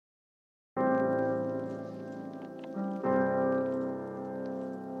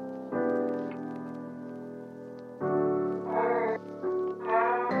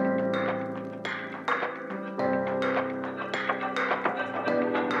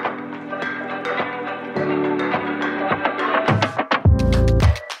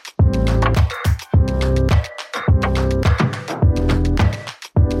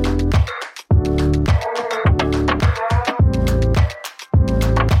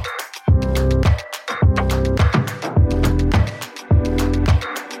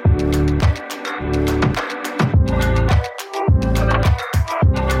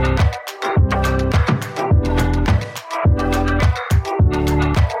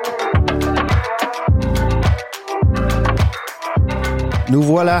Nous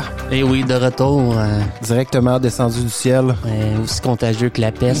voilà. Et oui, de retour. Directement descendu du ciel. Aussi contagieux que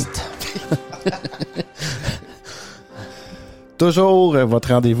la peste. Toujours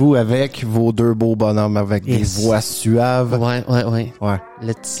votre rendez-vous avec vos deux beaux bonhommes avec des voix suaves. Ouais.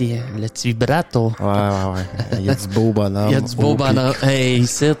 Le petit vibrato. Ouais. Il y a du beau bonhomme. Il y a du beau bonhomme. Hey,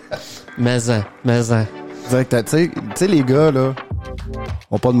 ici, maison. Direct, tu sais, les gars, là,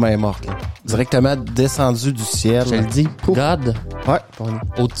 ont pas de main morte, là. Directement descendu du ciel. Je le dis. Pouf. God. Ouais.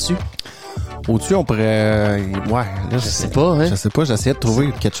 Au-dessus. Au-dessus, on pourrait... Ouais, là, je sais pas, hein. Je sais pas, j'essayais de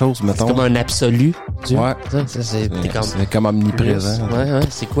trouver quelque chose, mettons. C'est comme un absolu. Dieu. Ouais. C'est comme omniprésent. Ouais.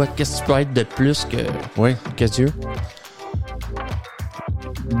 C'est quoi? Qu'est-ce que tu peux être de plus que Dieu?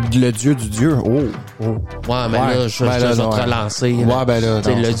 Le Dieu du Dieu. Oh. Ouais, mais là, je vais te relancer. Ouais, ben là.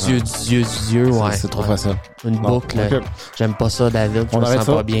 C'est le Dieu du Dieu. Ouais. C'est trop facile. Une boucle. Okay. J'aime pas ça, David. Je me sens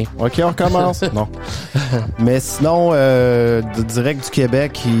pas bien. OK, on recommence. Non. Mais sinon, direct du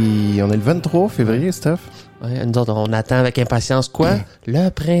Québec, on est le 23 février, Steph. Ouais, nous autres, on attend avec impatience quoi? Le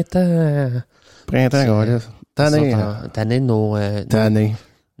printemps. Tanner nos... Tanner.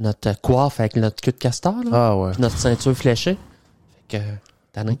 Notre coiffe avec notre queue de castor, là. Ah ouais. Notre ceinture fléchée. Fait que...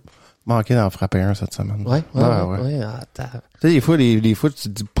 Tanner. Manqué d'en frapper un cette semaine. Ouais. Tu sais, des fois, tu te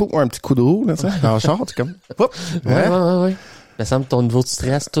dis, pouf, un petit coup de roue, là, tu sais, dans le char, tu comme, pouf. Ouais. Il me semble que ton niveau de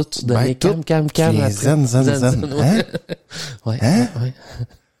stress, tout, tu donnais calme. Zen. Hein? Ouais.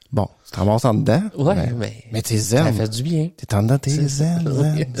 Bon, tu te ramasses en dedans. Ouais, mais t'es zen. Ça fait du bien. T'es en dedans, t'es zen.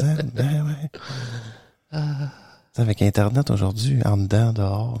 Ouais. Avec Internet aujourd'hui, en dedans,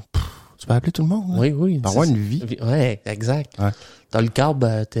 dehors, tu peux appeler tout le monde. Hein? Oui. Pour avoir une vie. Ouais, exact. Ouais. T'as le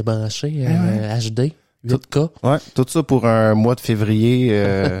câble, t'es branché, HD, 8K. Ouais, tout ça pour un mois de février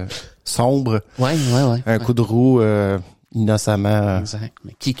sombre. Ouais. Un coup de roue innocemment. Exact.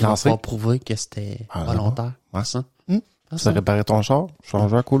 Mais qui va pas prouver que c'était volontaire? Ouais. Ça? Tu as réparé ton char,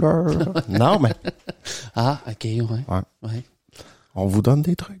 changer la couleur. Non, mais... Ah, OK, ouais. On vous donne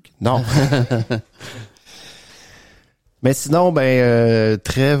des trucs. Non. Mais sinon,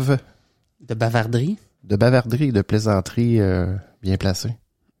 trêve... De bavarderie, de plaisanterie bien placée,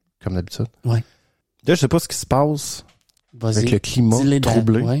 comme d'habitude. Ouais. Là, je sais pas ce qui se passe avec le climat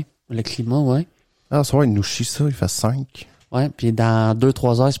troublé. Ouais, le climat, ouais. Ah, ça va, il nous chie ça, il fait 5. Ouais, puis dans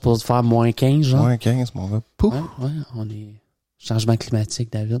 2-3 heures, c'est supposé faire moins 15, genre. Moins 15, mon gars. Pouf! Ouais, on est... Changement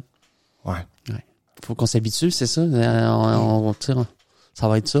climatique, David. Ouais. Faut qu'on s'habitue, c'est ça. Ça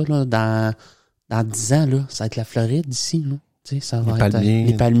va être ça, là. Dans 10 ans, là, ça va être la Floride d'ici, là. Tu sais, ça va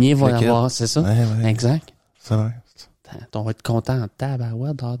les palmiers vont avoir, c'est ça? Ouais. Exact. C'est vrai. On va être content en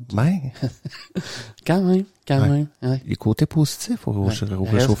tabarouette. Quand même. Ouais. Les côtés positifs au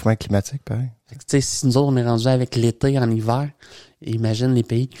réchauffement climatique, pareil. Tu sais, si nous autres, on est rendus avec l'été en hiver, imagine les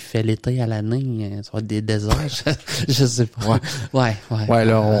pays qui fait l'été à l'année, ça va être des déserts, je sais pas. Ouais,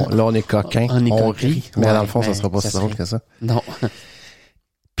 là, on est coquin, on rit, mais dans le fond, ça sera pas si drôle que ça. Non.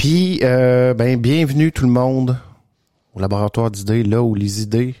 Puis, bienvenue tout le monde au laboratoire d'idées, là où les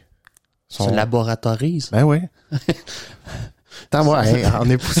idées sont... Se laboratorisent. Ben oui. On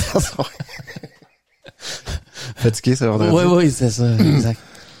est poussé à ça. Fatigué, ça va. Oui, c'est ça, exact.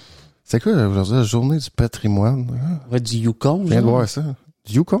 C'est quoi aujourd'hui, la journée du patrimoine? Ouais, du Yukon. Je viens de voir ça.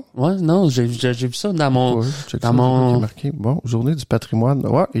 Du Yukon? Ouais, non, j'ai vu ça dans mon... Ouais, marqué. Bon, journée du patrimoine.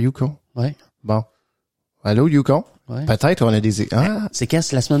 Ouais, Yukon. Ouais. Bon. Allô, Yukon? Ouais. Peut-être on a des... Ah! C'est quand?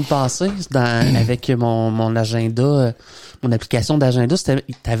 C'est la semaine passée, avec mon agenda, mon application d'agenda,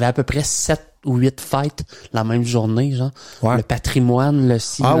 t'avais à peu près 7 ou 8 fêtes la même journée, genre. Ouais. Le patrimoine, le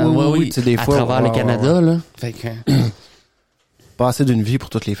cinéma. Oui, tu sais, des fois, travers le Canada, là. Fait que... Pas assez d'une vie pour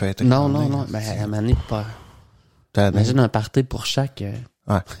toutes les fêtes. Non. Ben, à un moment donné, pas... Imagine un party pour chaque...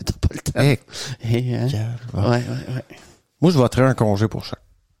 Ouais. T'as pas le temps. Ouais. Moi, je voterais un congé pour chaque.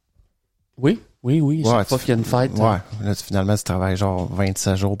 Oui. Chaque fois qu'il y a une fête. Ouais. Là, finalement, tu travailles genre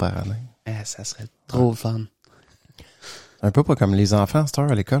 27 jours par année. Ça serait trop fun. Un peu pas comme les enfants, à cette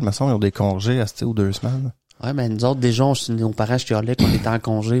heure, à l'école. Mais ça, ils ont des congés à 2 semaines. Ouais, mais nous autres, déjà, nos parents chialaient qu'on était en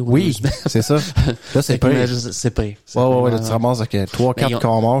congé. Oui, c'est ça. Là, c'est pire. C'est pire. Ouais, là, tu ramasses avec 3-4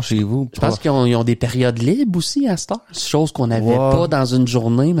 corps morts chez vous. Je pense qu'ils ont des périodes libres aussi à cette heure. Chose qu'on n'avait pas dans une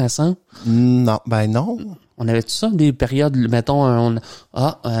journée, me semble. Non, non. On avait tout ça, des périodes, mettons,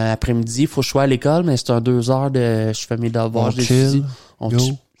 après-midi, il faut que je sois à l'école, mais c'est un 2 heures de, je fais mes devoirs, je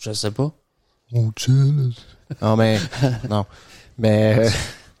sais pas. On chill. Non, mais, non. Mais,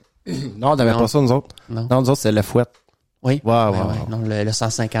 non, on n'avait pas ça, nous autres. Non, nous autres, c'est la fouette. Oui. Ouais. Non, le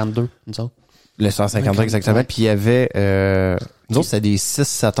 152, nous autres. Le 150 exactement. Ouais. Puis il y avait... nous autres, c'était des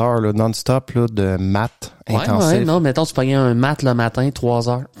 6-7 heures là, non-stop là, de maths intensif. Ouais, non, mettons, tu prenais un maths le matin, 3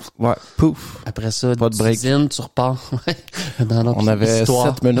 heures. Ouais, pouf. Après ça, pas de break. Cuisine, tu repars. Dans notre On avait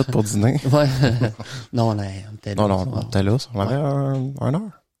histoire. 7 minutes pour dîner. Ouais. Non, on était là. Non, on était là. On avait un heure.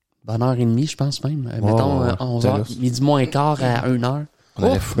 Bonne heure et demie, je pense même. Mettons, 11 heures. Midi moins quart à 1 heure. On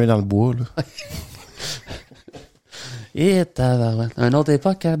allait fumer dans le bois, là. Et une autre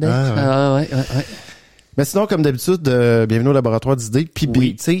époque, hein, ouais. Mais sinon, comme d'habitude, bienvenue au laboratoire d'idées. Puis,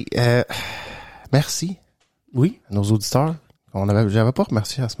 oui. tu sais, merci. Oui. À nos auditeurs. J'avais pas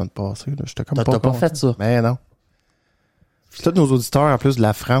remercié la semaine passée, là. J'étais comme T'as pas fait ça. Mais non. Puis tous nos auditeurs, en plus de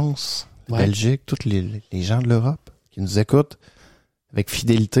la France, de Ouais. Belgique, tous les gens de l'Europe qui nous écoutent avec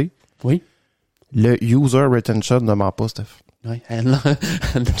fidélité. Oui. Le user retention ne ment pas, Steph. Oui.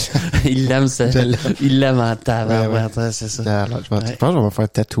 Il l'aime, ça. Il l'aime en tabac, c'est ça. Je pense que je vais me faire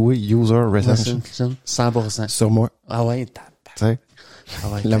tatouer user retention 100%. sur moi. Ah ouais, Tu sais,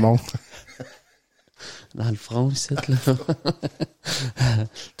 ouais, le monde. dans le front, ici, là.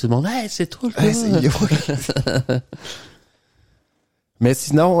 Tout le monde, hey, c'est toi, là. Hey, c'est yo. Mais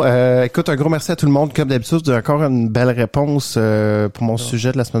sinon, écoute, un gros merci à tout le monde. Comme d'habitude, encore une belle réponse pour mon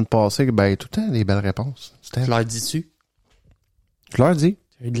sujet de la semaine passée. Ben, tout le temps, des belles réponses. Je leur dis-tu? Je leur dis.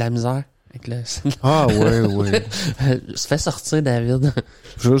 J'ai eu de la misère avec le... Ah, oui. Se fait sortir, David.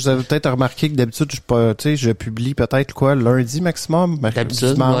 Vous avez peut-être remarqué que d'habitude, je publie peut-être quoi, lundi maximum.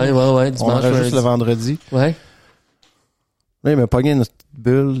 D'habitude, dimanche. ouais, On dimanche. enregistre le vendredi. Ouais. Là, il m'a pogné une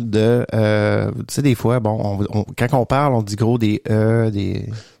bulle de... tu sais, des fois, bon, quand on parle, on dit gros des des...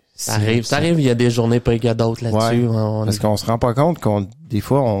 Ça arrive, il y a des journées pas qu'il y a d'autres là-dessus. Ouais, parce qu'on se rend pas compte des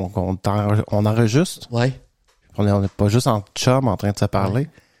fois, on enregistre. Ouais. On n'est pas juste en chum en train de se parler. Ouais.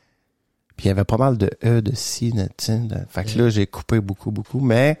 Puis il y avait pas mal de de si, de tin. Fait que là, j'ai coupé beaucoup.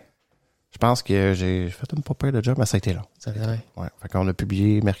 Mais je pense que j'ai fait une pas peur de job, mais ça a été long. C'est vrai. Ouais. Fait qu'on a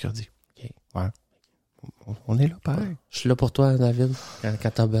publié mercredi. Okay. Ouais. On est là, pareil. Je suis là pour toi, David,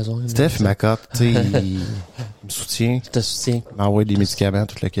 quand t'as besoin. Steph, ma cote, tu sais, il me soutient. Je te soutiens. Il m'envoie des médicaments,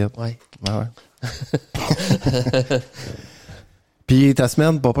 toute la quête. Ouais. Puis ta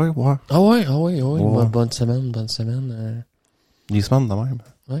semaine, pas peur? Ouais. Ah ouais. Bonne semaine. Les semaines de même.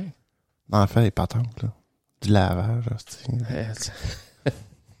 Ouais. En fait, les patentes, là. Du lavage,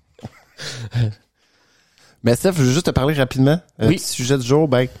 Mais Steph, je veux juste te parler rapidement. Oui. Petit sujet du jour,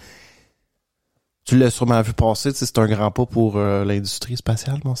 ben, tu l'as sûrement vu passer, c'est un grand pas pour l'industrie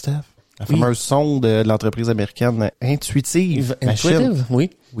spatiale, mon Steph. La fameuse sonde de l'entreprise américaine Intuitive. Intuitive, oui.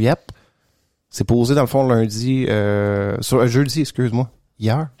 Yep. C'est posé, dans le fond, jeudi, excuse-moi.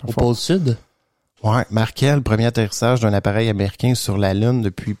 Hier. Au pôle sud? Ouais, marquait le premier atterrissage d'un appareil américain sur la Lune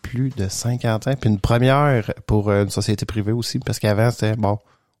depuis plus de 50 ans. Puis une première pour une société privée aussi, parce qu'avant, c'était, bon,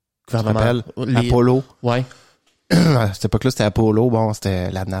 tu te rappelles, Apollo. Ouais. À cette époque-là, c'était Apollo. Bon, c'était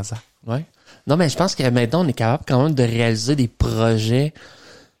la NASA. Ouais. Non, mais je pense que maintenant, on est capable quand même de réaliser des projets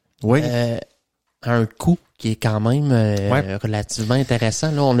à un coût qui est quand même relativement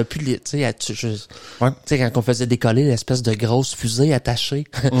intéressant. Là, on a plus tu sais, quand on faisait décoller l'espèce de grosse fusée attachée,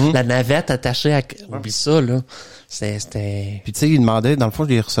 la navette attachée à... Oublie ça, là. C'était... Puis tu sais, il demandait, dans le fond,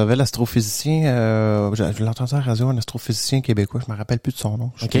 il recevait l'astrophysicien, je l'ai entendu à la radio, un astrophysicien québécois, je me rappelle plus de son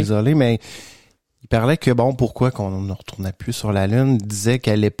nom, je suis désolé, mais il parlait que, bon, pourquoi qu'on ne retournait plus sur la Lune, il disait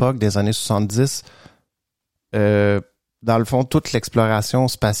qu'à l'époque des années 70, dans le fond, toute l'exploration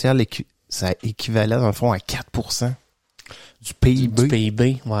spatiale ça équivalait, dans le fond, à 4% du PIB. Du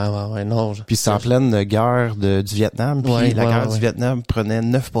PIB, ouais, non. Puis c'est en pleine guerre du Vietnam, puis la guerre du Vietnam prenait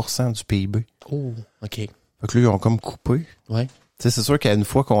 9% du PIB. Oh, OK. Fait que là, ils ont comme coupé. Ouais. Tu sais, c'est sûr qu'une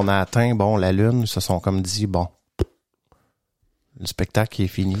fois qu'on a atteint, bon, la Lune, ils se sont comme dit, bon, le spectacle est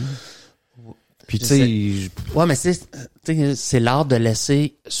fini. Puis tu sais... Ouais, mais c'est l'art de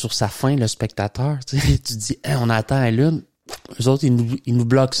laisser sur sa faim le spectateur. Tu dis, hey, on attend la Lune. Eux autres, ils nous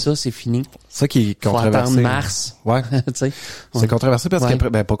bloquent ça, c'est fini. C'est ça qui est controversé. Faut attendre mars. Ouais. C'est controversé parce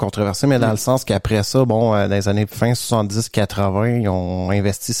qu'après, pas controversé, mais dans le sens qu'après ça, bon, dans les années fin 70-80, ils ont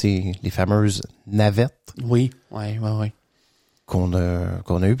investi les fameuses navettes. Oui. Qu'on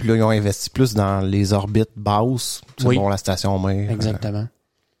a eu. Puis là, ils ont investi plus dans les orbites basses. Bon, la station mère. Exactement.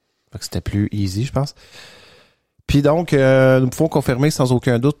 Fait que c'était plus easy, je pense. Puis donc, nous pouvons confirmer sans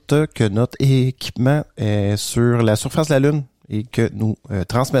aucun doute que notre équipement est sur la surface de la Lune et que nous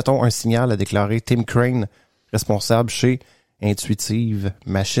transmettons un signal, a déclaré Tim Crane, responsable chez Intuitive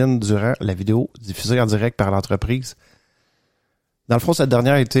Machine, durant la vidéo diffusée en direct par l'entreprise. Dans le fond, cette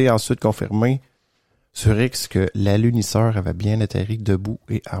dernière a été ensuite confirmée sur X que l'alunisseur avait bien atterri debout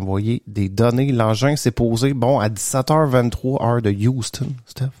et envoyé des données. L'engin s'est posé, à 17h23, heure de Houston,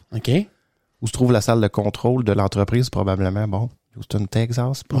 Steph. OK. où se trouve la salle de contrôle de l'entreprise, probablement, bon, Houston,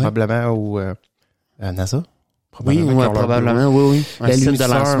 Texas, probablement, ou NASA. Probablement, oui. Un site de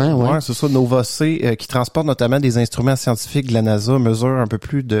lancement, ouais, c'est ça, Nova C, qui transporte notamment des instruments scientifiques de la NASA, mesure un peu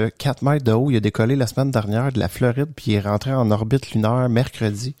plus de 4 mètres de haut. Il a décollé la semaine dernière de la Floride, puis il est rentré en orbite lunaire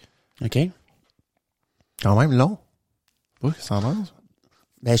mercredi. OK. Quand même long. Oui, ça avance.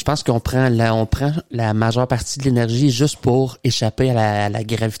 Ben, je pense qu'on prend la majeure partie de l'énergie juste pour échapper à la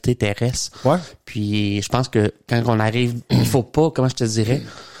gravité terrestre. Ouais. Puis, je pense que quand on arrive, il faut pas, comment je te dirais,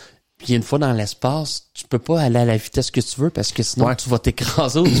 puis une fois dans l'espace, tu peux pas aller à la vitesse que tu veux parce que sinon tu vas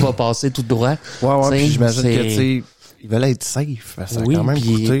t'écraser ou tu vas passer tout droit. Ouais, puis j'imagine que, tu sais, ils veulent être safe. Ça a quand même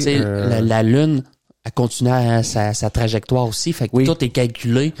coûté, la Lune a continué sa trajectoire aussi. Fait que tout est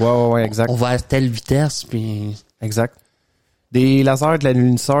calculé. Ouais, exact. On va à telle vitesse, puis... Exact. Des lasers de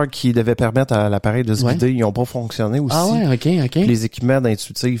l'analyseur qui devaient permettre à l'appareil de se guider, ils n'ont pas fonctionné aussi. Ah ouais, OK. Les équipements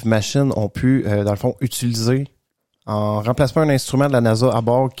d'intuitive machine ont pu, dans le fond, utiliser en remplacement un instrument de la NASA à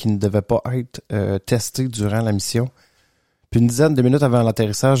bord qui ne devait pas être testé durant la mission. Puis une dizaine de minutes avant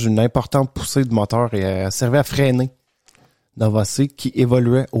l'atterrissage, une importante poussée de moteur servait à freiner Nova C qui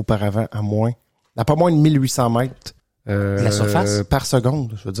évoluait auparavant à pas moins de 1800 mètres la surface? Par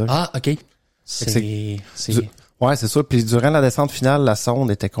seconde, je veux dire. Ah, OK. Ouais, c'est ça. Puis durant la descente finale, la sonde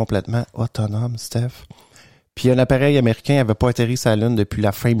était complètement autonome, Steph. Puis un appareil américain n'avait pas atterri sur la Lune depuis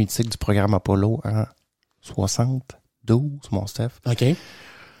la fin mythique du programme Apollo en 72, mon Steph. OK.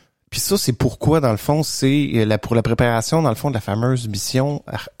 Puis ça, c'est pourquoi, dans le fond, c'est pour la préparation, dans le fond, de la fameuse mission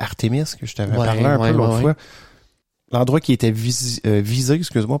Artemis, que je t'avais parlé un peu l'autre fois. L'endroit qui était visé,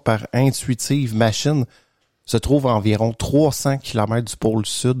 par Intuitive Machine se trouve à environ 300 km du pôle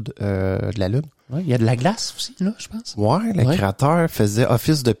sud de la Lune. Ouais, il y a de la glace aussi, là, je pense. Ouais, le cratère faisait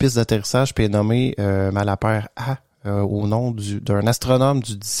office de piste d'atterrissage puis est nommé Malapert A au nom d'un astronome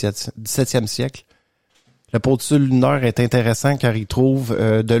du 17e siècle. Le pôle sud lunaire est intéressant car il trouve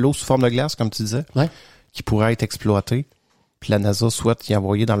de l'eau sous forme de glace, comme tu disais, qui pourrait être exploitée. Puis la NASA souhaite y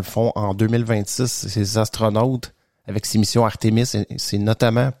envoyer, dans le fond, en 2026, ses astronautes avec ses missions Artemis. C'est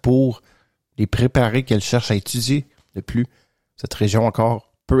notamment pour les préparer qu'elle cherche à étudier de plus cette région encore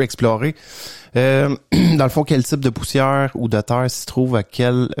peu explorée. Dans le fond, quel type de poussière ou de terre s'y trouve, à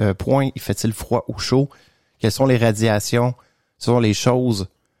quel point il fait-il froid ou chaud, quelles sont les radiations, ce sont les choses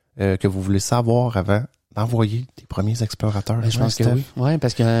que vous voulez savoir avant d'envoyer des premiers explorateurs. Je pense que oui. Ouais,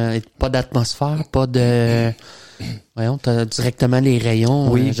 parce que pas d'atmosphère, pas de... Voyons, t'as directement les rayons.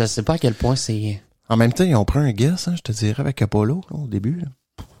 Oui. Je sais pas à quel point c'est... En même temps, ils ont pris un guess, je te dirais, avec Apollo, là, au début. Là.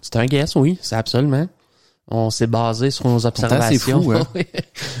 C'est un guess, oui, c'est absolument. On s'est basé sur nos observations. C'est fou, hein?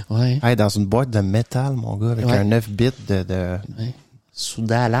 Ouais. Hey, dans une boîte de métal, mon gars, avec un 9 bits de... Ouais.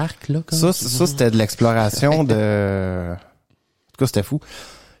 Soudé à l'arc, là. Comme ça, c'était de l'exploration de... En tout cas, c'était fou.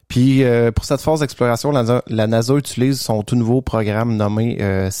 Puis, pour cette phase d'exploration, la NASA utilise son tout nouveau programme nommé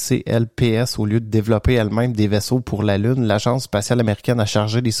CLPS au lieu de développer elle-même des vaisseaux pour la Lune. L'Agence spatiale américaine a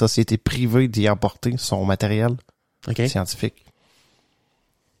chargé des sociétés privées d'y emporter son matériel scientifique.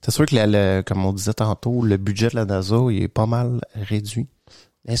 C'est sûr que, comme on disait tantôt, le budget de la NASA il est pas mal réduit.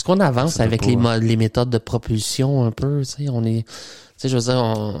 Est-ce qu'on avance avec les méthodes de propulsion un peu? Tu sais, on est... Tu sais, je veux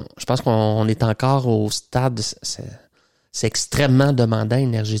dire, je pense qu'on est encore au stade... C'est extrêmement demandant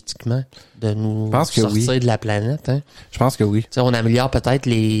énergétiquement de nous sortir de la planète. Hein? Je pense que oui. T'sais, on améliore peut-être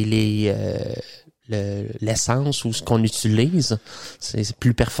l'essence ou ce qu'on utilise. C'est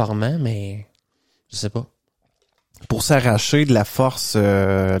plus performant, mais je sais pas. Pour s'arracher de la force,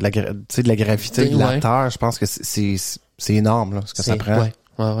 de la gravité de la Terre, je pense que c'est énorme là, ce que ça prend.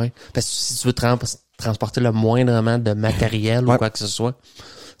 Ouais. Parce que si tu veux transporter le moindrement de matériel ou quoi que ce soit,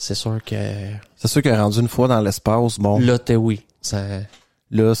 c'est sûr que rendu une fois dans l'espace, bon. Là,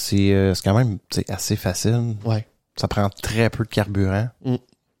 Là, c'est quand même assez facile. Ouais. Ça prend très peu de carburant.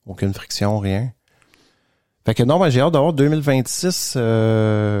 Aucune friction, rien. Fait que non, j'ai hâte d'avoir 2026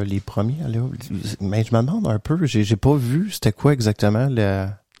 les premiers. Mais je me demande un peu, j'ai pas vu c'était quoi exactement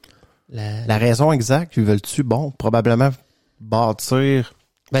la raison exacte. Ils veulent-tu, probablement bâtir...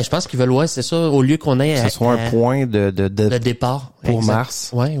 Ben, je pense qu'ils veulent, c'est ça, au lieu qu'on ait... Que ce soit un point de départ. Pour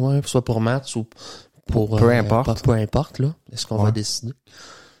Mars. Ouais, soit pour Mars ou pour... Peu importe. Peu importe, là. Est-ce qu'on va décider?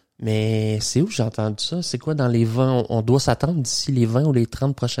 Mais c'est où j'ai entendu ça? C'est quoi dans les 20... On doit s'attendre d'ici les 20 ou les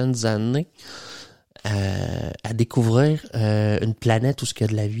 30 prochaines années à découvrir une planète où il y a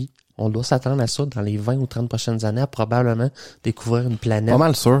de la vie. On doit s'attendre à ça dans les 20 ou 30 prochaines années, à probablement découvrir une planète. Pas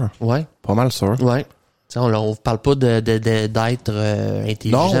mal sûr. Ouais. Pas mal sûr. Ouais. T'sais, on parle pas d'être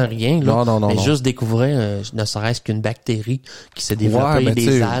intelligent, rien. Là, non. Mais juste découvrir ne serait-ce qu'une bactérie qui s'est développée,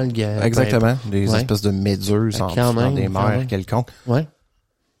 des algues. Exactement. Des espèces de méduses dans des mers quelconques. Ouais.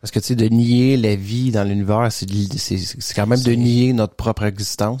 Parce que, tu sais, de nier la vie dans l'univers, c'est quand même de nier notre propre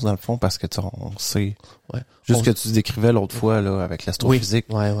existence, dans le fond, parce que, on sait. Ouais. Juste que tu décrivais l'autre fois, là, avec l'astrophysique.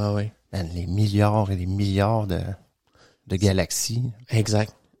 Oui, ouais. Man, les milliards et les milliards de galaxies.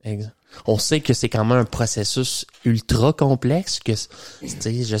 Exact. On sait que c'est quand même un processus ultra complexe, que, tu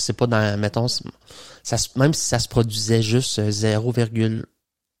sais, je sais pas, mettons, même si ça se produisait juste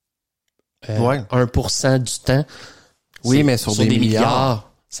 0,1% du temps. Oui, mais sur des milliards.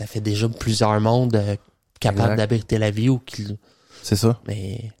 Ça fait déjà plusieurs mondes capables d'abriter la vie C'est ça.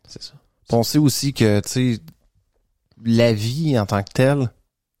 Mais c'est ça. On sait aussi que, tu sais, la vie en tant que telle,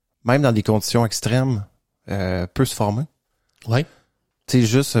 même dans des conditions extrêmes, peut se former. Oui. Tu sais,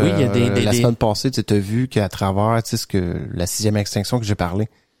 juste la semaine passée, tu as vu qu'à travers, tu sais, la 6e extinction que j'ai parlé,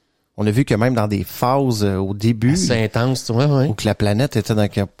 on a vu que même dans des phases au début, c'est intense, ouais. où que la planète était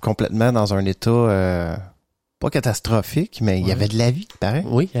complètement dans un état pas catastrophique, mais il y avait de la vie, pareil.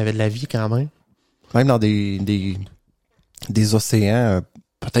 Oui, il y avait de la vie quand même. Même dans des océans,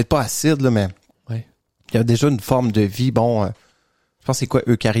 peut-être pas acides, là, mais il y a déjà une forme de vie. Bon, je pense que c'est quoi,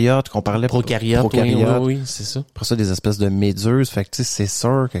 eucaryotes qu'on parlait? Prokaryotes, oui, c'est ça. Après ça, des espèces de méduses. Fait que, tu sais, c'est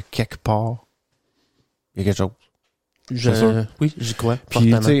sûr que quelque part, il y a quelque chose. Oui, j'y crois.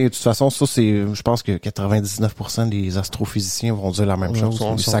 Puis, tu sais, de toute façon, ça, je pense que 99% des astrophysiciens vont dire la même chose.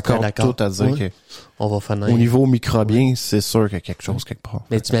 Ils s'accordent tout à dire que, on va finir. Au niveau microbien, c'est sûr qu'il y a quelque chose quelque part.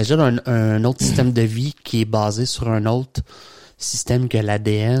 Mais t'imagines un autre système de vie qui est basé sur un autre système que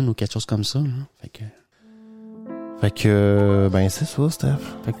l'ADN ou quelque chose comme ça, hein? Fait que, ben, c'est ça, Steph.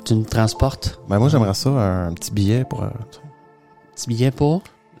 Fait que tu nous transportes. Ben, moi, j'aimerais ça, un petit billet pour, petit billet pour?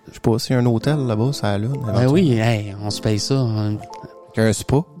 Je sais pas, s'il y a un hôtel là-bas, ça a là. Ben oui, hey, on se paye ça. Un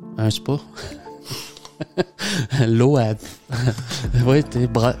spa. Un spa. L'eau, oui, oui,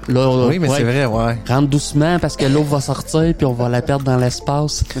 mais c'est vrai, ouais. Rentre doucement parce que l'eau va sortir puis on va la perdre dans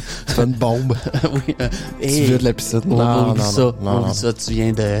l'espace. C'est une bombe. Oui. Tu viens de la piscine. Non, oublie ça, tu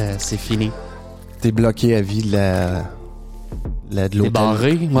viens de... C'est fini. T'es bloqué à vie de l'hôtel. T'es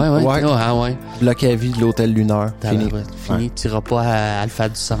barré? Ouais. Ah ouais. Bloqué à vie de l'hôtel lunaire. Fini. Fini. Tu iras pas à Alpha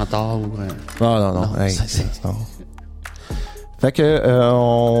du Centaure ou... Non. Hey, non. Fait que,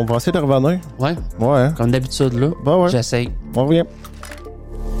 on va essayer de revenir. Ouais. Ouais. Comme d'habitude, là. Ben ouais. J'essaye. On revient.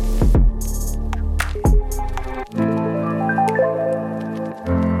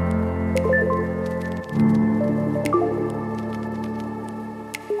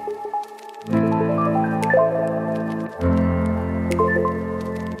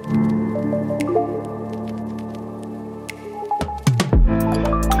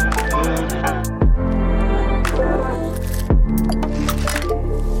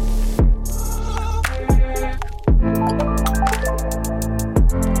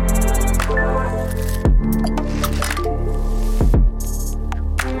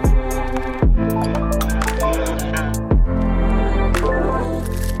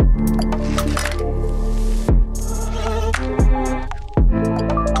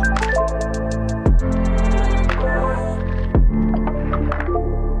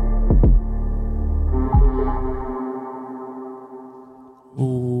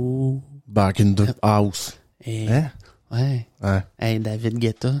 Back in the house. Et, hein? Ouais. Hey, David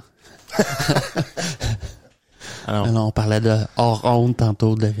Guetta. Alors, on parlait de hors honte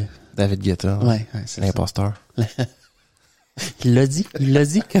tantôt. David Guetta. Ouais, c'est l'imposteur. Il l'a dit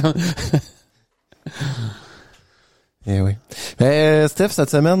quand... Eh oui. Steph, cette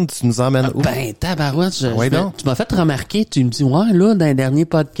semaine, tu nous emmènes où? Ben, tabarouette, tu m'as fait remarquer, tu me dis, ouais, là, dans les derniers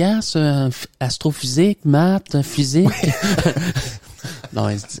podcasts, astrophysique, maths, physique. Non,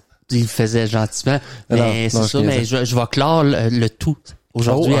 il faisait gentiment. Mais c'est ça, mais je vais clore le tout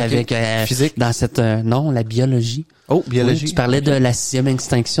aujourd'hui avec physique. Dans cette la biologie. Oh, biologie. Oui, tu parlais de la 6e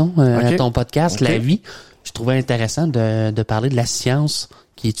extinction à ton podcast, la vie. Je trouvais intéressant de parler de la science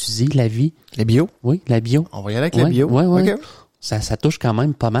qui étudie la vie. La bio? Oui, la bio. On va y aller avec la bio. Ouais. Okay. Ça touche quand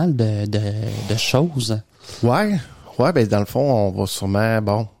même pas mal de choses. Ouais, ben dans le fond, on va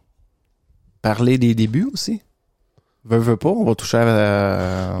sûrement, parler des débuts aussi. Veux pas, on va toucher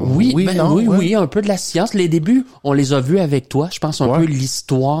à... Oui, un peu de la science. Les débuts, on les a vus avec toi. Je pense un peu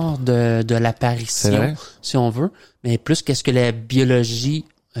l'histoire de l'apparition, si on veut. Mais plus qu'est-ce que la biologie,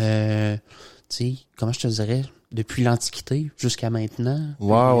 tu sais, comment je te dirais, depuis l'Antiquité jusqu'à maintenant.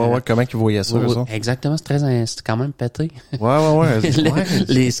 Ouais, comment qu'ils voyaient ça, ça? Exactement, c'est quand même pété. Ouais.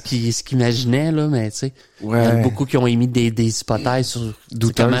 Ce qu'ils imaginaient, là, mais tu sais, il y en a beaucoup qui ont émis des hypothèses sur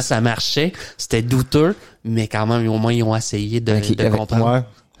comment ça marchait. C'était douteux, mais quand même, au moins, ils ont essayé de comprendre. Ouais.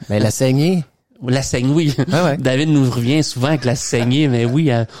 Mais la saignée. La saignée, oui. Ouais. David nous revient souvent avec la saignée, mais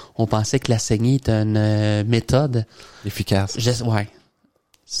oui, on pensait que la saignée était une méthode efficace.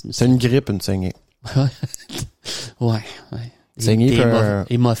 C'est une grippe, une saignée. Ouais. Saignée peut...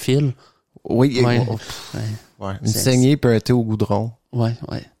 Hémophile. Oui. Ouais. Une saignée peut être au goudron. Ouais.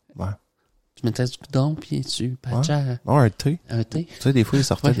 Ouais. Tu mettais du goudron, puis tu patchais... Non, un thé. Un thé. Tu sais, des fois, ils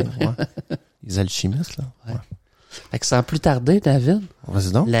sortaient les alchimistes, là. Ouais. Fait que sans plus tarder, David,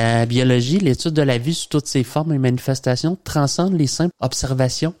 vas-y donc. La biologie, l'étude de la vie sous toutes ses formes et manifestations, transcende les simples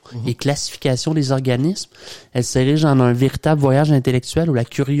observations et classifications des organismes. Elle s'érige en un véritable voyage intellectuel où la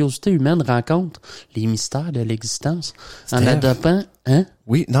curiosité humaine rencontre les mystères de l'existence. En adoptant... Hein?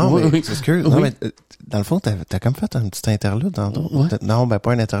 Oui, non, mais c'est que... Non, mais dans le fond, t'as comme fait un petit interlude. Non,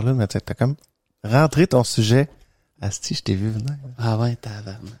 pas un interlude, mais t'as comme rentré ton sujet. Asti, je t'ai vu venir. Ah ouais, t'as...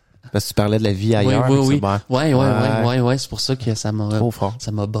 Parce que tu parlais de la vie ailleurs. Oui. Ouais, c'est pour ça que ça m'a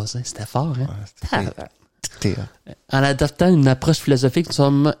buzzé. C'était fort, hein? En adoptant une approche philosophique, nous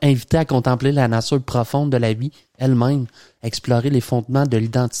sommes invités à contempler la nature profonde de la vie elle-même, à explorer les fondements de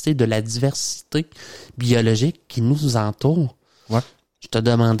l'identité, de la diversité biologique qui nous entoure. Ouais. Je te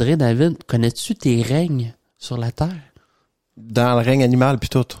demanderais, David, connais-tu tes règnes sur la Terre? Dans le règne animal, puis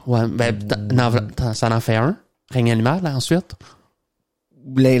tout. Ouais, ça en fait un. Règne animal, ensuite.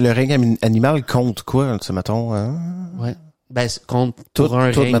 Le règne animal compte quoi, tu sais, mettons? Ouais. Compte pour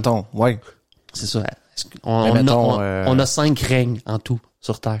un règne. Mettons, ouais. C'est ça. On a 5 règnes en tout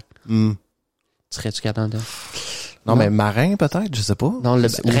sur Terre. Serais-tu capable de... Non, mais marin, peut-être, je sais pas. Non, le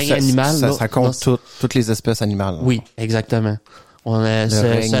règne animal... Ça compte toutes les espèces animales. Oui, exactement.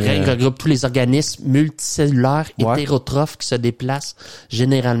 Ce règne regroupe tous les organismes multicellulaires hétérotrophes qui se déplacent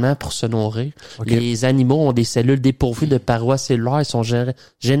généralement pour se nourrir. Okay. Les animaux ont des cellules dépourvues de parois cellulaires et sont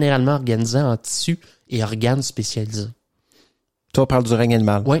généralement organisés en tissus et organes spécialisés. Toi, on parle du règne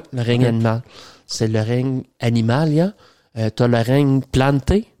animal. Oui, le règne animal. C'est le règne animal, t'as le règne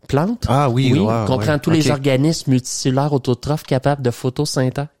plante. Ah oui, comprend tous les organismes multicellulaires autotrophes capables de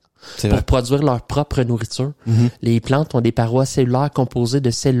photosynthèse. Pour produire leur propre nourriture. Les plantes ont des parois cellulaires composées de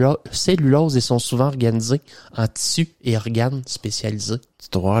cellulose et sont souvent organisées en tissus et organes spécialisés. Tu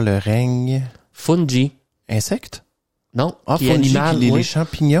dois voir le règne... Fungi. Insectes? Non. Fungi, animal, les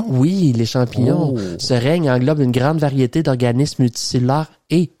champignons? Oui, les champignons. Ce règne englobe une grande variété d'organismes multicellulaires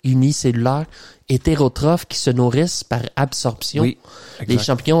et unicellulaires hétérotrophes qui se nourrissent par absorption. Oui, les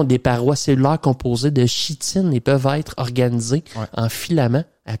champignons ont des parois cellulaires composées de chitine et peuvent être organisés en filaments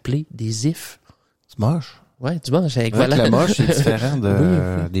appelés des ifs. Tu manges? Oui, tu manges. La moche, c'est différent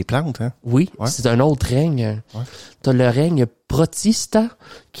des plantes. Hein? Oui, c'est un autre règne. Tu as le règne protista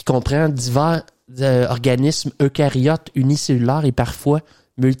qui comprend divers organismes eucaryotes unicellulaires et parfois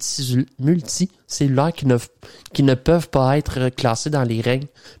multicellulaires qui ne peuvent pas être classés dans les règnes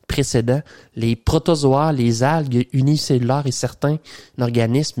précédents. Les protozoaires, les algues unicellulaires et certains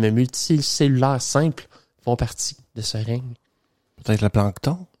organismes multicellulaires simples font partie de ce règne. Peut-être le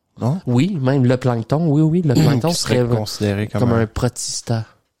plancton, non? Oui, même le plancton. Oui, le plancton serait considéré comme un protista.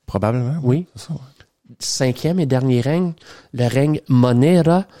 Probablement. Oui. C'est ça, 5e et dernier règne, le règne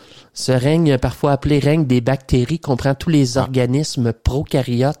Monera. Ce règne, parfois appelé règne des bactéries, comprend tous les organismes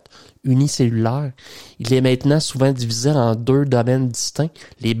prokaryotes unicellulaires. Il est maintenant souvent divisé en 2 domaines distincts,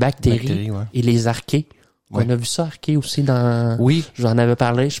 les bactéries et les archées. On a vu ça, archées, aussi dans... Oui. J'en avais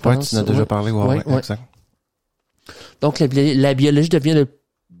parlé, je pense. Oui, tu en as déjà parlé. Exact. Donc, la biologie devient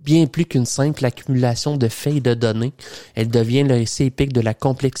bien plus qu'une simple accumulation de faits et de données. Elle devient le récit épique de la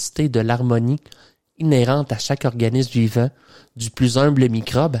complexité, de l'harmonie inhérente à chaque organisme vivant, du plus humble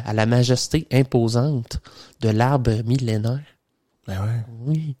microbe à la majesté imposante de l'arbre millénaire. Ben ouais.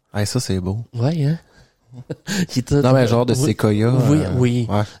 Oui. Ah, ça, c'est beau. Oui, hein? Non, mais genre de séquoia. Oui.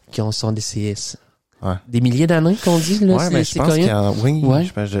 Qui sont des milliers d'années qu'on dit, là, ouais, mais je pense qu'il y en a... Oui,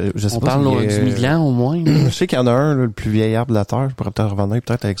 je sais on pas. On parle du 1000 ans au moins. Je sais qu'il y en a un, là, le plus vieil arbre de la Terre. Je pourrais peut-être revenir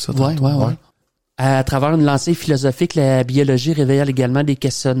avec ça. Ouais. À travers une lancée philosophique, la biologie révèle également des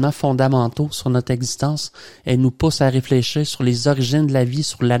questionnements fondamentaux sur notre existence. Elle nous pousse à réfléchir sur les origines de la vie,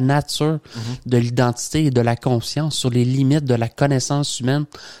 sur la nature de l'identité et de la conscience, sur les limites de la connaissance humaine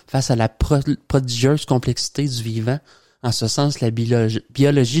face à la prodigieuse complexité du vivant. En ce sens, la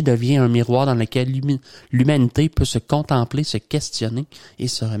biologie devient un miroir dans lequel l'humanité peut se contempler, se questionner et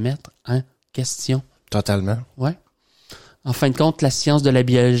se remettre en question. Totalement. Ouais. En fin de compte, la science de la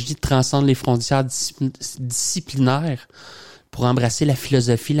biologie transcende les frontières disciplinaires pour embrasser la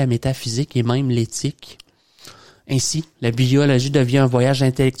philosophie, la métaphysique et même l'éthique. Ainsi, la biologie devient un voyage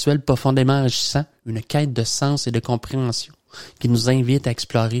intellectuel profondément enrichissant, une quête de sens et de compréhension qui nous invite à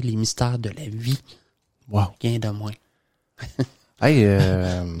explorer les mystères de la vie. Wow. Rien de moins. Hey,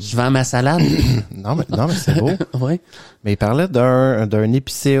 je vends ma salade. non, mais c'est beau. Oui. Mais il parlait d'un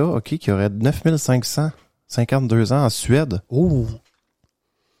épicéa, qui aurait 9552 ans en Suède. Oh!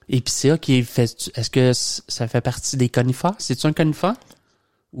 épicéa qui est fait... Est-ce que ça fait partie des conifères? C'est-tu un conifère?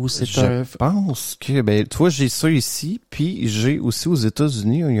 Ou c'est Je pense que... Ben, tu vois, j'ai ça ici, puis j'ai aussi aux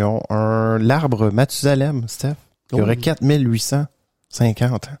États-Unis, ils ont l'arbre Mathusalem, Steph, qui aurait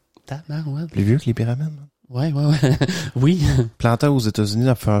 4850 ans. Ouais. Plus vieux que les pyramides. Ouais. Oui. Planté aux États-Unis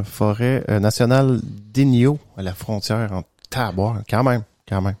dans la forêt nationale d'Inyo, à la frontière entre Taboire. Quand même.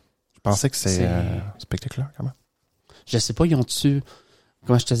 Je pensais que c'est spectaculaire, quand même. Je sais pas, ils ont-tu...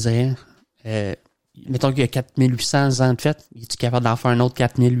 Comment je te dirais? Mettons qu'il y a 4800 ans de fête. Es-tu capable d'en faire un autre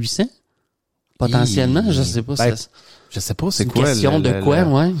 4800? Potentiellement, je sais pas. Ben, je sais pas, c'est quoi. Une question de quoi,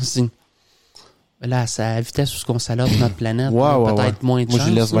 ouais. Là, à la vitesse où ce qu'on salope notre planète, peut-être moins de chance. Moi,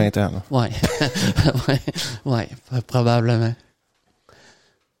 j'y laisse 20 ans. Là. Ouais, probablement.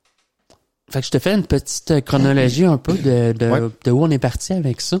 Fait que je te fais une petite chronologie un peu de où on est parti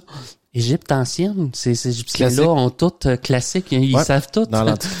avec ça. Égypte ancienne, ces Égyptiens-là ont tout classique, ils savent tout. Dans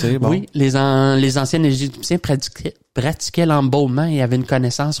l'Antiquité, bon. Oui, les anciens Égyptiens pratiquaient l'embaumement et avaient une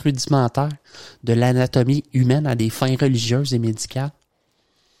connaissance rudimentaire de l'anatomie humaine à des fins religieuses et médicales.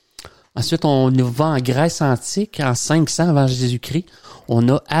 Ensuite, on va en Grèce antique, en 500 avant Jésus-Christ. On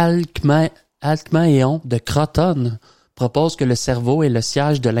a Alcmaéon de Crotone propose que le cerveau est le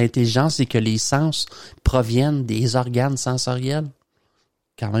siège de l'intelligence et que les sens proviennent des organes sensoriels.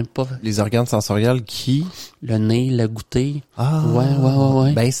 Quand même pas. Les organes sensoriels qui? Le nez, le goûter. Ah.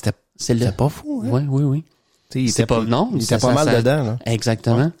 Ouais. Ben, c'était pas fou, hein? Oui. Il était pas mal dedans, là.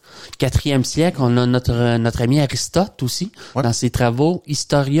 Exactement. Ouais. 4e siècle, on a notre ami Aristote aussi, dans ses travaux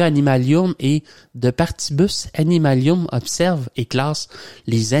Historia Animalium et De Partibus Animalium observe et classe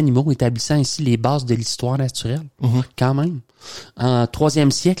les animaux, établissant ainsi les bases de l'histoire naturelle. Quand même. En 3e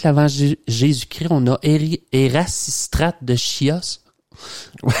siècle avant Jésus-Christ, on a Érasistrate de Chios.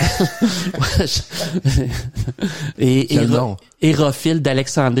 Et Hérophile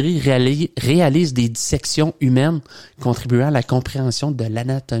d'Alexandrie réalise des dissections humaines contribuant à la compréhension de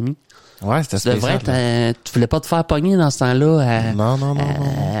l'anatomie. Ouais, c'était spécial. Tu voulais pas te faire pogner dans ce temps-là non.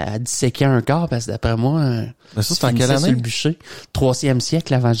 à disséquer un corps, parce que d'après moi, mais ça, c'est en quelle année? Sur le bûcher. 3e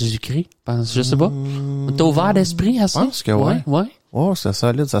siècle avant Jésus-Christ. Je sais pas. T'es ouvert d'esprit à ça? Je pense que ouais. Ouais, c'est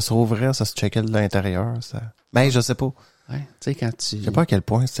solide, ça s'ouvrait, ça se checkait de l'intérieur. Ça... Ben, je sais pas. Ouais, tu sais, quand tu... Je sais pas à quel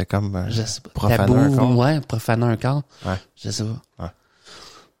point c'était comme profaner un corps. Ouais, profaner un corps. Ouais. Je sais pas. Ouais.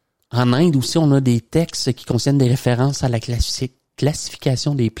 En Inde aussi, on a des textes qui contiennent des références à la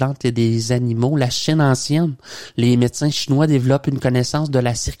classification des plantes et des animaux. La Chine ancienne, les médecins chinois développent une connaissance de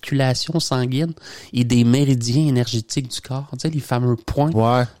la circulation sanguine et des méridiens énergétiques du corps. Tu sais, les fameux points.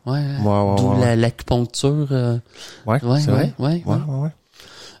 Ouais. D'où l'acupuncture. Ouais.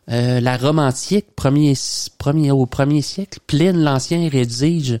 La Rome antique, au 1er siècle, Pline l'Ancien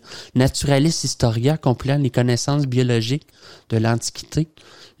rédige Naturalis Historia, compilant les connaissances biologiques de l'Antiquité.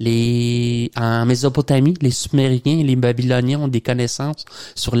 En Mésopotamie, les Sumériens et les Babyloniens ont des connaissances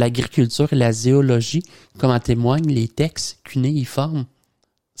sur l'agriculture et la zoologie, comme en témoignent les textes cunéiformes.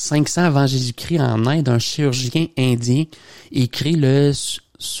 500 avant Jésus-Christ, en Inde, un chirurgien indien écrit le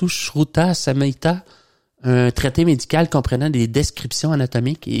Sushruta Samhita, un traité médical comprenant des descriptions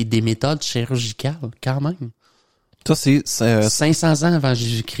anatomiques et des méthodes chirurgicales, quand même. Ça, c'est 500 ans avant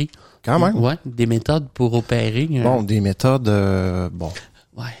Jésus-Christ. Quand même. Ouais, des méthodes pour opérer. Bon, des méthodes,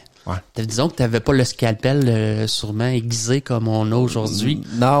 Ouais. Disons que t'avais pas le scalpel sûrement aiguisé comme on a aujourd'hui.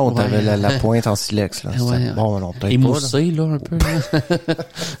 Non, t'avais la pointe en silex, là. Bon, non, peut-être émoussé, là, un peu, là.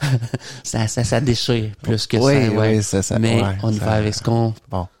 ça déchire plus que ça. Oui, c'est ça. Mais on y va avec ce qu'on...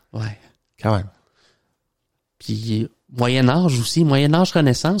 Bon. Ouais. Quand même. Puis Moyen-Âge aussi, Moyen-Âge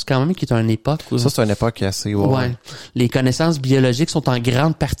Renaissance quand même, qui est une époque où... Ça, c'est une époque assez... Ouais. Les connaissances biologiques sont en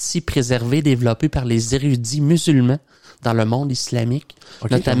grande partie préservées, développées par les érudits musulmans dans le monde islamique,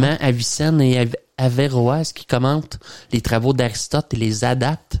 notamment Avicenne et Averroès qui commentent les travaux d'Aristote et les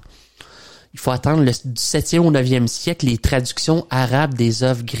adaptent. Il faut attendre du 7e au 9e siècle, les traductions arabes des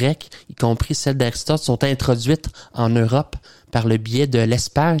œuvres grecques, y compris celles d'Aristote, sont introduites en Europe par le biais de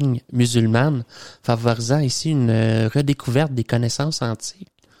l'Espagne musulmane, favorisant ici une redécouverte des connaissances antiques.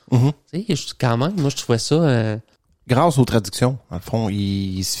 Tu sais, quand même, moi je trouvais ça... Grâce aux traductions, en fond,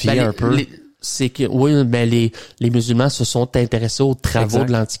 ils se fiaient un peu... C'est que les musulmans se sont intéressés aux travaux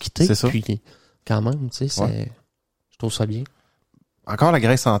de l'Antiquité. C'est ça. Puis quand même, tu sais, je trouve ça bien. Encore la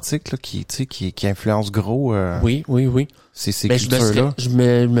Grèce antique là, qui influence gros. Oui. Ces cultures-là. Je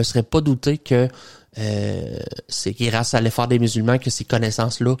me serais pas douté que c'est grâce à l'effort des musulmans que ces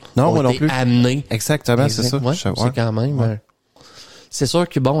connaissances-là ont été amenées. Exactement, c'est ça. Ouais, c'est quand même. C'est sûr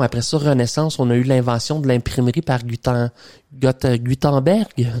que bon, après ça, Renaissance, on a eu l'invention de l'imprimerie par Gutenberg. Gutenberg.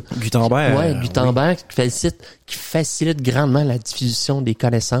 Ouais, Gutenberg, qui facilite grandement la diffusion des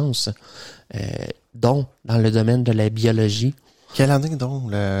connaissances, dont dans le domaine de la biologie. Quelle année donc?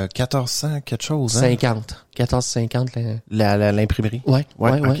 Le 1400 quelque chose, hein? 50. 1450. L'imprimerie? Ouais,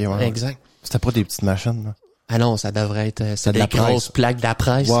 okay, exact. C'était pas des petites machines, là. Ah non, ça devrait être c'est des grosses plaques de la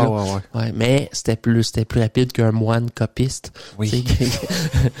presse. Ouais, mais c'était plus rapide qu'un moine copiste. Oui.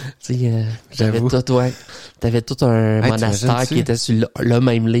 J'avais t'avais tout un monastère qui était sur le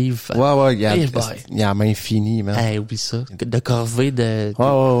même livre. Ouais, il y a la main finie, man. Oublie ça. De corvée de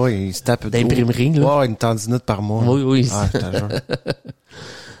il se tape d'imprimerie, là. Ouais, une tendinite par mois. Oui. Je te jure.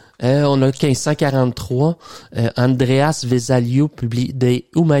 On a 1543, Andreas Vesalius publie De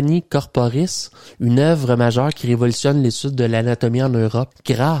Humani Corporis, une œuvre majeure qui révolutionne l'étude de l'anatomie en Europe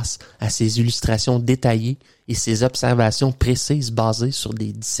grâce à ses illustrations détaillées et ses observations précises basées sur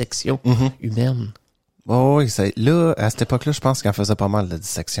des dissections humaines. Oui, là, à cette époque-là, je pense qu'elle faisait pas mal de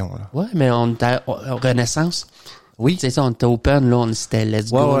dissections, là. Ouais, mais on était en Renaissance. Oui. Tu sais ça, on était open, là, c'était let's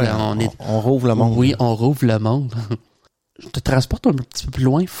go. Ouais, là, on rouvre le monde. Oui, on rouvre le monde. Je te transporte un petit peu plus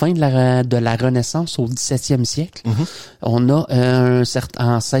loin, fin de la Renaissance au 17e siècle. On a en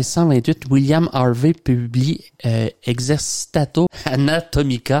 1628, William Harvey publie Exercitato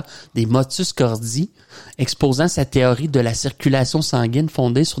Anatomica des Motus Cordis, exposant sa théorie de la circulation sanguine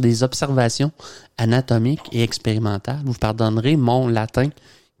fondée sur des observations anatomiques et expérimentales. Vous pardonnerez mon latin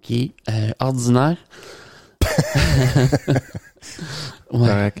qui est ordinaire.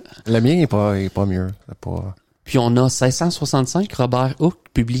 Correct. Le mien est pas mieux. Puis on a 1665, Robert Hooke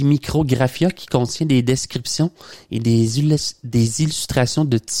publie Micrographia qui contient des descriptions et des illustrations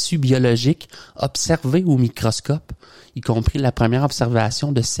de tissus biologiques observés au microscope, y compris la première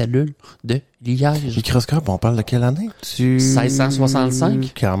observation de cellules de liège. Microscope, on parle de quelle année?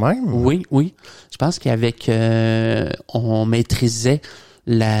 1665. Quand même? Oui. Je pense qu'avec on maîtrisait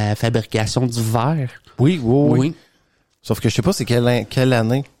la fabrication du verre. Oui. Sauf que je sais pas c'est quelle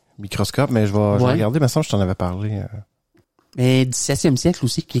année. Microscope, mais je vais regarder, mais ça, je t'en avais parlé. Mais 17e siècle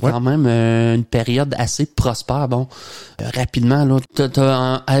aussi, qui est quand même une période assez prospère. Bon, rapidement, là,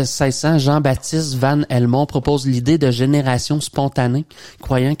 en 1600, Jean-Baptiste Van Helmont propose l'idée de génération spontanée,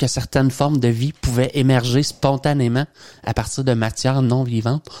 croyant que certaines formes de vie pouvaient émerger spontanément à partir de matières non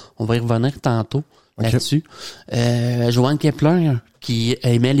vivantes. On va y revenir tantôt là-dessus. Johann Kepler, qui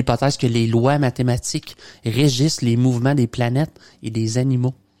émet l'hypothèse que les lois mathématiques régissent les mouvements des planètes et des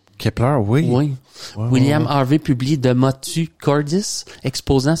animaux. Kepler, oui. William Harvey publie De Motu Cordis,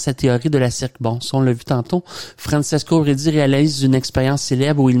 exposant sa théorie de la circulation. Bon, ça, on l'a vu tantôt. Francesco Redi réalise une expérience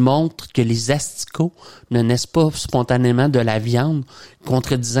célèbre où il montre que les asticots ne naissent pas spontanément de la viande,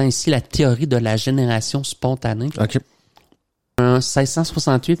 contredisant ainsi la théorie de la génération spontanée. OK. En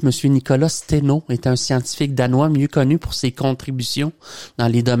 1668, M. Nicolas Steno est un scientifique danois mieux connu pour ses contributions dans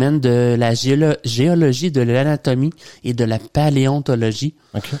les domaines de la géologie, de l'anatomie et de la paléontologie.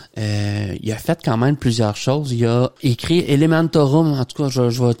 Okay. Il a fait quand même plusieurs choses. Il a écrit Elementorum, en tout cas,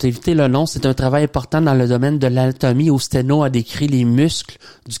 je vais t'éviter le nom. C'est un travail important dans le domaine de l'anatomie où Steno a décrit les muscles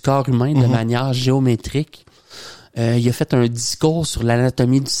du corps humain de manière géométrique. Il a fait un discours sur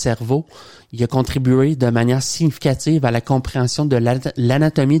l'anatomie du cerveau. Il a contribué de manière significative à la compréhension de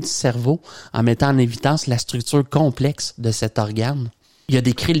l'anatomie du cerveau en mettant en évidence la structure complexe de cet organe. Il a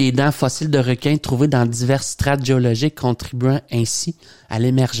décrit les dents fossiles de requins trouvées dans diverses strates géologiques, contribuant ainsi à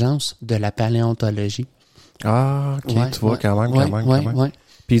l'émergence de la paléontologie. Ah, OK, tu vois, quand même.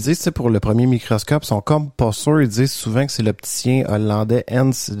 Puis ils disent, pour le premier microscope, ils sont comme pas sûrs. Ils disent souvent que c'est l'opticien hollandais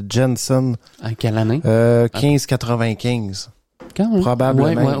Hans Jensen. En quelle année? 1595. Quand même.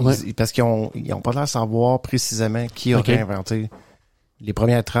 Probablement. Parce qu'ils ont pas l'air de savoir précisément qui aurait inventé. Les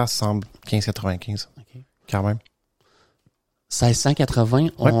premières traces semblent 1595. Okay. Quand même. 1680,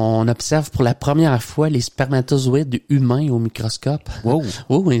 on observe pour la première fois les spermatozoïdes humains au microscope. Wow.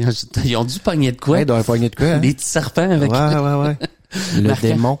 Oui, ils ont dû pogner de quoi? Ouais, ils ont pogné de quoi, hein? Des petits serpents avec... Ouais. Le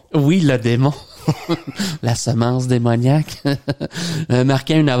démon. Oui, le démon. La semence démoniaque.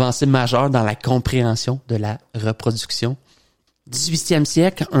 Marquant une avancée majeure dans la compréhension de la reproduction. 18e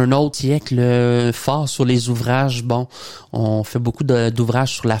siècle, un autre siècle fort sur les ouvrages. Bon, on fait beaucoup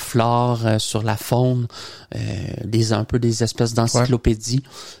d'ouvrages sur la flore, sur la faune, un peu des espèces d'encyclopédies,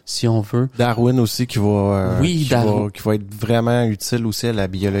 si on veut. Darwin aussi qui va être vraiment utile aussi à la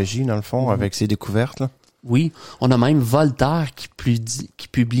biologie dans le fond avec ses découvertes là. Oui, on a même Voltaire qui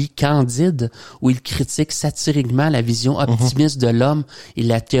publie Candide, où il critique satiriquement la vision optimiste de l'homme et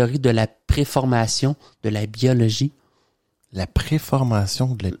la théorie de la préformation de la biologie. La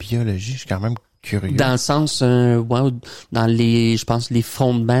préformation de la biologie, je suis quand même Curieux. Dans le sens, dans je pense, les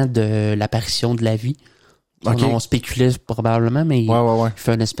fondements de l'apparition de la vie. Okay. On spéculait probablement, mais il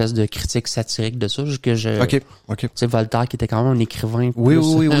fait une espèce de critique satirique de ça. Tu sais, Voltaire, qui était quand même un écrivain.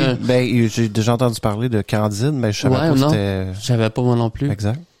 Oui. Ben, j'ai déjà entendu parler de Candide, mais je savais pas c'était... Je savais pas moi non plus.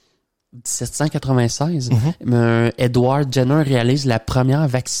 Exact. 1796, Edward Jenner réalise la première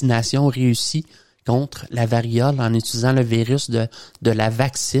vaccination réussie contre la variole en utilisant le virus de la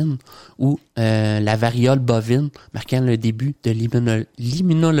vaccine ou la variole bovine, marquant le début de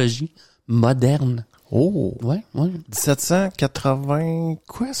l'immunologie moderne. Oh! Ouais. 1780...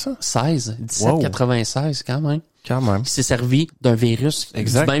 Quoi, ça? 1796, quand même. Qui s'est servi d'un virus,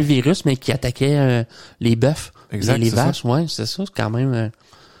 exact. Du même virus, mais qui attaquait les bœufs, les vaches. Ouais, c'est ça, c'est quand même...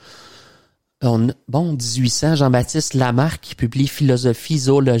 1800, Jean-Baptiste Lamarck qui publie Philosophie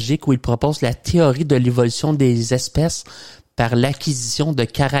zoologique où il propose la théorie de l'évolution des espèces par l'acquisition de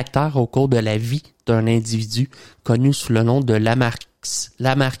caractères au cours de la vie d'un individu, connu sous le nom de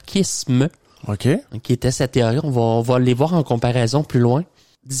lamarckisme. OK. Qui était sa théorie. On va les voir en comparaison plus loin.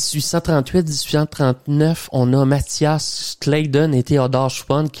 1838-1839, on a Matthias Claydon et Theodore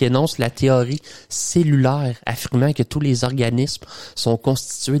Schwann qui énoncent la théorie cellulaire, affirmant que tous les organismes sont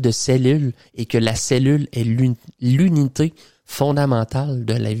constitués de cellules et que la cellule est l'unité fondamentale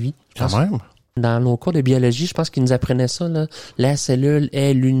de la vie. Quand même. Dans nos cours de biologie, je pense qu'ils nous apprenaient ça, là. La cellule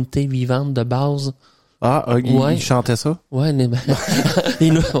est l'unité vivante de base. Il chantait ça? Ouais, on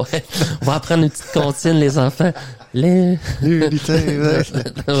va apprendre une petite comptine, les enfants. L'unité,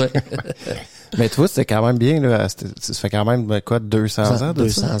 ouais. Mais tu vois, c'était quand même bien, là. Ça fait quand même, 200 ans de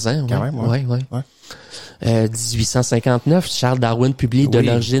ça? 200 ans, quand même, ouais. 1859, Charles Darwin publie De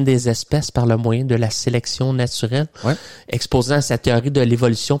l'origine des espèces par le moyen de la sélection naturelle, exposant sa théorie de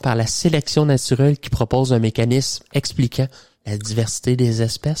l'évolution par la sélection naturelle qui propose un mécanisme expliquant la diversité des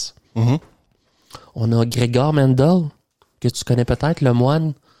espèces. Mm-hmm. On a Gregor Mendel, que tu connais peut-être, le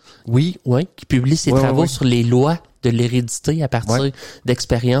moine. Oui, qui publie ses travaux sur les lois de l'hérédité à partir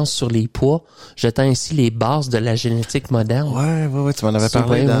d'expériences sur les poids, jetant ainsi les bases de la génétique moderne. Ouais, tu m'en avais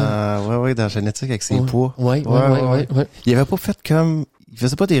parlé dans génétique avec ses poids. Ouais. Il avait pas fait comme... Il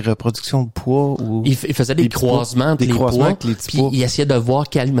faisait pas des reproductions de poids ou... Il faisait des croisements entre les poids, puis il essayait de voir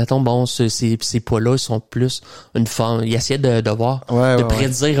quels, mettons, ces poids-là, ils sont plus une forme. Il essayait de voir, de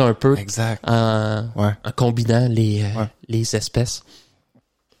prédire un peu en combinant les espèces.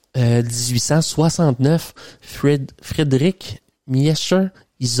 1869, Friedrich Miescher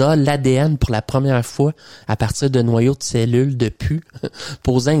isole l'ADN pour la première fois à partir de noyaux de cellules de pu,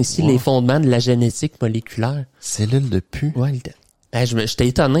 posant ainsi les fondements de la génétique moléculaire. Cellules de pu? Ouais, j'étais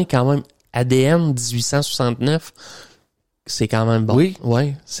étonné quand même. ADN 1869, c'est quand même bon. Oui.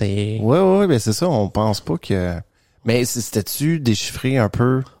 Ouais, c'est... Ouais, ben c'est ça, on pense pas que... Mais c'était-tu déchiffré un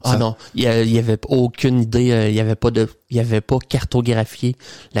peu? Ah non, il y avait aucune idée, il y avait pas cartographié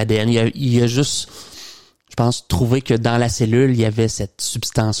l'ADN. Il y a juste, je pense, trouvé que dans la cellule, il y avait cette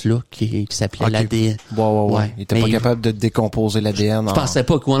substance-là qui s'appelait l'ADN. Ouais. Il était pas capable de décomposer l'ADN.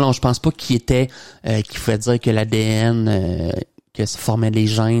 Je pense pas qu'il pouvait dire que l'ADN, que ça formait les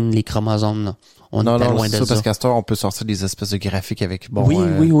gènes, les chromosomes, non. On était loin de ça. Parce qu'à ce temps, on peut sortir des espèces de graphiques avec,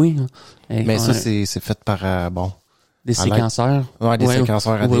 Oui. Mais ça, c'est fait par, des séquenceurs. Ouais, des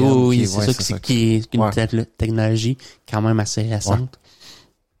séquenceurs ADN. Oui, c'est ça qui est une technologie quand même assez récente. Ouais.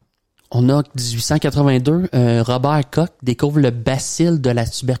 On a 1882, Robert Koch découvre le bacille de la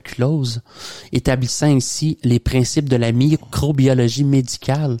tuberculose, établissant ainsi les principes de la microbiologie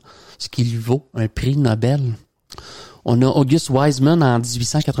médicale, ce qui lui vaut un prix Nobel. On a August Weismann en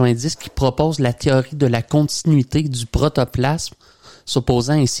 1890 qui propose la théorie de la continuité du protoplasme,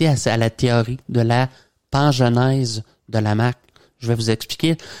 s'opposant ainsi à la théorie de la pangenèse de Lamarck. Je vais vous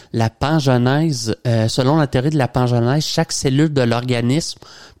expliquer. La pangenèse, selon la théorie de la pangenèse, chaque cellule de l'organisme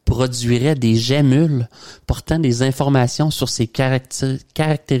produirait des gémules portant des informations sur ses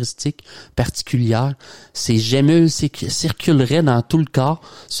caractéristiques particulières. Ces gémules circuleraient dans tout le corps,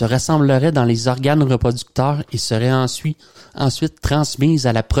 se rassembleraient dans les organes reproducteurs et seraient ensuite transmises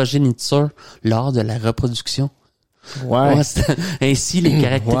à la progéniture lors de la reproduction. Ainsi, les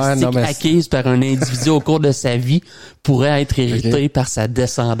caractéristiques acquises par un individu au cours de sa vie pourraient être héritées par sa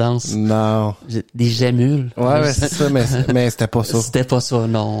descendance. Non. Des gémules. Ouais, c'est ça, mais c'était pas ça. C'était pas ça,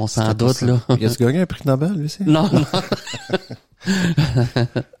 non, sans doute, là. Il a-tu gagné un prix Nobel, lui, aussi? Non.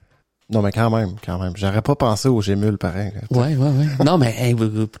 Non, mais quand même. J'aurais pas pensé aux gémules, pareil. Ouais. Non, mais,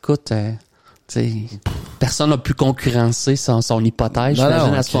 écoute, personne n'a pu concurrencer son hypothèse,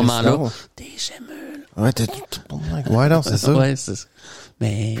 j'imagine, à ce moment-là. Des gémules. Ouais, ouais, non, c'est ça. Ouais, c'est ça.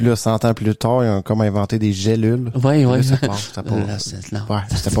 Mais... Puis là, 100 ans plus tard, ils ont comme inventé des gélules. Ouais. Là, ça part, c'était pas... Là, non. Ouais,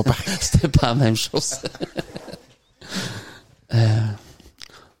 c'était pas pareil. C'était pas la même chose.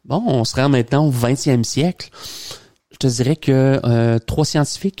 Bon, on se rend maintenant au 20e siècle. Je te dirais que 3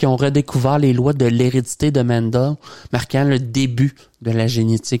 scientifiques qui ont redécouvert les lois de l'hérédité de Mendel, marquant le début de la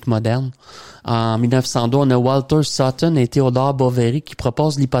génétique moderne. En 1902, on a Walter Sutton et Theodore Boveri qui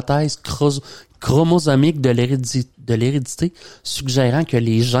proposent l'hypothèse chromosomique de l'hérédité, suggérant que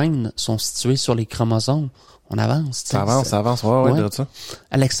les gènes sont situés sur les chromosomes. On avance. Ça avance. Ouais. Ça.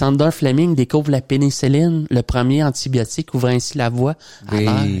 Alexander Fleming découvre la pénicilline, le premier antibiotique, ouvrant ainsi la voie à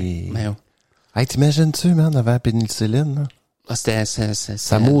l'air. Mais, hey, t'imagines-tu, man, avant la pénicilline, là?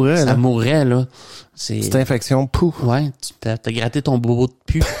 Ça mourait, là. Ça mourait, là. Cette infection, pouf. Ouais, t'as gratté ton bobo de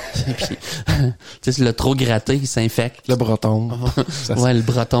pu. Puis, tu sais, le trop gratté, il s'infecte. Le breton. Ouais, le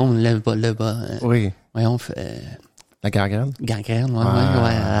breton, le bas. Oui. Voyons, fait... La gangrène? Gangrène, ouais.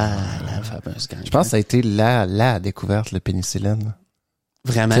 La fameuse gangrène. Je pense que ça a été la découverte, le pénicilline.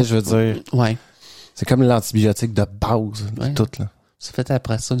 Vraiment? Tu sais, je veux dire... Ouais. C'est comme l'antibiotique de base de tout, là. C'est fait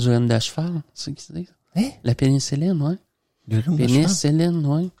après ça du l'urine de cheval, c'est ce qu'ils disent? Hein? La pénicilline, ouais. L'urine de cheval? Pénicilline,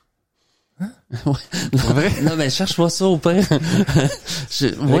 ouais. Hein? Ouais. C'est vrai? Non, mais cherche-moi ça au pire.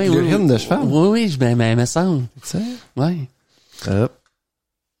 L'urine de cheval? Oui, mais me semble. Tu sais? Ouais. Hop.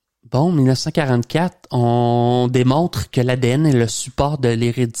 Bon, 1944, on démontre que l'ADN est le support de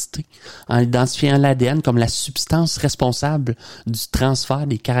l'hérédité en identifiant l'ADN comme la substance responsable du transfert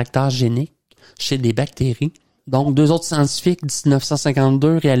des caractères géniques chez des bactéries. Donc, 2 autres scientifiques,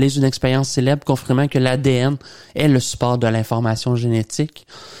 1952, réalisent une expérience célèbre confirmant que l'ADN est le support de l'information génétique.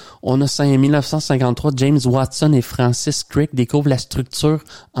 On a ça en 1953, James Watson et Francis Crick découvrent la structure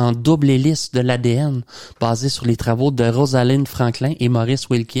en double hélice de l'ADN, basée sur les travaux de Rosalind Franklin et Maurice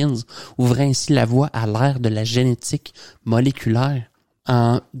Wilkins, ouvrant ainsi la voie à l'ère de la génétique moléculaire.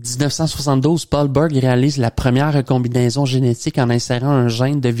 En 1972, Paul Berg réalise la première recombinaison génétique en insérant un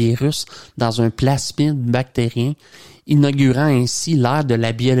gène de virus dans un plasmide bactérien, inaugurant ainsi l'ère de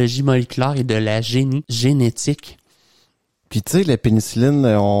la biologie moléculaire et de la génétique. Puis tu sais, la pénicilline,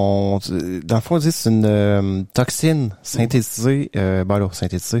 dans le fond, on dit que c'est une toxine synthétisée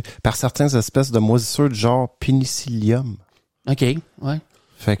par certaines espèces de moisissures du genre Penicillium. OK, ouais.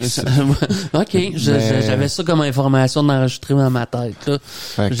 Fait que OK, j'avais ça comme information d'enregistrer dans ma tête, là.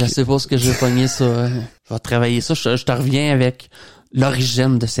 Je sais pas ce que je vais pogner ça. Je vais travailler ça. Je te reviens avec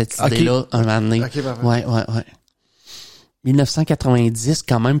l'origine de cette idée-là un moment donné. Okay, ouais. 1990,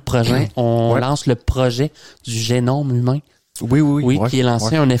 quand même, on lance le projet du génome humain. Oui, qui est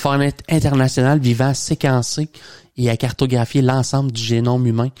lancé un effort international visant à séquencer et à cartographier l'ensemble du génome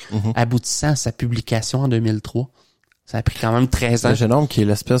humain, aboutissant à sa publication en 2003. Ça a pris quand même 13 ans. Le génome qui est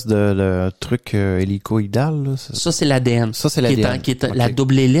l'espèce de truc hélicoïdal, là. Ça, c'est l'ADN. Ça, c'est l'ADN. Qui est la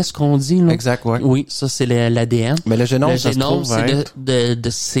double hélice qu'on dit, là. Exact, ouais. Oui, ça, c'est l'ADN. Mais le génome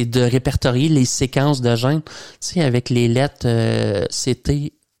c'est de répertorier les séquences de gènes. Tu sais, avec les lettres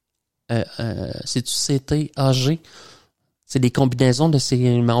CT, c'est-tu CT, AG? C'est des combinaisons de ces...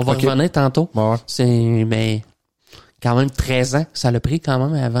 Mais on va revenir tantôt. Ouais. Mais quand même 13 ans. Ça l'a pris quand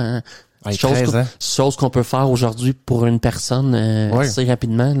même avant... Chose qu'on peut faire aujourd'hui pour une personne assez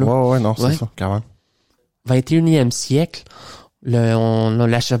rapidement. Là. C'est ça, quand même. 21e siècle, on a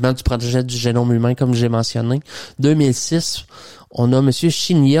l'achèvement du projet du génome humain, comme j'ai mentionné. 2006, on a monsieur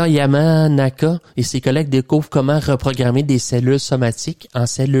Shinya Yamanaka et ses collègues découvrent comment reprogrammer des cellules somatiques en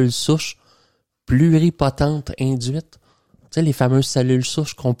cellules souches pluripotentes induites. Tu sais, les fameuses cellules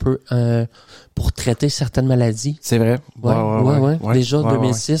souches qu'on peut pour traiter certaines maladies. C'est vrai. Ouais. Déjà,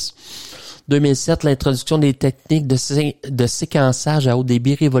 2006. 2007, l'introduction des techniques de séquençage à haut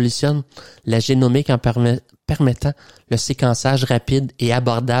débit révolutionne la génomique en permettant le séquençage rapide et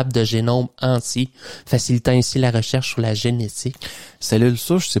abordable de génomes entiers, facilitant ainsi la recherche sur la génétique. Cellules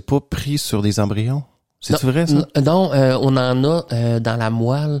souches, c'est pas pris sur des embryons? C'est-tu vrai, ça? Non, on en a dans la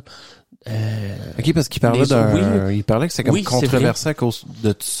moelle. OK, parce qu'il parlait il parlait que c'est comme controversé à cause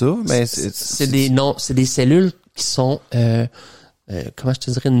de tout ça, mais c'est des cellules qui sont comment je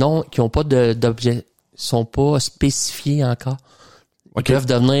te dirais, qui ont pas d'objet, sont pas spécifiés encore. Ils peuvent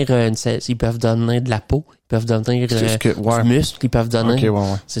devenir ils peuvent devenir de la peau, ils peuvent devenir du muscle, ils peuvent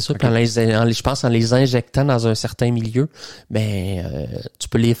devenir c'est sûr qu'en je pense en les injectant dans un certain milieu, tu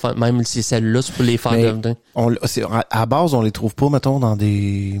peux les faire, même ces cellules-là, tu peux les faire devenir. À la base, on les trouve pas, mettons, dans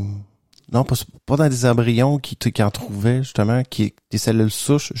des... Non, pas dans des embryons qui en trouvaient, justement, des cellules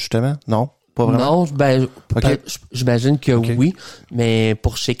souches, justement, non? Pas vraiment? Non, j'imagine que oui, mais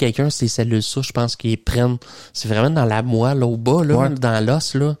pour chez quelqu'un, ces cellules souches, je pense qu'ils prennent, c'est vraiment dans la moelle, là, au bas, là, dans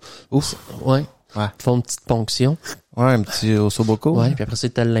l'os, là. Ouf. Ouais. Ouais. Ils font une petite ponction. Ouais, un petit ossobuco. Ouais, puis après ça,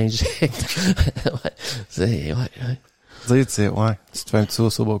 ils te l'injectent. Ouais. C'est, ouais. Tu sais, ouais. Tu te fais un petit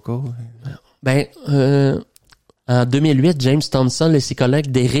ossobuco. Ben, en 2008, James Thomson, le psychologue,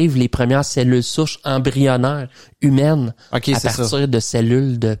 dérive les premières cellules souches embryonnaires humaines à partir de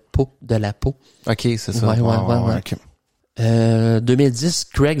cellules de la peau. OK, c'est ça. Ouais. Okay. 2010,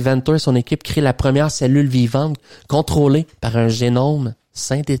 Craig Venter et son équipe créent la première cellule vivante contrôlée par un génome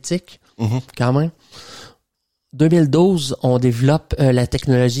synthétique, quand même. 2012, on développe la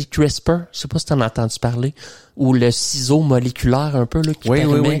technologie CRISPR, je sais pas si tu en as entendu parler, ou le ciseau moléculaire un peu là qui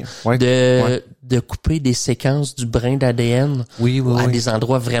permet de couper des séquences du brin d'ADN à des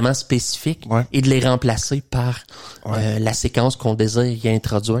endroits vraiment spécifiques et de les remplacer par la séquence qu'on désire y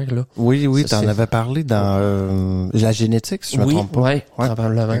introduire là. Oui, tu en avais parlé dans la génétique, si je me trompe pas. Oui,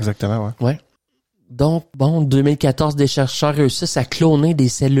 probablement. Exactement, ouais. Donc, en 2014, des chercheurs réussissent à cloner des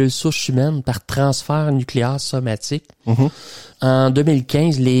cellules souches humaines par transfert nucléaire somatique. En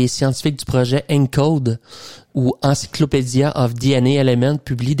 2015, les scientifiques du projet ENCODE ou Encyclopedia of DNA Elements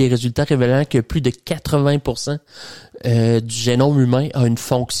publient des résultats révélant que plus de 80% du génome humain a une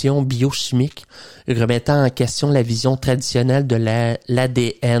fonction biochimique, remettant en question la vision traditionnelle de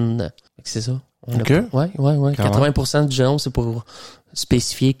l'ADN. C'est ça? OK. Ouais. 80% du génome, c'est pour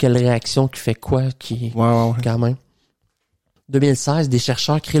spécifier quelle réaction qui fait quoi, quand même. 2016, des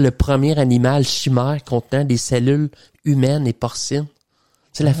chercheurs créent le premier animal chimère contenant des cellules humaines et porcines.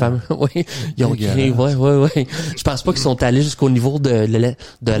 C'est la fameuse, ils ont créé, Je pense pas qu'ils sont allés jusqu'au niveau de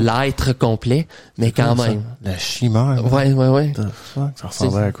l'être complet, mais quand même. La chimère. Ouais. Ça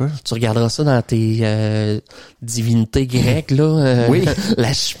ressemblait à quoi? Tu regarderas ça dans tes divinités grecques, là.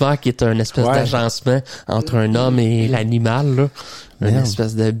 La chimère qui est un espèce d'agencement entre un homme et l'animal, là. Une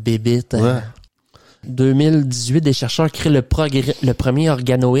espèce de bébite. 2018, des chercheurs créent le premier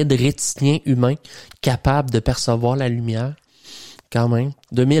organoïde rétinien humain capable de percevoir la lumière. Quand même.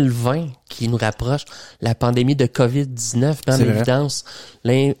 2020, qui nous rapproche, la pandémie de COVID-19 met en évidence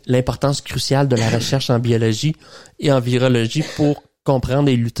l'importance cruciale de la recherche en biologie et en virologie pour comprendre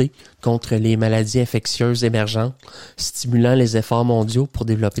et lutter contre les maladies infectieuses émergentes, stimulant les efforts mondiaux pour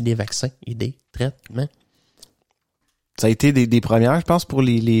développer des vaccins et des traitements. Ça a été des premières, je pense, pour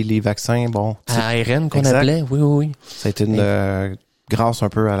les vaccins, à ARN qu'on appelait, oui. Ça a été grâce un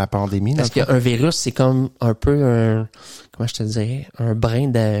peu à la pandémie. Parce qu'un virus, c'est comme un peu comment je te dirais, un brin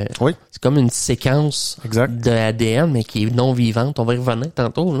de... Oui. C'est comme une séquence de ADN, mais qui est non vivante. On va y revenir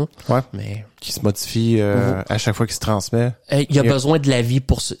tantôt, là. Ouais. Mais... Qui se modifie à chaque fois qu'il se transmet. Il y a besoin de la vie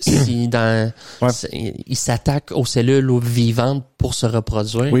pour il s'attaque aux cellules vivantes pour se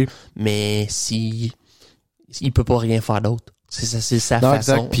reproduire. Oui. Mais il peut pas rien faire d'autre. C'est sa façon.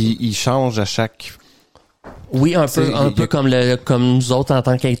 Exact. Puis il change à chaque... Oui, un peu comme nous autres en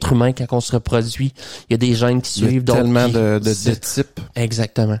tant qu'être humain, quand on se reproduit, il y a des gènes qui suivent. Il y a tellement de types.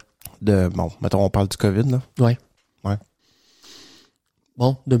 Exactement. Mettons, on parle du COVID, là. Ouais.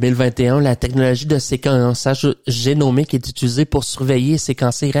 2021, la technologie de séquençage génomique est utilisée pour surveiller et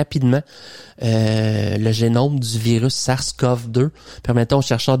séquencer rapidement le génome du virus SARS-CoV-2, permettant aux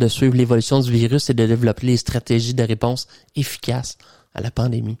chercheurs de suivre l'évolution du virus et de développer les stratégies de réponse efficaces à la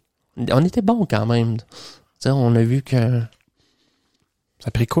pandémie. On était bons quand même. T'sais, on a vu que... Ça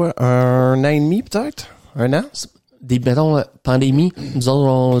a pris quoi? 1 an et demi, peut-être? 1 an? Mettons, pandémie, nous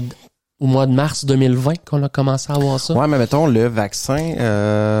autres, au mois de mars 2020 qu'on a commencé à avoir ça. Ouais, mais mettons, le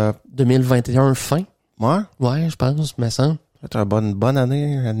vaccin... 2021 fin. Ouais? Ouais, je pense, me semble. C'est une bonne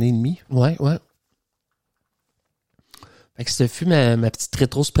année et demie. Ouais. Fait que ça fut ma petite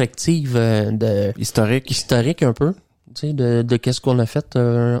rétrospective historique un peu. Tu sais, de qu'est-ce qu'on a fait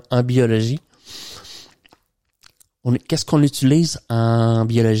en biologie. Qu'est-ce qu'on utilise en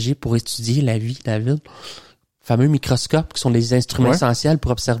biologie pour étudier la vie, David? Fameux microscopes qui sont des instruments essentiels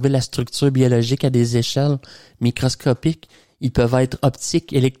pour observer la structure biologique à des échelles microscopiques. Ils peuvent être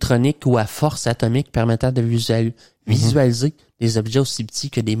optiques, électroniques ou à force atomique permettant de visualiser des objets aussi petits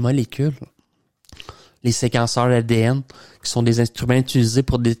que des molécules. Les séquenceurs ADN, qui sont des instruments utilisés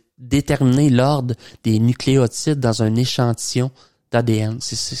pour déterminer l'ordre des nucléotides dans un échantillon d'ADN.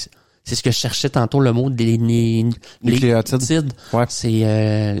 C'est ce que je cherchais tantôt, le mot des nucléotides. Ouais.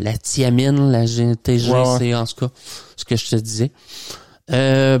 C'est la thiamine, la TG, c'est en tout cas ce que je te disais.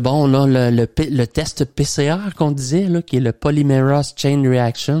 On a le test PCR qu'on disait, là, qui est le Polymerase Chain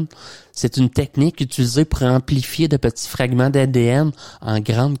Reaction. C'est une technique utilisée pour amplifier de petits fragments d'ADN en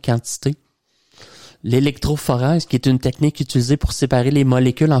grande quantité. L'électrophorèse, qui est une technique utilisée pour séparer les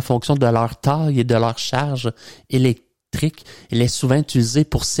molécules en fonction de leur taille et de leur charge électrique. Elle est souvent utilisée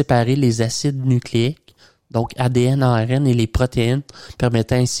pour séparer les acides nucléiques donc ADN, ARN et les protéines,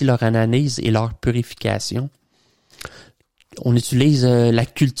 permettant ainsi leur analyse et leur purification. On utilise la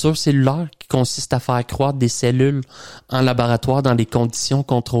culture cellulaire qui consiste à faire croître des cellules en laboratoire dans des conditions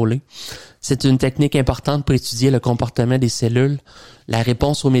contrôlées. C'est une technique importante pour étudier le comportement des cellules, la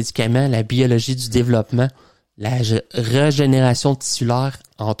réponse aux médicaments, la biologie du développement, la régénération tissulaire,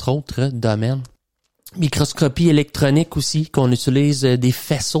 entre autres domaines. Microscopie électronique aussi, qu'on utilise des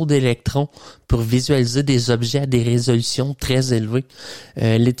faisceaux d'électrons pour visualiser des objets à des résolutions très élevées.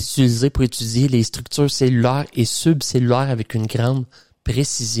 Elle est utilisée pour étudier les structures cellulaires et subcellulaires avec une grande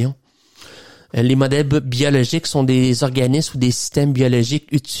précision. Les modèles biologiques sont des organismes ou des systèmes biologiques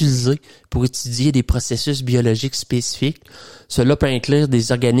utilisés pour étudier des processus biologiques spécifiques. Cela peut inclure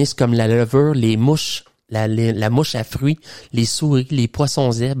des organismes comme la levure, les mouches, la mouche à fruits, les souris, les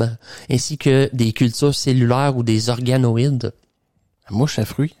poissons zèbres, ainsi que des cultures cellulaires ou des organoïdes. La mouche à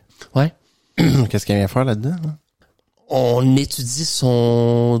fruits? Ouais. Qu'est-ce qu'elle vient faire là-dedans? Hein? On étudie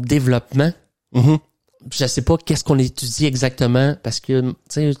son développement. Mm-hmm. Je sais pas qu'est-ce qu'on étudie exactement, parce que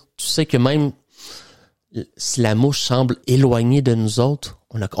tu sais que même si la mouche semble éloignée de nous autres,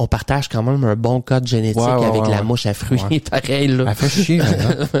 on partage quand même un bon code génétique avec la mouche à fruits. Ouais. Pareil, là. Elle fait chier,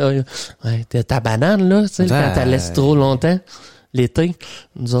 hein? Ouais, ta banane, là, tu sais, quand t'as laissé trop longtemps, l'été,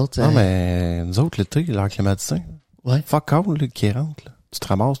 nous autres... Non, mais nous autres, l'été, l'heure climatisée, fuck all, là, qui rentre, là. Tu te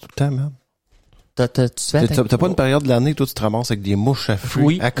ramasses tout le temps, man. T'as pas une période de l'année, toi, tu te ramasses avec des mouches à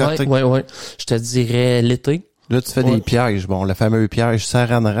fruits à côté. Oui. Je te dirais l'été. Là, tu fais des pièges. Bon, le fameux piège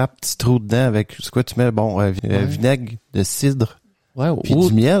saran wrap, petit trou dedans avec, c'est quoi, tu mets, vinaigre de cidre. Ouais, puis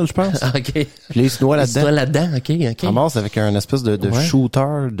du miel, je pense. OK. Puis là, il se noie là-dedans. Il se noie là-dedans, OK. Tu ramasses avec un espèce de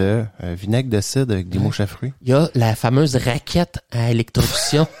shooter de vinaigre de cidre avec des mouches à fruits. Il y a la fameuse raquette à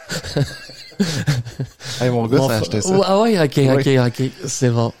électrocution. Hey, mon gars, ça a acheté ça. Ah ouais, OK. C'est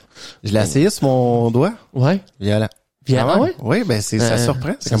bon. Je l'ai essayé sur mon doigt. Ouais. Violent. Ah ouais? Oui, ben ça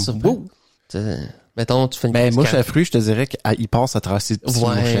surprend. C'est comme beau. Mettons, tu fais une mouche à fruits, je te dirais qu'il passe à travers ces petits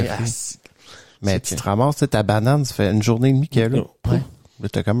mouches à fruits. Mais tu te ramasses, ta banane, ça fait une journée et demie qu'elle est là. Ouais. Là,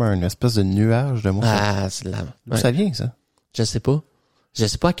 t'as comme un espèce de nuage de mouches. Ah, c'est là. D'où ça vient, ça? Je sais pas. Je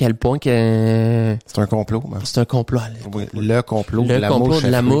sais pas à quel point que... C'est un complot, man. C'est un complot. Oui, le complot de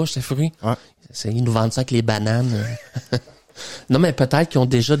la mouche à fruits. Ouais. Ils nous vendent ça avec les bananes. Non, mais peut-être qu'ils ont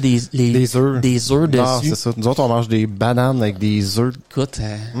déjà des œufs. Des œufs dessus. Non, c'est ça. Nous autres, on mange des bananes avec des œufs. Écoute,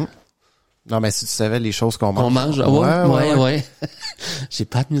 Non, mais si tu savais les choses qu'on mange. On mange, ouais. J'ai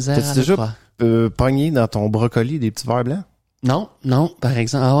pas de misère. T'as-tu déjà pogné dans ton brocoli des petits verres blancs? Non, par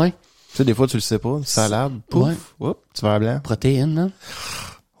exemple. Ah ouais? Tu sais, des fois, tu le sais pas. Une salade, pouf, petit verre blanc. Protéines, non?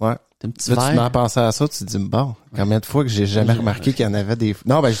 Ouais. Un petit là, verre. tu m'as pensé à ça, tu te dis, bon, combien de fois que j'ai jamais remarqué qu'il y en avait des...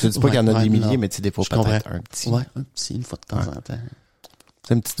 Non, ben, je te dis pas qu'il y en a des milliers, mais tu sais, des fois, peut-être un petit. Ouais, un petit, une fois de temps en temps.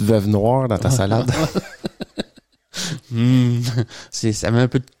 C'est une petite veuve noire dans ta salade. Ça met un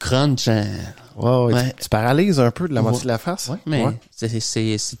peu de crunch. Ouais. Tu paralyses un peu de la moitié de la face. Ouais, mais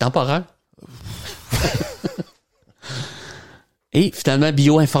c'est temporaire. Et finalement,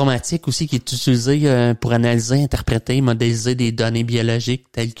 bioinformatique aussi, qui est utilisée pour analyser, interpréter, modéliser des données biologiques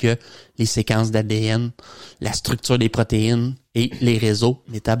telles que les séquences d'ADN, la structure des protéines et les réseaux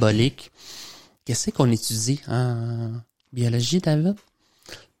métaboliques. Qu'est-ce qu'on étudie en biologie, David?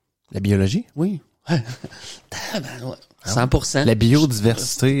 La biologie? Oui. 100%. La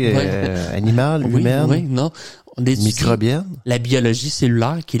biodiversité animale, humaine. Oui, non. On étudie microbienne. La biologie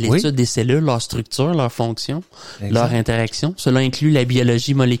cellulaire, qui est l'étude des cellules, leur structure, leur fonction, leur interaction. Cela inclut la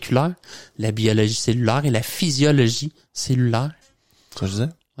biologie moléculaire, la biologie cellulaire et la physiologie cellulaire. Ça, je disais?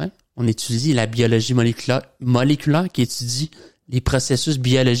 Ouais. On étudie la biologie moléculaire qui étudie les processus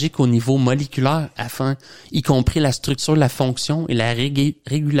biologiques au niveau moléculaire y compris la structure, la fonction et la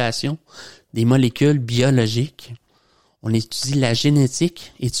régulation des molécules biologiques. On étudie la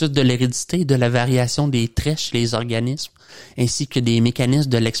génétique, étude de l'hérédité et de la variation des traits chez les organismes, ainsi que des mécanismes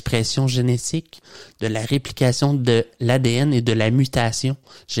de l'expression génétique, de la réplication de l'ADN et de la mutation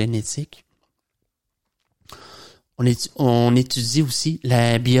génétique. On étudie aussi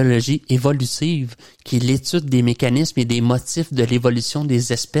la biologie évolutive, qui est l'étude des mécanismes et des motifs de l'évolution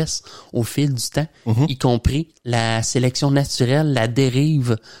des espèces au fil du temps, y compris la sélection naturelle, la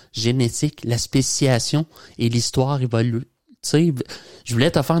dérive génétique, la spéciation et l'histoire évolutive. Je voulais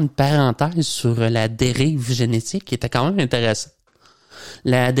te faire une parenthèse sur la dérive génétique, qui était quand même intéressante.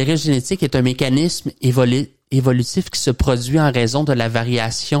 La dérive génétique est un mécanisme évolutif qui se produit en raison de la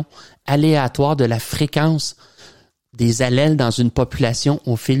variation aléatoire de la fréquence des allèles dans une population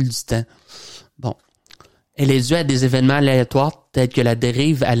au fil du temps. Bon. Elle est due à des événements aléatoires tels que la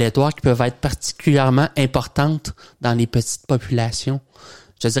dérive aléatoire qui peuvent être particulièrement importantes dans les petites populations.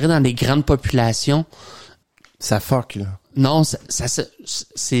 Je dirais dans les grandes populations, Ça fuck, là. Non, c'est...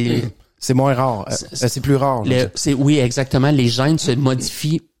 C'est moins rare. C'est plus rare. Oui, exactement. Les gènes se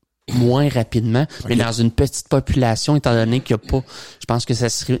modifient moins rapidement, mais dans une petite population, étant donné qu'il n'y a pas, je pense que ça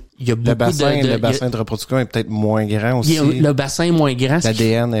serait, il y a beaucoup le bassin de reproduction est peut-être moins grand aussi. Le bassin est moins grand.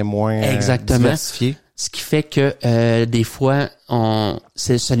 L'ADN est moins diversifié. Ce qui fait que des fois,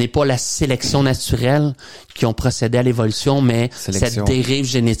 ce n'est pas la sélection naturelle qui ont procédé à l'évolution, mais cette dérive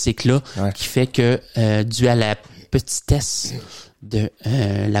génétique-là qui fait que, dû à la petitesse de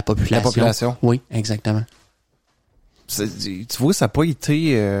la population. La population. Oui, exactement. Tu vois, ça n'a pas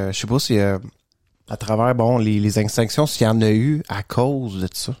été, je sais pas si à travers les extinctions, s'il y en a eu à cause de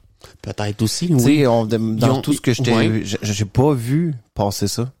ça. Peut-être aussi, oui. Tout ce que j'ai pas vu passer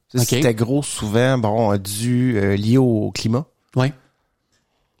ça. Okay. C'était gros souvent, lié au climat. Oui.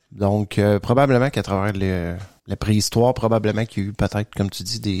 Donc, probablement qu'à travers la préhistoire, probablement qu'il y a eu peut-être, comme tu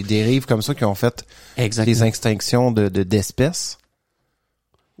dis, des dérives comme ça qui ont fait des extinctions d'espèces.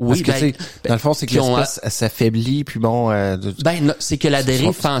 Oui, parce que, dans le fond, c'est que l'espèce s'affaiblit, puis c'est que la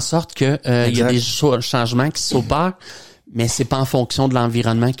dérive fait en sorte que il y a des changements qui s'opèrent, mais c'est pas en fonction de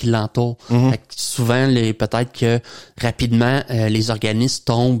l'environnement qui l'entoure. Fait que souvent, peut-être que rapidement, les organismes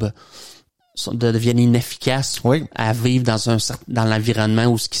deviennent inefficaces à vivre dans l'environnement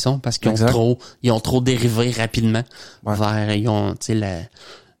où ils sont, parce qu'ils ont trop dérivé rapidement vers,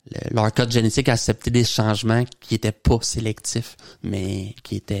 leur code génétique a accepté des changements qui étaient pas sélectifs, mais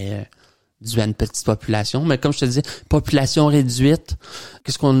qui étaient dus à une petite population. Mais comme je te disais, population réduite,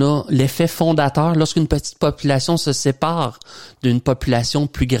 qu'est-ce qu'on a? L'effet fondateur, lorsqu'une petite population se sépare d'une population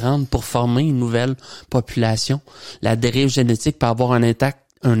plus grande pour former une nouvelle population, la dérive génétique peut avoir un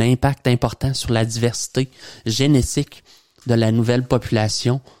impact important sur la diversité génétique de la nouvelle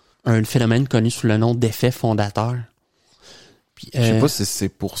population, un phénomène connu sous le nom d'effet fondateur. Je sais pas si c'est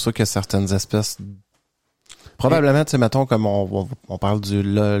pour ça que certaines espèces... Probablement, tu sais, mettons, comme on parle de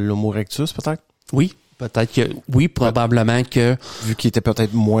l'Homo erectus, peut-être? Oui, peut-être que... Oui, probablement que... Vu qu'ils étaient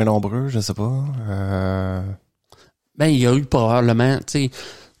peut-être moins nombreux, je sais pas. Il y a eu probablement... Tu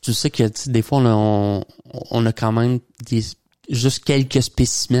sais que des fois, on a quand même juste quelques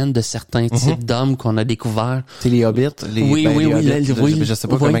spécimens de certains types d'hommes qu'on a découverts. C'est les hobbits? Oui. Je sais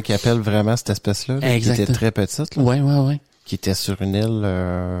pas comment ils appellent vraiment cette espèce-là, qui était très petite. Oui. Qui était sur une île,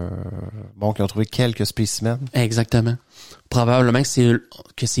 qui ont trouvé quelques spécimens. Exactement. Probablement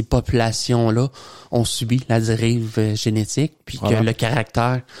que ces populations-là ont subi la dérive génétique, puis que le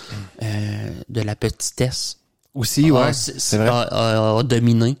caractère de la petitesse aussi, c'est vrai, a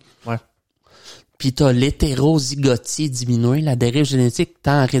dominé. Ouais. Puis t'as l'hétérozygotie diminuée. La dérive génétique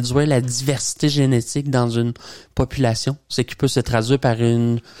tend à réduire la diversité génétique dans une population, ce qui peut se traduire par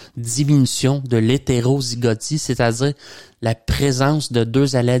une diminution de l'hétérozygotie, c'est-à-dire la présence de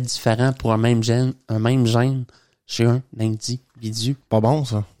deux allèles différents pour un même gène chez un individu. Pas bon,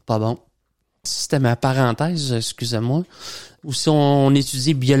 ça. Pas bon. C'était ma parenthèse, excusez-moi. Ou si on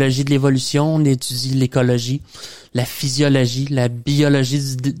étudie biologie de l'évolution, on étudie l'écologie, la physiologie, la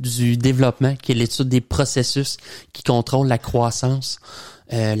biologie du développement, qui est l'étude des processus qui contrôlent la croissance,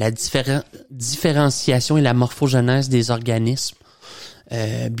 la différenciation et la morphogenèse des organismes,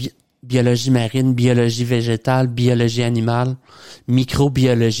 biologie marine, biologie végétale, biologie animale,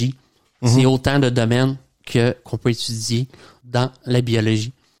 microbiologie. C'est autant de domaines qu'on peut étudier dans la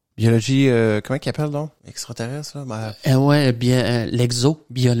biologie. Biologie, comment ils appellent donc? Extraterrestre, là?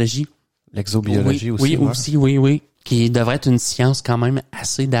 L'exobiologie. L'exobiologie aussi. Oui. Qui devrait être une science quand même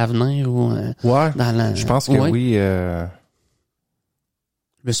assez d'avenir. Je pense que oui. Je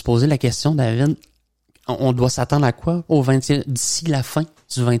me suis posé la question, David. On doit s'attendre à quoi d'ici la fin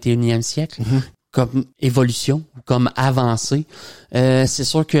du 21e siècle? Comme évolution, comme avancée. C'est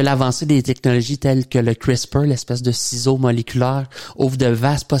sûr que l'avancée des technologies telles que le CRISPR, l'espèce de ciseau moléculaire, ouvre de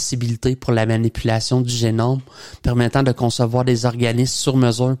vastes possibilités pour la manipulation du génome, permettant de concevoir des organismes sur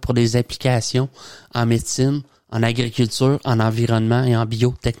mesure pour des applications en médecine, en agriculture, en environnement et en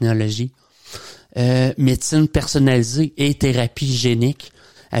biotechnologie. Médecine personnalisée et thérapie génique,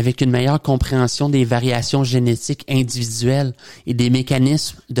 avec une meilleure compréhension des variations génétiques individuelles et des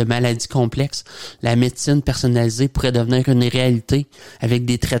mécanismes de maladies complexes, la médecine personnalisée pourrait devenir une réalité avec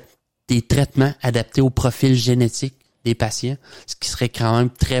des traitements adaptés au profil génétique des patients, ce qui serait quand même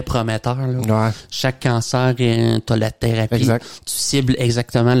très prometteur. Là. Ouais. Chaque cancer, t'as la thérapie. Exact. Tu cibles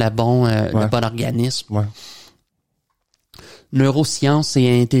exactement le bon organisme. Ouais. Neurosciences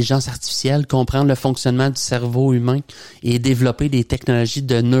et intelligence artificielle, comprendre le fonctionnement du cerveau humain et développer des technologies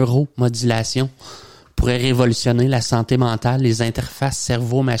de neuromodulation pourrait révolutionner la santé mentale, les interfaces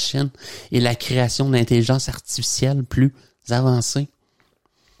cerveau-machine et la création d'intelligence artificielle plus avancée.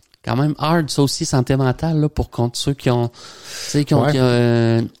 quand même hard, ça aussi, santé mentale, là, pour contre ceux qui ont, tu sais, qui ont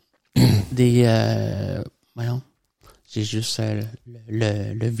des, voyons, j'ai juste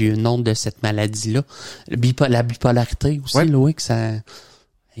le vieux nom de cette maladie-là. La bipolarité aussi, là, oui, que ça...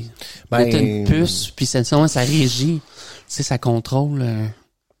 t'as une puce, puis ça régit, tu sais, ça contrôle...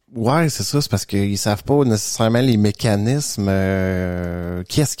 Ouais, c'est ça, c'est parce qu'ils savent pas nécessairement les mécanismes,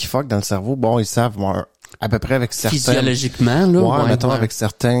 qu'est-ce qui fuck dans le cerveau. Bon, ils savent à peu près avec certains... Physiologiquement, là. Ouais, mettons, avec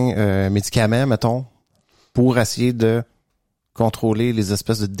certains médicaments, mettons, pour essayer de contrôler les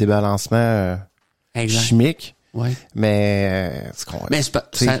espèces de débalancements chimiques. Ouais. Mais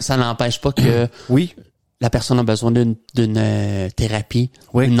ça n'empêche pas que oui, la personne a besoin d'une thérapie,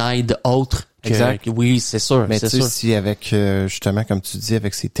 une aide autre. Exact. Oui, c'est sûr. Mais tu sais, si avec, justement, comme tu dis,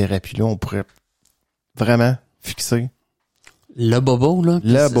 avec ces thérapies-là, on pourrait vraiment fixer le bobo, là.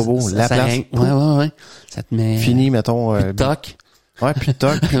 La place. Ouais. Ça te met... Fini, mettons... Plus de toc. Ouais, plus de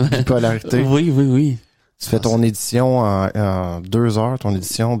toc, bipolarité. Oui. Tu fais ton édition en 2 heures, ton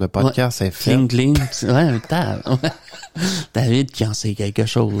édition de podcast est faite. Cling. Ouais, David qui en sait quelque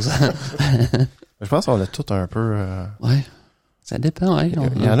chose. Je pense qu'on a tout un peu... Ouais. Ça dépend, ouais.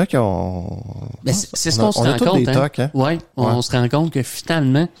 Il y en a qui ont... Ben, c'est ce qu'on se rend compte. Des tocs, hein? Ouais, on se rend compte que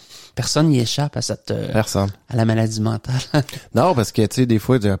finalement, personne n'y échappe à cette... Personne. À la maladie mentale. Non, parce que, tu sais, des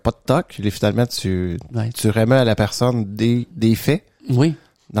fois, il n'y a pas de toc. Finalement, tu remets à la personne des faits. Oui.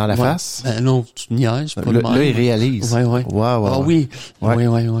 Dans la face. Ben non, tu niaises. Pas là, il réalise. Ouais. Wow. Ah oui. Ouais.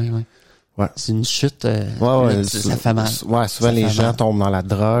 Ouais. C'est une chute. Ça fait mal. Ouais, souvent les gens tombent dans la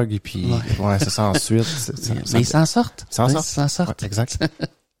drogue et puis c'est ça ensuite. Mais ils s'en sortent. Ils s'en sortent. Ouais, exact.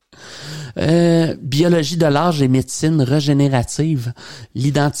 Biologie de l'âge et médecine régénérative,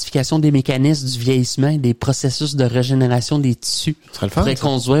 l'identification des mécanismes du vieillissement et des processus de régénération des tissus pourrait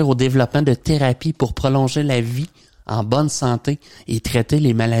conduire au développement de thérapies pour prolonger la vie en bonne santé et traiter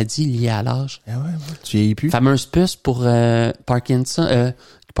les maladies liées à l'âge. Tu vieillis plus. Fameuse puce pour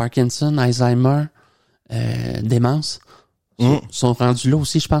Parkinson, Alzheimer, démence. Sont rendus là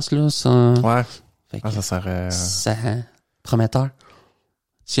aussi, je pense, là. Ça serait... Ça, prometteur.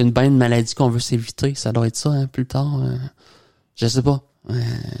 S'il y a une bonne maladie qu'on veut s'éviter, ça doit être ça, hein, plus tard. Je sais pas.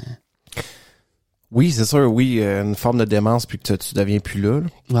 Oui, c'est sûr, une forme de démence puis que tu deviens plus là.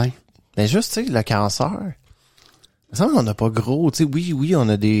 Ouais. Mais juste, tu sais, le cancer, il me semble qu'on n'a pas gros. Tu sais, oui, on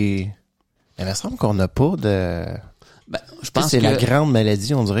a des... Mais il me semble qu'on n'a pas de... Ben, je pense c'est la grande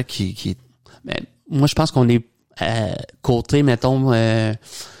maladie, on dirait, qui est... Ben, moi, je pense qu'on est côté, mettons,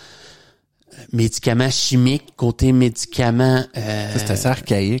 médicaments chimiques, côté médicaments... c'est assez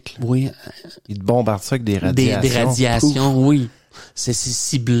archaïque. Là. Oui. Ils te bombardent ça avec des radiations. Des radiations, Pouf. Oui. C'est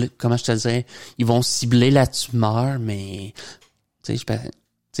ciblé. Comment je te dirais? Ils vont cibler la tumeur, mais... Tu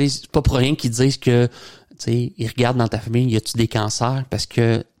sais, c'est pas pour rien qu'ils disent que... Tu sais, ils regardent dans ta famille, y a-tu des cancers? Parce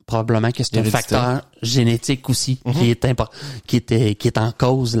que probablement que c'est un facteur génétique aussi qui est en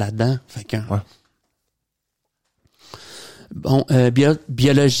cause là-dedans. Fait que, bon,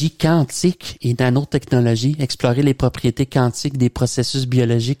 biologie quantique et nanotechnologie, explorer les propriétés quantiques des processus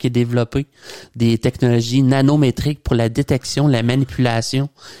biologiques et développer des technologies nanométriques pour la détection, la manipulation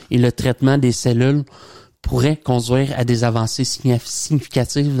et le traitement des cellules pourrait conduire à des avancées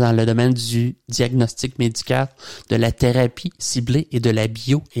significatives dans le domaine du diagnostic médical, de la thérapie ciblée et de la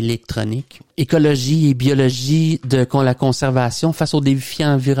bioélectronique. Écologie et biologie de la conservation face aux défis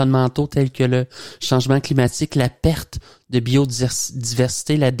environnementaux tels que le changement climatique, la perte de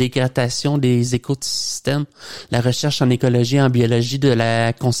biodiversité, la dégradation des écosystèmes. La recherche en écologie et en biologie de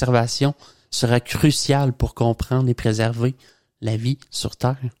la conservation sera cruciale pour comprendre et préserver la vie sur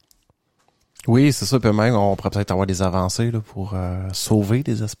Terre. Oui, c'est ça. Puis même, on pourrait peut-être avoir des avancées là, pour sauver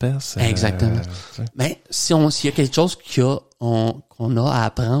des espèces. Exactement. Mais s'il y a quelque chose qu'on a à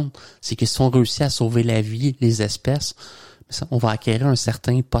apprendre, c'est que si on réussit à sauver la vie, les espèces, on va acquérir un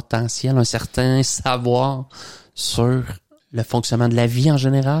certain potentiel, un certain savoir sur le fonctionnement de la vie en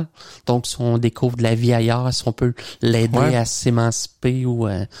général. Donc, si on découvre de la vie ailleurs, si on peut l'aider à s'émanciper ou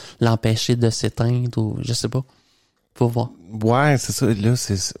l'empêcher de s'éteindre, ou je sais pas. Faut voir. Ouais, c'est ça. Là,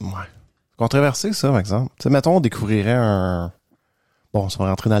 c'est controversé, ça, par exemple. Tu sais, mettons, on découvrirait un... Bon, on va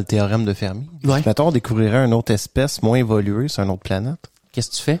rentrer dans le théorème de Fermi. Ouais. Mettons, on découvrirait une autre espèce moins évoluée sur une autre planète. Qu'est-ce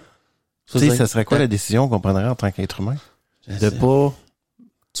que tu fais? Tu sais, ça serait quoi la décision qu'on prendrait en tant qu'être humain? De pas...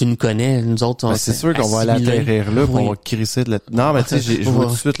 Tu nous connais, nous autres, on c'est sûr qu'on va aller atterrir là, puis on va crisser de la... Non, mais tu sais, je vois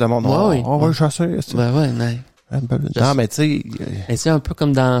tout de suite le monde. On va le chasser. Non, mais tu sais... C'est un peu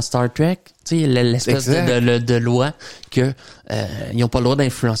comme dans Star Trek, tu sais, l'espèce de loi que ils n'ont pas le droit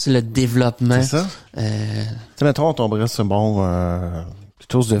d'influencer le développement. C'est ça. Tu sais, mettons, on tomberait sur,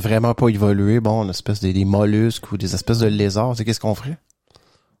 quelque chose de vraiment pas évolué, une espèce des mollusques ou des espèces de lézards. Tu sais, qu'est-ce qu'on ferait?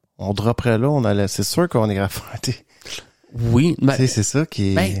 on dropperait là, c'est sûr qu'on est rafraîchis. Oui. Ben, c'est ça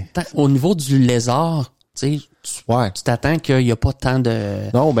qui est... au niveau du lézard, tu t'attends qu'il n'y a pas tant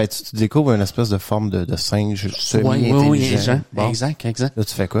de... Non, ben tu découvres une espèce de forme de singe semi-intelligent. Oui, exact. Là,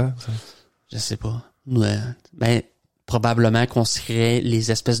 tu fais quoi? Je sais pas. Ben, probablement qu'on serait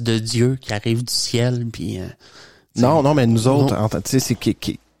les espèces de dieux qui arrivent du ciel, puis... non, mais nous autres, tu sais, c'est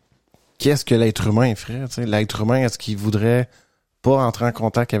qu'est-ce que l'être humain ferait? Tu sais, l'être humain, est-ce qu'il voudrait pas entrer en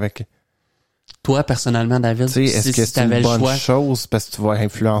contact avec... Toi, personnellement, David, est-ce que c'est une bonne chose parce que tu vas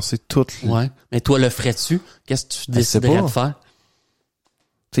influencer toutes les... Ouais. Mais toi, le ferais-tu? Qu'est-ce que tu déciderais de faire?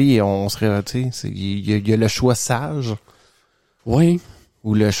 Tu sais, on serait, tu sais, il y a le choix sage. Oui.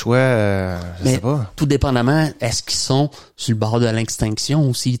 Ou le choix, je sais pas. Tout dépendamment, est-ce qu'ils sont sur le bord de l'extinction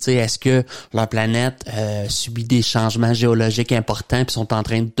aussi? Tu sais, est-ce que leur planète subit des changements géologiques importants puis sont en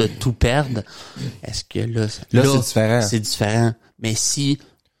train de tout perdre? Est-ce que là c'est différent. C'est différent. Mais si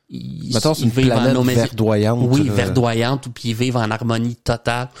mettons, c'est une planète verdoyante. Oui, verdoyante, ou puis ils vivent en harmonie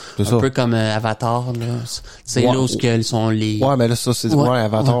totale. Un peu comme Avatar, là. C'est là où ils sont les... Ouais, mais là, ça, c'est... Ouais,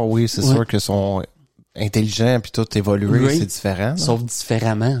 Avatar, oui, c'est sûr qu'ils sont intelligents puis tout évolué, c'est différent. Sauf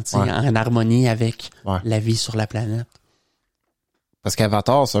différemment, tu sais, en harmonie avec la vie sur la planète. Parce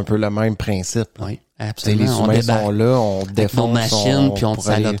qu'Avatar, c'est un peu le même principe. Oui, absolument. Les humains sont là, on défonce nos machines, puis on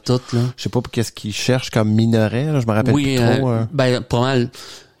salope tout, là. Je sais pas qu'est-ce qu'ils cherchent comme minerai, là, je me rappelle plus trop. Ben, pas mal...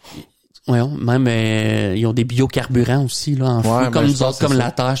 Oui, même ils ont des biocarburants aussi là en feu, comme nous autres, comme la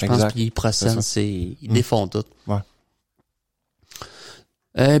Terre, je pense qu'ils processent, ils défont tout. Ouais.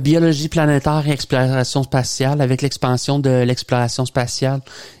 Biologie planétaire et exploration spatiale. Avec l'expansion de l'exploration spatiale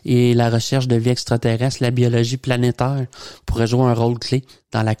et la recherche de vie extraterrestre, la biologie planétaire pourrait jouer un rôle clé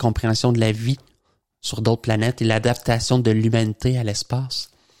dans la compréhension de la vie sur d'autres planètes et l'adaptation de l'humanité à l'espace.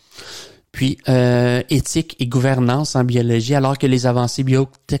 Puis, éthique et gouvernance en biologie, alors que les avancées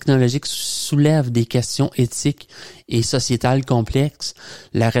biotechnologiques soulèvent des questions éthiques et sociétales complexes,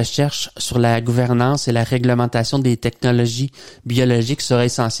 la recherche sur la gouvernance et la réglementation des technologies biologiques serait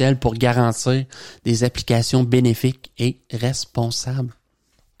essentielle pour garantir des applications bénéfiques et responsables.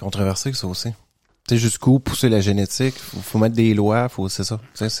 Controversé, ça aussi. Tu sais, jusqu'où pousser la génétique, faut mettre des lois, c'est ça.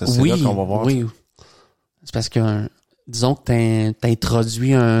 C'est là qu'on va voir. Oui, c'est parce que... Disons que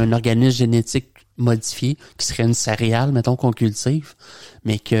t'introduis un organisme génétique modifié, qui serait une céréale, mettons, qu'on cultive,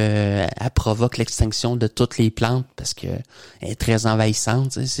 mais elle provoque l'extinction de toutes les plantes parce que elle est très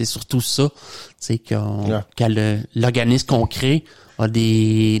envahissante. C'est surtout ça, que l'organisme qu'on crée a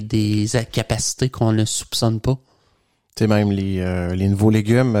des capacités qu'on ne soupçonne pas. Tu sais, même les nouveaux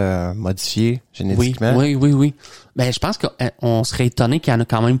légumes modifiés génétiquement. Oui. Ben, je pense qu'on serait étonné qu'il y en a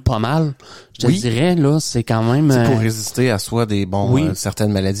quand même pas mal. Je te dirais, là, c'est quand même... pour résister à soi des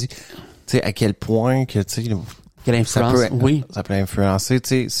certaines maladies. Tu sais, à quel point que, tu sais... Quelle influence, ça peut influencer, tu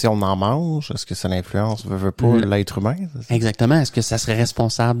sais, si on en mange, est-ce que ça l'influence, veut pas l'être humain? Exactement. Est-ce que ça serait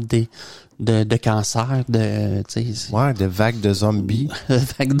responsable de cancer, de, tu sais... Ouais, de vagues de zombies.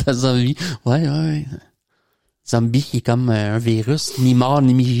 Vagues de zombies. Ouais. Zombie qui est comme un virus, ni mort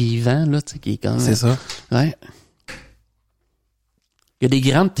ni vivant, là, tu sais, qui est comme... C'est ça. Ouais. Il y a des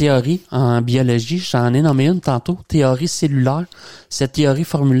grandes théories en biologie. J'en ai nommé une tantôt. Théorie cellulaire. Cette théorie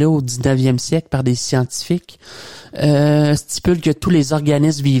formulée au 19e siècle par des scientifiques stipule que tous les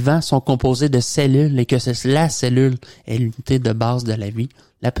organismes vivants sont composés de cellules et que la cellule est l'unité de base de la vie.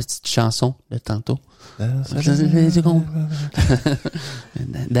 La petite chanson de tantôt.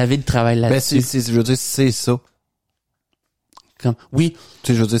 David travaille là-dessus. Ben, je veux dire, c'est ça. Oui.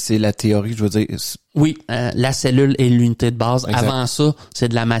 Tu sais, je veux dire, c'est la théorie, je veux dire. Oui, la cellule est l'unité de base. Exact. Avant ça, c'est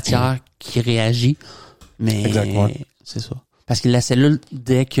de la matière qui réagit. Mais c'est ça. Parce que la cellule,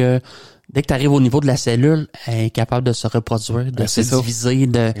 dès que tu arrives au niveau de la cellule, elle est capable de se reproduire, de se diviser,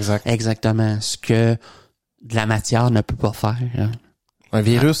 exactement ce que de la matière ne peut pas faire. Hein. Un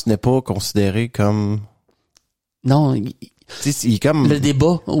virus n'est pas considéré comme... Non, il est comme... Le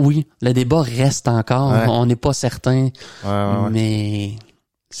débat reste encore. Ouais. On n'est pas certain, mais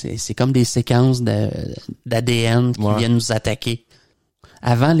c'est comme des séquences d'ADN qui viennent nous attaquer.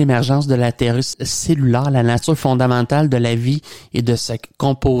 Avant l'émergence de la théorie cellulaire, la nature fondamentale de la vie et de ses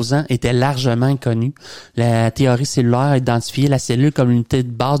composants était largement inconnue. La théorie cellulaire a identifié la cellule comme l'unité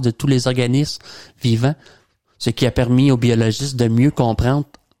de base de tous les organismes vivants, ce qui a permis aux biologistes de mieux comprendre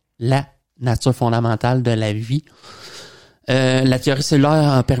la nature fondamentale de la vie. La théorie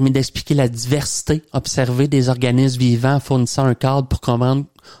cellulaire a permis d'expliquer la diversité observée des organismes vivants, fournissant un cadre pour comprendre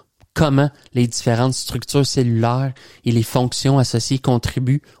comment les différentes structures cellulaires et les fonctions associées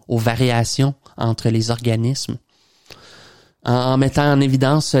contribuent aux variations entre les organismes. En mettant en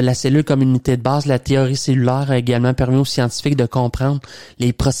évidence la cellule comme unité de base, la théorie cellulaire a également permis aux scientifiques de comprendre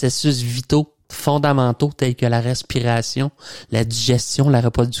les processus vitaux fondamentaux tels que la respiration, la digestion, la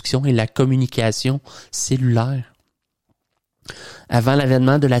reproduction et la communication cellulaire. Avant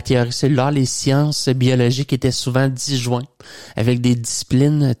l'avènement de la théorie cellulaire, les sciences biologiques étaient souvent disjointes, avec des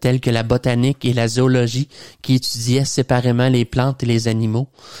disciplines telles que la botanique et la zoologie qui étudiaient séparément les plantes et les animaux.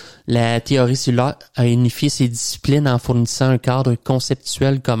 La théorie cellulaire a unifié ces disciplines en fournissant un cadre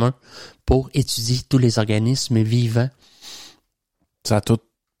conceptuel commun pour étudier tous les organismes vivants. Ça a tout,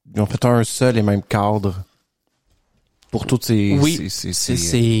 ils ont fait un seul et même cadre pour toutes ces... Oui,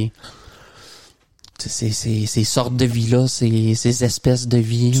 ces sortes de vie-là, ces espèces de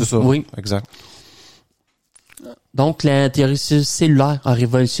vie. C'est ça, oui. Exact. Donc, la théorie cellulaire a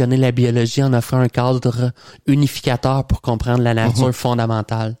révolutionné la biologie en offrant un cadre unificateur pour comprendre la nature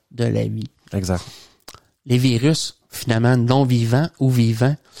fondamentale de la vie. Exact. Les virus, finalement, non vivants ou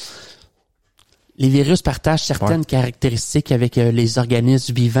vivants, les virus partagent certaines caractéristiques avec les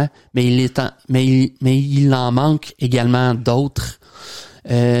organismes vivants, mais il en manque également d'autres.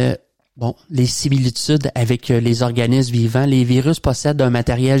 Les similitudes avec les organismes vivants. Les virus possèdent un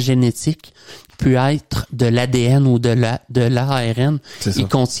matériel génétique qui peut être de l'ADN ou de l'ARN. Il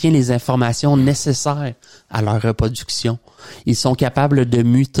contient les informations nécessaires à leur reproduction. Ils sont capables de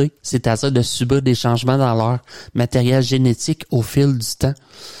muter, c'est-à-dire de subir des changements dans leur matériel génétique au fil du temps.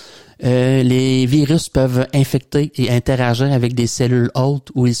 Les virus peuvent infecter et interagir avec des cellules hôtes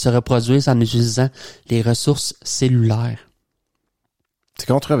où ils se reproduisent en utilisant les ressources cellulaires. C'est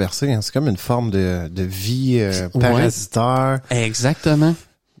controversé, hein? C'est comme une forme de vie parasitaire. Ouais, exactement.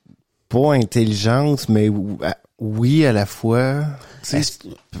 Pas intelligente, mais oui à la fois.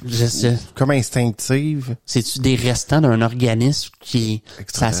 Je sais. Comme instinctive. C'est-tu des restants d'un organisme qui...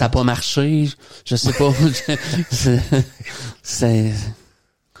 Ça a pas marché? Je sais pas.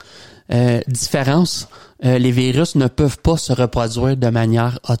 Différence. Les virus ne peuvent pas se reproduire de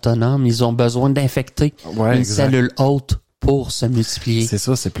manière autonome. Ils ont besoin d'infecter une cellule hôte pour se multiplier. C'est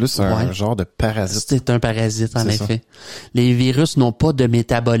ça, c'est plus un genre de parasite. C'est un parasite, en effet. Les virus n'ont pas de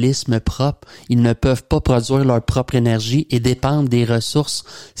métabolisme propre. Ils ne peuvent pas produire leur propre énergie et dépendent des ressources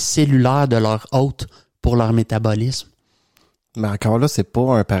cellulaires de leur hôte pour leur métabolisme. Mais encore là, c'est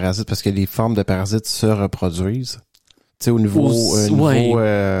pas un parasite parce que les formes de parasites se reproduisent. Tu sais, au niveau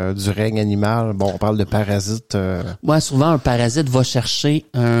du règne animal, bon, on parle de parasites. Souvent, un parasite va chercher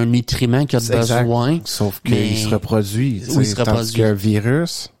un nutriment qu'il a besoin. Sauf qu'il se reproduit. Tandis qu'un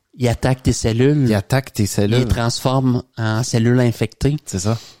virus... Il attaque tes cellules. Il les transforme en cellules infectées. C'est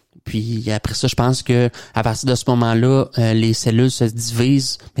ça. Puis après ça, je pense que à partir de ce moment-là, les cellules se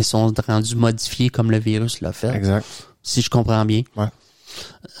divisent, mais sont rendues modifiées comme le virus l'a fait. Exact. Si je comprends bien. Ouais.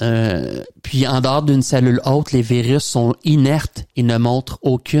 Puis en dehors d'une cellule hôte, les virus sont inertes et ne montrent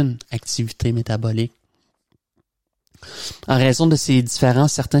aucune activité métabolique. En raison de ces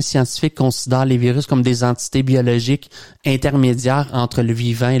différences, certains scientifiques considèrent les virus comme des entités biologiques intermédiaires entre le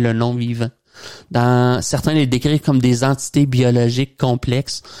vivant et le non-vivant. Certains les décrivent comme des entités biologiques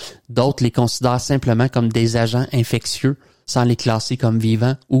complexes, d'autres les considèrent simplement comme des agents infectieux, sans les classer comme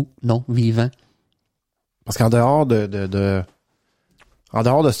vivants ou non-vivants. Parce qu'en dehors en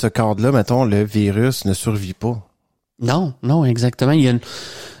dehors de ce cadre-là, mettons, le virus ne survit pas. Non, exactement.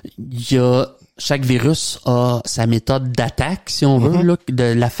 Chaque virus a sa méthode d'attaque, si on veut, là, de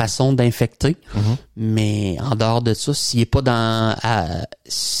la façon d'infecter. Mais en dehors de ça, s'il est pas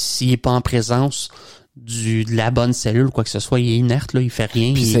en présence de la bonne cellule ou quoi que ce soit, il est inerte, là, il fait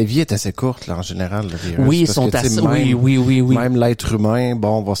rien. Puis sa vie est assez courte, là, en général, le virus. Oui, ils sont assez... Oui. Même l'être humain,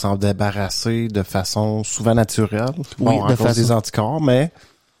 va s'en débarrasser de façon souvent naturelle. À cause des anticorps, mais...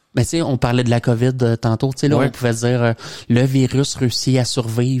 Mais tu sais, on parlait de la COVID tantôt, tu sais, là, on pouvait dire le virus réussit à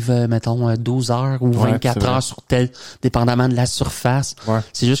survivre, mettons, 12 heures ou 24 heures sur dépendamment de la surface. Ouais.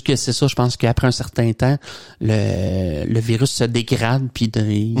 C'est juste que c'est ça, je pense qu'après un certain temps, le virus se dégrade, puis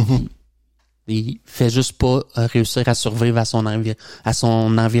il fait juste pas réussir à survivre à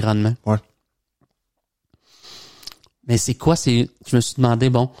son environnement. Ouais. Mais c'est quoi, je me suis demandé,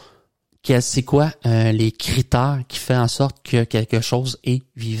 c'est quoi les critères qui font en sorte que quelque chose est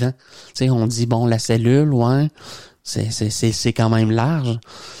vivant? Tu sais, on dit, la cellule, c'est quand même large.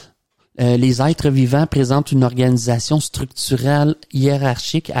 Les êtres vivants présentent une organisation structurelle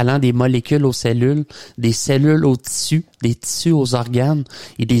hiérarchique allant des molécules aux cellules, des cellules aux tissus, des tissus aux organes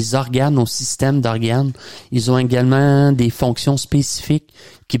et des organes au système d'organes. Ils ont également des fonctions spécifiques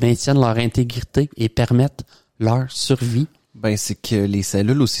qui maintiennent leur intégrité et permettent leur survie. C'est que les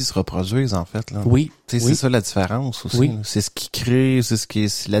cellules aussi se reproduisent, en fait, là. Oui. C'est ça la différence aussi. Oui. C'est ce qui crée,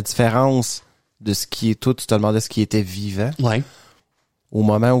 c'est la différence de ce qui est tout, tu te demandais ce qui était vivant. Ouais. Au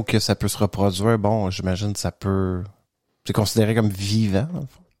moment où que ça peut se reproduire, bon, j'imagine que ça peut... C'est considéré comme vivant, dans le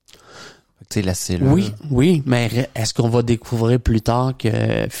fond. Tu sais, la cellule. Oui, mais est-ce qu'on va découvrir plus tard que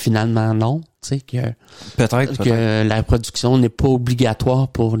finalement non? Tu sais, que peut-être. La reproduction n'est pas obligatoire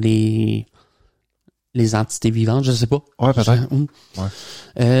pour les entités vivantes, je sais pas. Ouais, peut-être.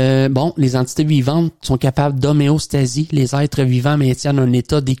 Bon, les entités vivantes sont capables d'homéostasie. Les êtres vivants maintiennent un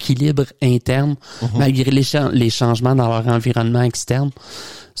état d'équilibre interne malgré les changements dans leur environnement externe.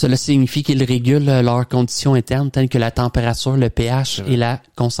 Cela signifie qu'ils régulent leurs conditions internes telles que la température, le pH et la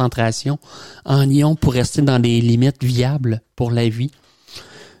concentration en ions pour rester dans des limites viables pour la vie.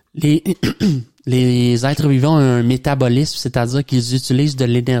 Les êtres vivants ont un métabolisme, c'est-à-dire qu'ils utilisent de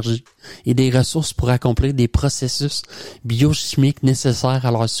l'énergie et des ressources pour accomplir des processus biochimiques nécessaires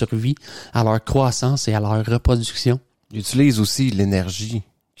à leur survie, à leur croissance et à leur reproduction. Ils utilisent aussi l'énergie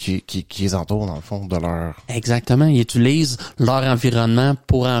qui les entoure, dans le fond, de leur... Exactement. Ils utilisent leur environnement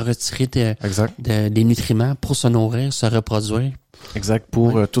pour en retirer des nutriments, pour se nourrir, se reproduire. Exact.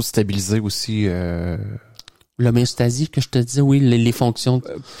 Pour tout stabiliser aussi... L'homéostasie que je te dis, oui, les fonctions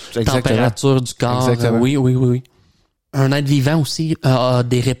de température du corps. Oui. Un être vivant aussi a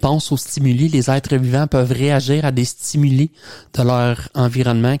des réponses aux stimuli. Les êtres vivants peuvent réagir à des stimuli de leur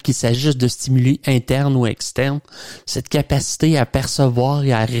environnement, qu'il s'agisse de stimuli internes ou externes. Cette capacité à percevoir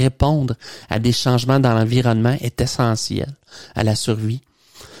et à répondre à des changements dans l'environnement est essentielle à la survie.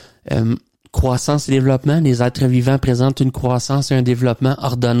 Croissance et développement. Les êtres vivants présentent une croissance et un développement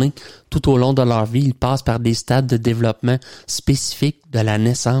ordonnés tout au long de leur vie. Ils passent par des stades de développement spécifiques de la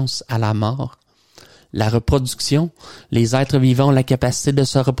naissance à la mort. La reproduction. Les êtres vivants ont la capacité de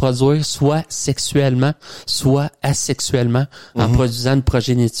se reproduire soit sexuellement, soit asexuellement, en produisant une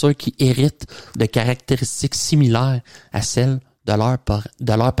progéniture qui hérite de caractéristiques similaires à celles de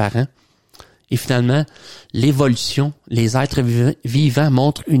leurs parents. Et finalement, l'évolution. Les êtres vivants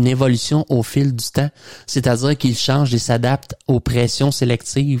montrent une évolution au fil du temps, c'est-à-dire qu'ils changent et s'adaptent aux pressions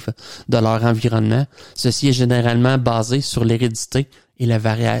sélectives de leur environnement. Ceci est généralement basé sur l'hérédité et la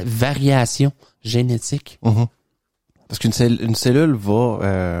variation génétique. Parce qu'une cellule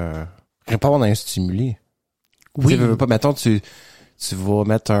va répondre à un stimuli. Oui. Tu sais, pas, mettons, tu vas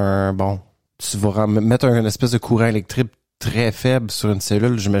mettre mettre une espèce de courant électrique très faible sur une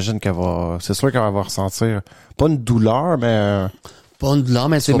cellule, j'imagine c'est sûr qu'elle va ressentir pas une douleur, mais pas une douleur,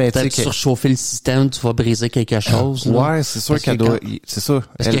 mais tu vas peut-être surchauffer le système, tu vas briser quelque chose. Ouais, c'est sûr qu'elle doit, c'est ça.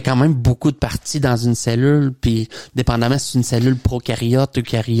 Parce qu'il y a quand même beaucoup de parties dans une cellule, puis dépendamment si c'est une cellule prokaryote,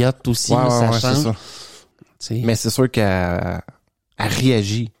 eukaryote aussi, ça change. C'est ça. Mais c'est sûr qu'elle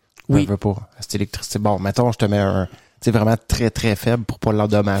réagit. Oui. Elle veut pas. Cette électricité. Bon, mettons, je te mets vraiment très, très faible pour pas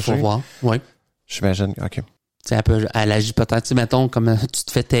l'endommager. Faut voir. Oui. J'imagine. OK. T'sais, elle agit peut-être, mettons, comme tu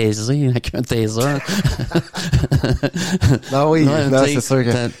te fais taiser avec un taser. Non, oui, non, c'est sûr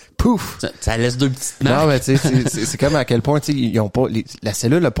que... Pouf! Ça laisse deux petites marques. Non, mais tu sais, c'est comme à quel point, tu sais, ils ont pas... la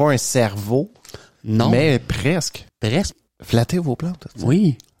cellule n'a pas un cerveau. Non. Mais presque. Presque. Flattez vos plantes. T'sais.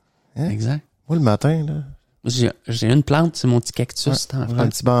 Oui. Hein? Exact. Moi, le matin, là... J'ai une plante, c'est mon petit cactus. Ouais, un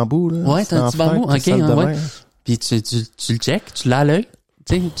petit bambou, là. Ouais, t'as un petit bambou. OK, ouais. Puis tu le check, tu l'as à l'œil.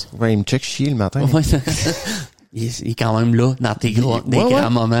 Ouais, il me check chier le matin. Ouais, il est quand même là, dans tes grands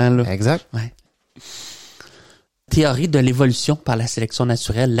moments, là. Exact. Ouais. Théorie de l'évolution par la sélection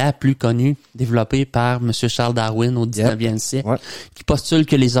naturelle, la plus connue, développée par M. Charles Darwin au 19e siècle, qui postule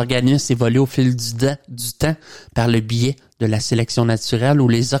que les organismes évoluent au fil du temps par le biais de la sélection naturelle, où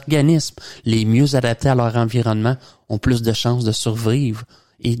les organismes les mieux adaptés à leur environnement ont plus de chances de survivre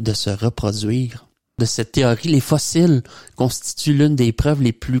et de se reproduire. De cette théorie, les fossiles constituent l'une des preuves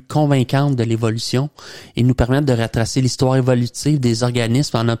les plus convaincantes de l'évolution et nous permettent de retracer l'histoire évolutive des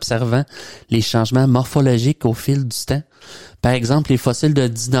organismes en observant les changements morphologiques au fil du temps. Par exemple, les fossiles de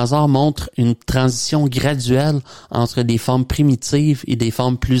dinosaures montrent une transition graduelle entre des formes primitives et des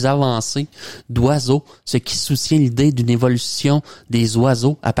formes plus avancées d'oiseaux, ce qui soutient l'idée d'une évolution des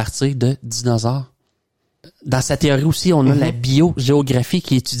oiseaux à partir de dinosaures. Dans sa théorie aussi, on a la biogéographie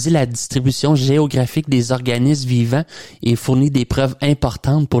qui étudie la distribution géographique des organismes vivants et fournit des preuves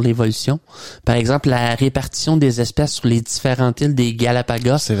importantes pour l'évolution. Par exemple, la répartition des espèces sur les différentes îles des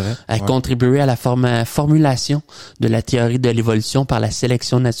Galapagos a contribué à la formulation de la théorie de l'évolution par la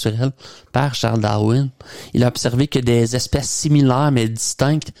sélection naturelle par Charles Darwin. Il a observé que des espèces similaires mais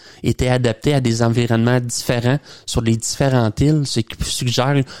distinctes étaient adaptées à des environnements différents sur les différentes îles, ce qui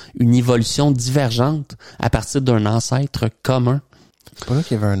suggère une évolution divergente à partir d'un ancêtre commun. C'est pas là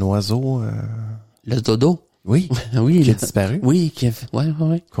qu'il y avait un oiseau... Le dodo? Oui. Oui. Qui a disparu? Oui,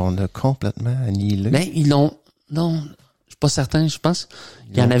 ouais. Qu'on a complètement annihilé. Ben, ils l'ont... Non, je pas certain, je pense.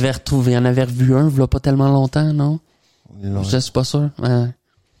 Il y en avait retrouvé, il y en avait revu un, il y a pas tellement longtemps, non? Je suis pas sûr.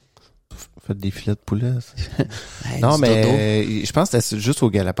 Faites des filets de poulet. Non, mais je pense que c'était juste au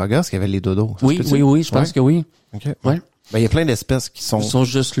Galapagos qu'il y avait les dodos. Oui, je pense que oui. OK. Ouais. Ben, il y a plein d'espèces qui sont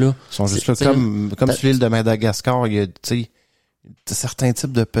juste là. Comme sur l'île de Madagascar, il y a, tu sais, certains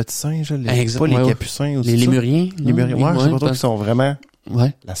types de petits singes, pas les capucins ou les lémuriens. Lémuriens. Ouais, je sais pas trop qui sont vraiment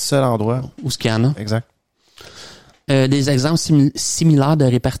la seule endroit où ce qu'il y en a. Exact. Des exemples similaires de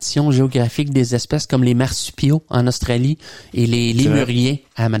répartition géographique des espèces comme les marsupiaux en Australie et les lémuriens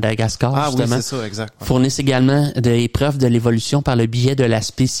à Madagascar, justement, oui, c'est ça, exact. Fournissent également des preuves de l'évolution par le biais de la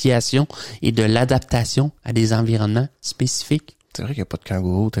spéciation et de l'adaptation à des environnements spécifiques. C'est vrai qu'il n'y a pas de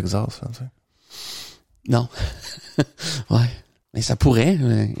kangourou au Texas. Hein, non. Ouais. Mais ça pourrait,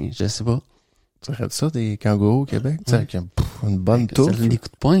 je sais pas. Tu aurais ça, des kangourous au Québec? Tu sais, avec une bonne touffe. Ça donne des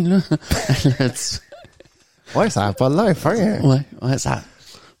coups de poing, là. Ouais, ça a pas l'air fin, hein? Ouais, ça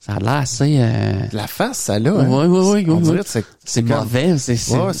a l'air assez... La face, ça l'a, hein? Oui. On dirait que c'est mauvais, c'est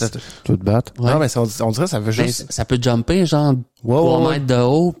tout te batte. Ouais. Non, mais on dirait que ça veut juste... Ça peut jumper, genre, 3 mètres de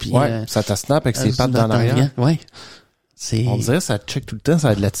haut, puis... Ouais, ça te snap avec ses pattes dans l'arrière. Ouais. On dirait que ça check tout le temps, ça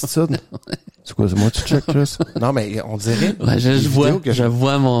a de l'attitude. C'est quoi, c'est moi tu check, Chris? Non, mais on dirait... Ouais, je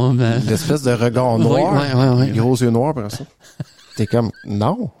vois mon... L'espèce de regard noir. Ouais. Les gros yeux noirs, par ça. T'es comme,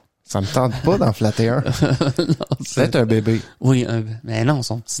 non, ça me tente pas d'en flatter un. C'est un bébé. Oui, mais non, ils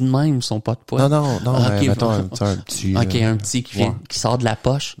sont petits de même, ils sont pas de poids. Non, okay, mettons un petit... OK, un petit qui sort de la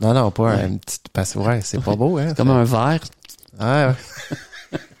poche. Non, pas un petit... Parce que c'est pas beau, hein? C'est comme un verre. Ouais.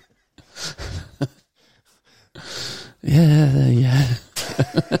 Yeah.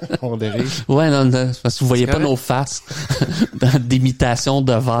 On dérive. Ouais, non, parce que vous voyez pas nos faces d'imitation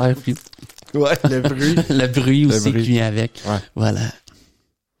de verre. Puis... Ouais, le bruit aussi qui vient avec. Ouais. Voilà.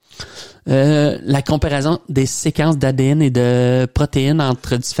 La comparaison des séquences d'ADN et de protéines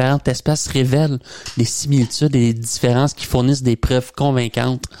entre différentes espèces révèle des similitudes et des différences qui fournissent des preuves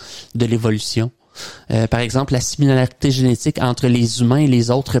convaincantes de l'évolution. Par exemple, la similarité génétique entre les humains et les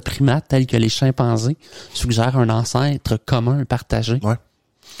autres primates, tels que les chimpanzés, suggère un ancêtre commun partagé. Ouais.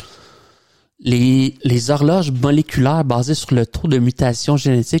 Les horloges moléculaires basées sur le taux de mutation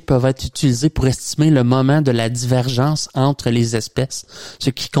génétique peuvent être utilisées pour estimer le moment de la divergence entre les espèces,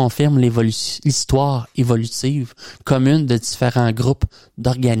 ce qui confirme l'histoire évolutive commune de différents groupes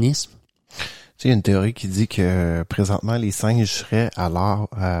d'organismes. Tu sais, il y a une théorie qui dit que présentement, les singes seraient à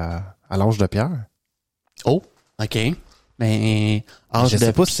l'âge de pierre. Oh, OK. Mais âge je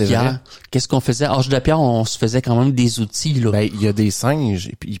sais pas si c'est vrai. Qu'est-ce qu'on faisait? Âge de pierre, on se faisait quand même des outils, là. Ben, il y a des singes,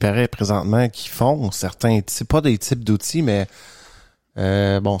 et puis il paraît présentement qu'ils font certains types, pas des types d'outils, mais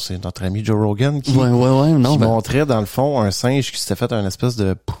bon, c'est notre ami Joe Rogan qui montrait dans le fond un singe qui s'était fait une espèce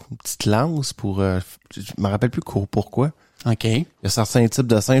de petite lance pour je me rappelle plus pourquoi. OK. Il y a certains types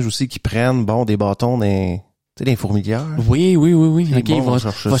de singes aussi qui prennent des bâtons des fourmilières. Oui. OK, ils vont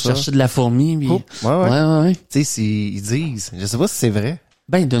chercher de la fourmi. Puis... Ouais. Tu sais, ils disent, je sais pas si c'est vrai.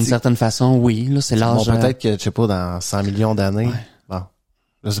 Ben, d'une certaine façon, oui. Là, c'est l'âge. Bon, peut-être que, je sais pas, dans 100 millions d'années. Ouais. Bon.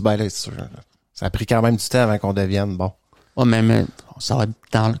 Là, c'est sûr. Ça a pris quand même du temps avant qu'on devienne bon. Ouais, mais ça va être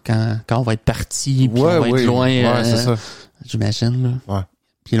quand on va être parti, puis on va être loin. Ouais, c'est ça. J'imagine, là. Ouais.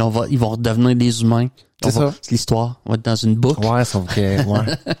 Puis là, ils vont redevenir des humains. C'est l'histoire. On va être dans une boucle. Ouais, sauf que, on va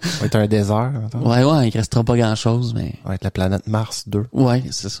être un désert. Ouais, il restera pas grand-chose, mais... On va être la planète Mars 2. Ouais,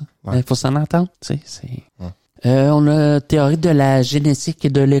 c'est ça. Il faut s'en entendre, tu sais, c'est... On a la théorie de la génétique et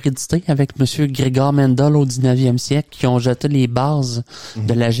de l'hérédité avec Monsieur Gregor Mendel au 19e siècle qui ont jeté les bases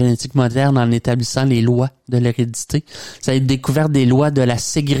de la génétique moderne en établissant les lois de l'hérédité. Ça a été découvert des lois de la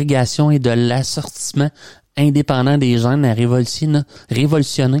ségrégation et de l'assortissement indépendant des gènes à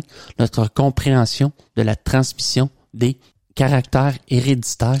révolutionner notre compréhension de la transmission des caractères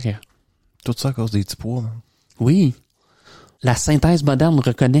héréditaires. Tout ça à cause des petits pois, man. Oui. La synthèse moderne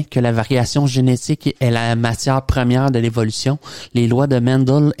reconnaît que la variation génétique est la matière première de l'évolution. Les lois de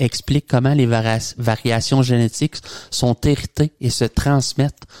Mendel expliquent comment les variations génétiques sont héritées et se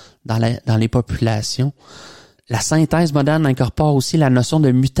transmettent dans les populations. La synthèse moderne incorpore aussi la notion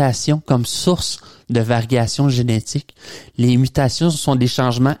de mutation comme source de variation génétique. Les mutations sont des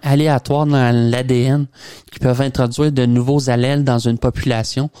changements aléatoires dans l'ADN qui peuvent introduire de nouveaux allèles dans une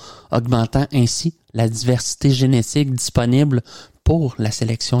population, augmentant ainsi la diversité génétique disponible pour la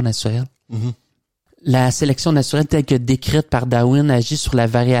sélection naturelle. La sélection naturelle telle que décrite par Darwin agit sur la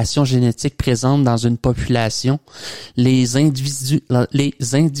variation génétique présente dans une population. Les individus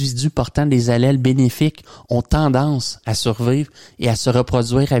portant des allèles bénéfiques ont tendance à survivre et à se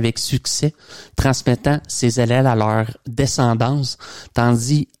reproduire avec succès, transmettant ces allèles à leur descendance,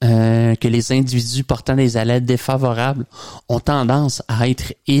 tandis que les individus portant des allèles défavorables ont tendance à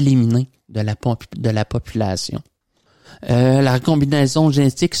être éliminés de la population. La recombinaison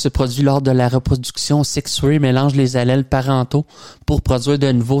génétique se produit lors de la reproduction sexuée, mélange les allèles parentaux pour produire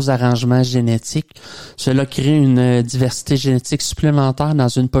de nouveaux arrangements génétiques. Cela crée une diversité génétique supplémentaire dans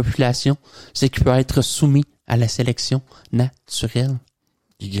une population, ce qui peut être soumis à la sélection naturelle.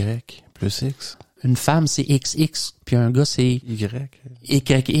 Y plus X. Une femme, c'est XX, puis un gars, c'est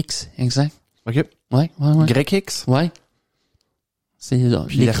YX, exact. OK. Ouais. YX? Ouais. C'est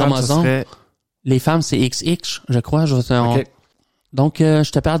les chromosomes. Les femmes, c'est XX, je crois. Okay. Donc,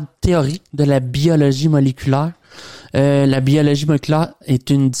 je te parle de théorie de la biologie moléculaire. La biologie moléculaire est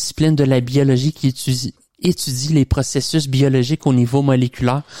une discipline de la biologie qui étudie les processus biologiques au niveau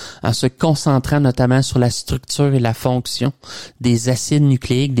moléculaire en se concentrant notamment sur la structure et la fonction des acides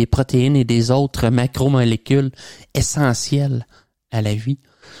nucléiques, des protéines et des autres macromolécules essentielles à la vie.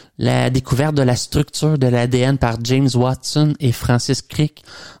 La découverte de la structure de l'ADN par James Watson et Francis Crick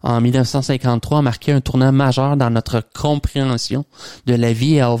en 1953 a marqué un tournant majeur dans notre compréhension de la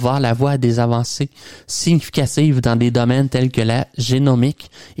vie et a ouvert la voie à des avancées significatives dans des domaines tels que la génomique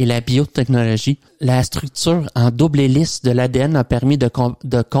et la biotechnologie. La structure en double hélice de l'ADN a permis de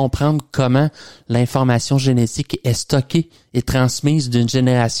comprendre comment l'information génétique est stockée et transmise d'une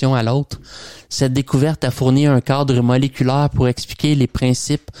génération à l'autre. Cette découverte a fourni un cadre moléculaire pour expliquer les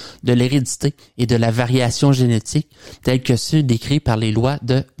principes de l'hérédité et de la variation génétique tels que ceux décrits par les lois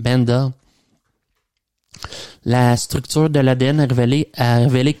de Mendel. La structure de l'ADN a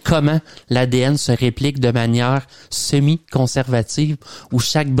révélé comment l'ADN se réplique de manière semi-conservative, où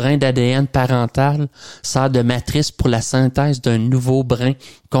chaque brin d'ADN parental sert de matrice pour la synthèse d'un nouveau brin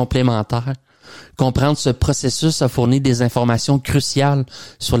complémentaire. Comprendre ce processus a fourni des informations cruciales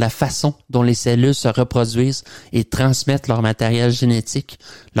sur la façon dont les cellules se reproduisent et transmettent leur matériel génétique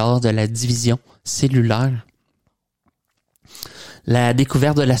lors de la division cellulaire. La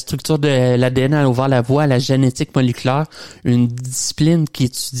découverte de la structure de l'ADN a ouvert la voie à la génétique moléculaire, une discipline qui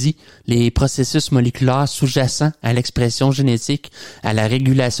étudie les processus moléculaires sous-jacents à l'expression génétique, à la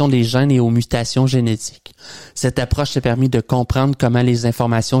régulation des gènes et aux mutations génétiques. Cette approche a permis de comprendre comment les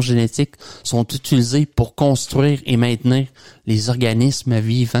informations génétiques sont utilisées pour construire et maintenir les organismes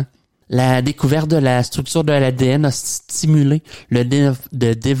vivants. La découverte de la structure de l'ADN a stimulé le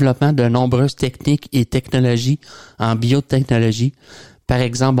développement de nombreuses techniques et technologies en biotechnologie. Par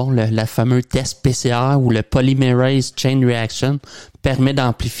exemple, le fameux test PCR ou le Polymerase Chain Reaction permet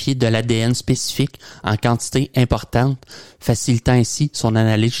d'amplifier de l'ADN spécifique en quantité importante, facilitant ainsi son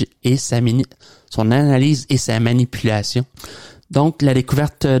analyse et sa manipulation. Donc, la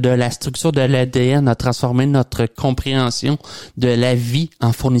découverte de la structure de l'ADN a transformé notre compréhension de la vie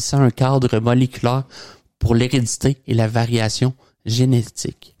en fournissant un cadre moléculaire pour l'hérédité et la variation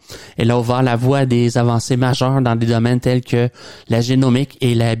génétique. Elle a ouvert la voie à des avancées majeures dans des domaines tels que la génomique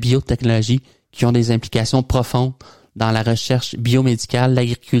et la biotechnologie qui ont des implications profondes dans la recherche biomédicale,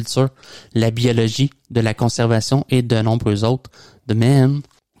 l'agriculture, la biologie, de la conservation et de nombreux autres domaines.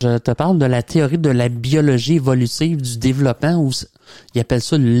 Je te parle de la théorie de la biologie évolutive du développement, ou ils appellent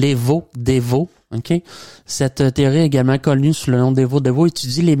ça l'Evo-Devo. Okay? Cette théorie est également connue sous le nom d'Evo-Devo,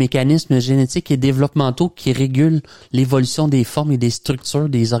 étudie les mécanismes génétiques et développementaux qui régulent l'évolution des formes et des structures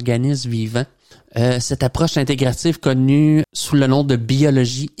des organismes vivants. Cette approche intégrative connue sous le nom de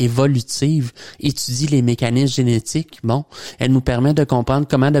biologie évolutive étudie les mécanismes génétiques. Bon, elle nous permet de comprendre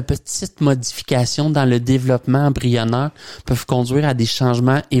comment de petites modifications dans le développement embryonnaire peuvent conduire à des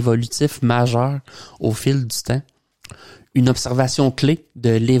changements évolutifs majeurs au fil du temps. Une observation clé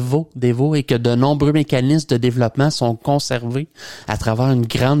de l'Evo-Devo est que de nombreux mécanismes de développement sont conservés à travers une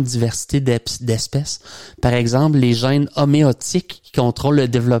grande diversité d'espèces. Par exemple, les gènes homéotiques qui contrôlent le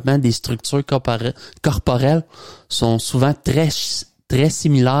développement des structures corporelles sont souvent très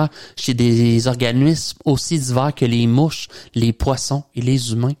similaires chez des organismes aussi divers que les mouches, les poissons et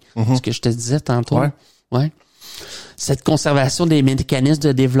les humains. Ce que je te disais tantôt. Ouais. Cette conservation des mécanismes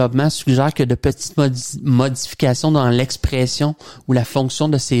de développement suggère que de petites modifications dans l'expression ou la fonction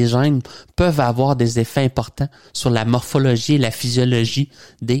de ces gènes peuvent avoir des effets importants sur la morphologie et la physiologie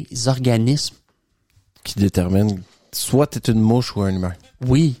des organismes. Qui déterminent soit t'es une mouche ou un humain.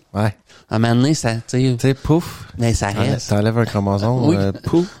 Oui. Ouais. À un moment donné, ça, tu sais, pouf. Mais ça reste. T'enlèves un chromosome, oui.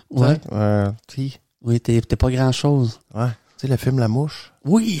 Pouf. Ouais. T'sais. Oui, t'es pas grand chose. Ouais. Tu sais, le film La Mouche?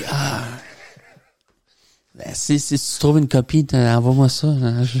 Oui. Ben, si tu trouves une copie, envoie-moi ça.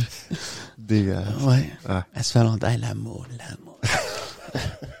 Hein, ouais. Ah. Elle se fait longtemps. L'amour.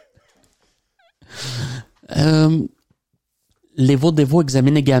 Les dévots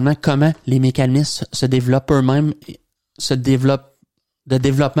examinent également comment les mécanismes se développent eux-mêmes, de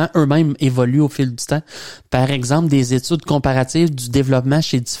développement eux-mêmes évoluent au fil du temps. Par exemple, des études comparatives du développement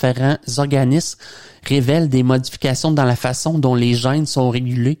chez différents organismes révèlent des modifications dans la façon dont les gènes sont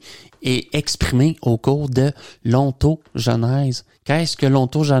régulés et exprimés au cours de l'ontogenèse. Qu'est-ce que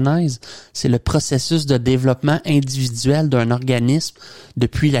l'ontogenèse? C'est le processus de développement individuel d'un organisme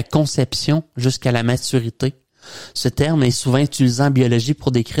depuis la conception jusqu'à la maturité. Ce terme est souvent utilisé en biologie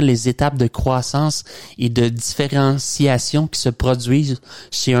pour décrire les étapes de croissance et de différenciation qui se produisent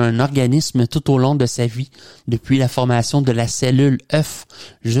chez un organisme tout au long de sa vie, depuis la formation de la cellule œuf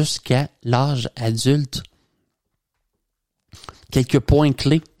jusqu'à l'âge adulte. Quelques points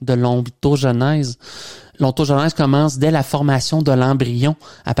clés de l'ontogenèse. L'ontogenèse commence dès la formation de l'embryon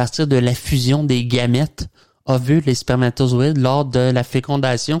à partir de la fusion des gamètes, ovules et spermatozoïdes lors de la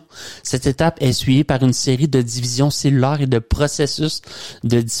fécondation. Cette étape est suivie par une série de divisions cellulaires et de processus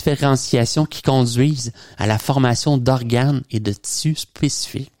de différenciation qui conduisent à la formation d'organes et de tissus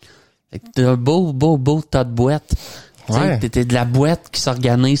spécifiques. T'as un beau tas de boîtes. Ouais. T'es de la boîte qui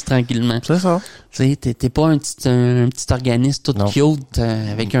s'organise tranquillement. C'est ça. T'es pas un petit organisme tout cute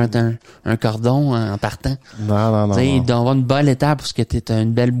avec un cordon en partant. Non. Il doit avoir une bonne étape parce que t'es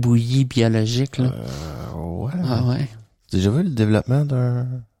une belle bouillie biologique, là. Ouais. Ah ouais. T'as déjà vu le développement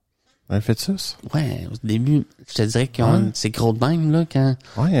d'un fœtus? Ouais, au début, je te dirais que c'est gros de même, là, quand...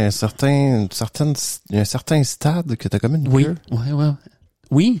 Ouais, il y a un certain stade que t'as comme une queue. Ouais.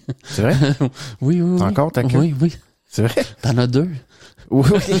 Oui. C'est vrai? Oui. T'as encore ta queue? Oui. C'est vrai? T'en as 2.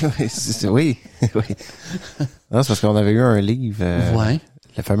 Oui. Non, c'est parce qu'on avait eu un livre. Le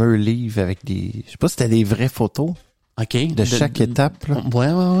fameux livre avec des... Je sais pas si c'était des vraies photos. OK. De chaque étape, là.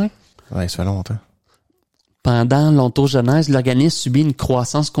 Ouais. Ouais, ça fait longtemps. Pendant l'ontogenèse, l'organisme subit une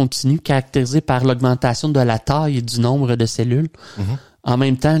croissance continue caractérisée par l'augmentation de la taille et du nombre de cellules. Mm-hmm. En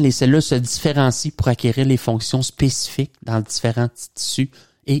même temps, les cellules se différencient pour acquérir les fonctions spécifiques dans différents tissus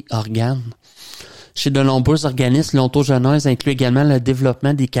et organes. Chez de nombreux organismes, l'ontogenèse inclut également le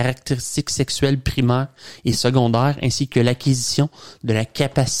développement des caractéristiques sexuelles primaires et secondaires ainsi que l'acquisition de la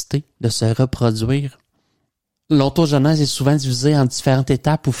capacité de se reproduire. L'ontogenèse est souvent divisée en différentes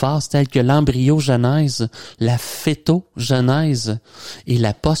étapes ou phases telles que l'embryogenèse, la fœtogenèse et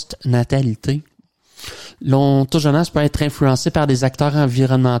la postnatalité. L'ontogenèse peut être influencée par des acteurs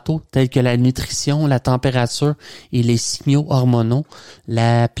environnementaux tels que la nutrition, la température et les signaux hormonaux.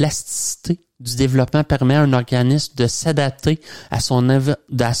 La plasticité du développement permet à un organisme de s'adapter à son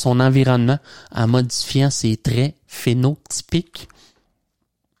environnement en modifiant ses traits phénotypiques.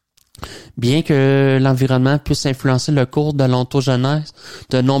 Bien que l'environnement puisse influencer le cours de l'ontogenèse,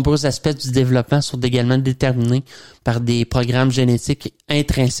 de nombreux aspects du développement sont également déterminés par des programmes génétiques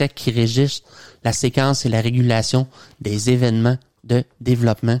intrinsèques qui régissent la séquence et la régulation des événements de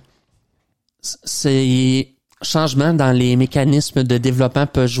développement. Ces changements dans les mécanismes de développement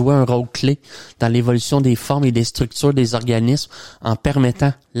peuvent jouer un rôle clé dans l'évolution des formes et des structures des organismes en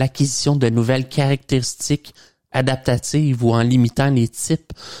permettant l'acquisition de nouvelles caractéristiques adaptatives ou en limitant les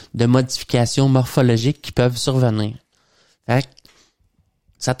types de modifications morphologiques qui peuvent survenir. Fait que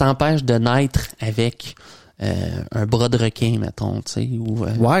ça t'empêche de naître avec un bras de requin, mettons, tu sais, ou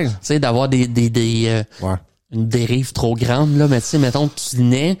tu sais, d'avoir une dérive trop grande, là, mais tu sais, mettons que tu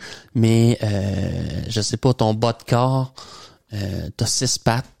nais, mais je sais pas, ton bas de corps, t'as 6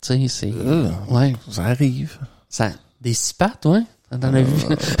 pattes, tu sais, c'est... Ça arrive. Des 6 pattes, ouais? T'en as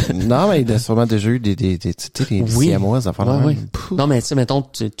vu? Non, mais il a sûrement déjà eu des siamoises à faire Non, mais tu sais, mettons,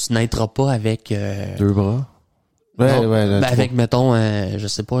 tu naîtras pas avec... 2 bras. Avec, mettons, je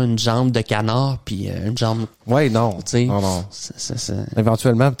sais pas, une jambe de canard, puis une jambe... Non.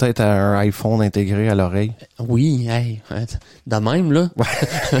 Éventuellement, peut-être un iPhone intégré à l'oreille. Oui, de même, là.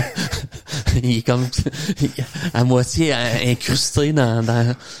 Il est comme à moitié incrusté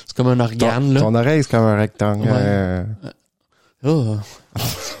dans c'est comme un organe, là. Ton oreille, c'est comme un rectangle.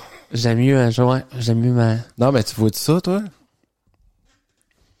 J'aime mieux ma... Non, mais tu vois ça, toi?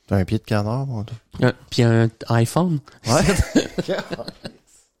 T'as un pied de canard, mon Dieu. Puis un iPhone. Ouais. Tu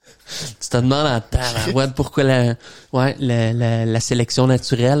te demandes en temps, pourquoi la sélection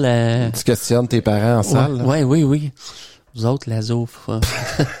naturelle... Tu questionnes tes parents en salle? Oui. Vous autres, la zouf.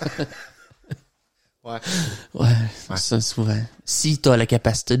 Ça, souvent. Si t'as la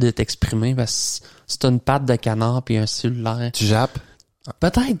capacité de t'exprimer, parce que si t'as une patte de canard puis un cellulaire... Tu jappes?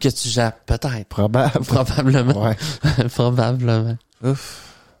 Peut-être que tu jappes, peut-être. Probablement. Ouais. Probablement. Ouf.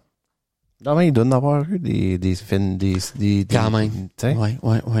 Non, mais il doit en avoir eu des Quand même.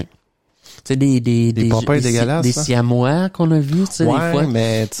 Ouais. Tu sais, des popins dégueulasses. Des siamois qu'on a vus, tu sais, des fois.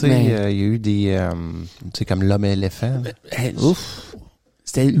 Mais tu sais, il y a eu des, tu sais, comme l'homme éléphant. Ouf.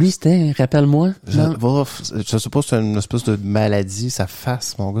 Rappelle-moi. Je sais pas si c'est une espèce de maladie, sa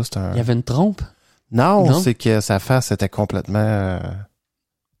face, mon gars, Il y avait une trompe? Non, c'est que sa face était complètement...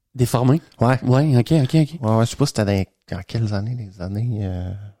 Déformée? Ouais. Ouais, ok. Ouais, je sais pas si c'était dans quelles années, les années...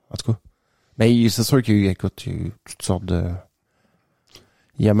 En tout cas. Mais c'est sûr qu'il y a eu, écoute, il y a eu toutes sortes de...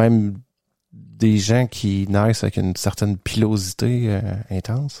 Il y a même des gens qui naissent avec une certaine pilosité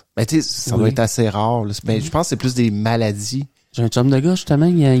intense. Mais tu sais, ça doit être assez rare. Là. Mais je pense que c'est plus des maladies. J'ai un chum de gars, justement,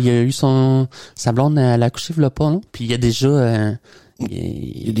 il a eu sa blonde à l'accoucher, il l'a pas, non? Puis il y a déjà...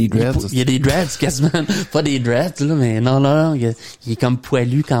 il y a des dreads. Il y a des dreads, quasiment. Pas des dreads, là, mais non, il est comme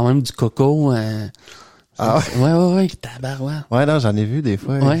poilu quand même, du coco. Ouais, tabarouette. Ouais, non, j'en ai vu des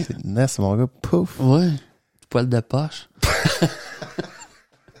fois. Ouais. C'est naze, mon gars. Pouf. Ouais. Poil de poche.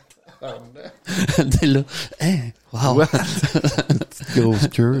 T'es là. Hein? Wow. Ouais. Petite grosse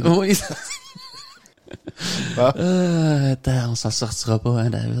queue. Oui. Attends, on s'en sortira pas, hein,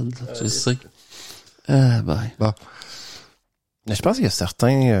 David. Tu le sais. Bon. Mais je pense qu'il y a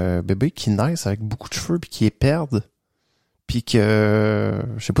certains bébés qui naissent avec beaucoup de cheveux puis qui les perdent. Puis que...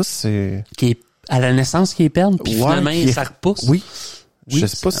 je sais pas si c'est... Qui est à la naissance qui les perdent, puis finalement, ça repousse. Oui. Je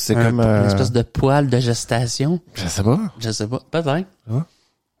sais pas si c'est comme... Une espèce de poil de gestation. Je sais pas. Peut-être. Ouais.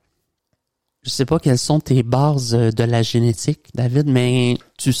 Je sais pas quelles sont tes bases de la génétique, David, mais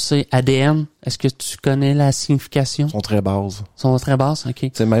tu sais, ADN, est-ce que tu connais la signification? Ils sont très bases. Ok.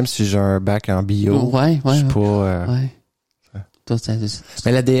 Tu sais, même si j'ai un bac en bio, je suis pas... Toi,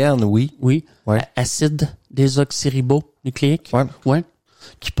 mais l'ADN, oui. Oui. Ouais. Acide désoxyribonucléique. Ouais.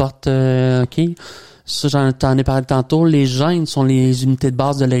 Qui porte... OK. Ça, t'en ai parlé tantôt. Les gènes sont les unités de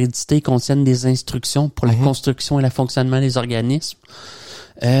base de l'hérédité et contiennent des instructions pour la construction et le fonctionnement des organismes.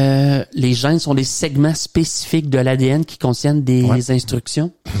 Les gènes sont des segments spécifiques de l'ADN qui contiennent des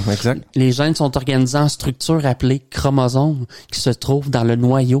instructions. Exact. Les gènes sont organisés en structures appelées chromosomes qui se trouvent dans le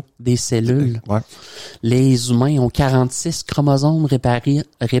noyau des cellules. Ouais. Les humains ont 46 chromosomes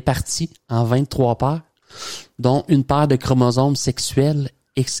répartis en 23 paires, dont une paire de chromosomes sexuels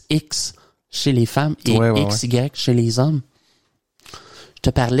XX chez les femmes et XY chez les hommes. Je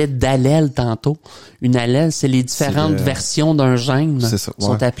te parlais d'allèles tantôt. Une allèle, c'est les différentes versions d'un gène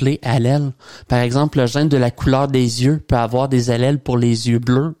sont appelées allèles. Par exemple, le gène de la couleur des yeux peut avoir des allèles pour les yeux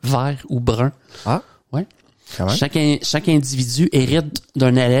bleus, verts ou bruns. Ah. Ouais. Quand même. Chaque individu hérite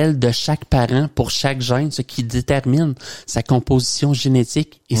d'un allèle de chaque parent pour chaque gène, ce qui détermine sa composition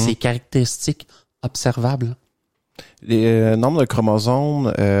génétique et ses caractéristiques observables. Les nombres de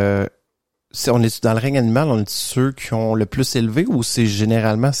chromosomes, on est dans le règne animal, on est ceux qui ont le plus élevé ou c'est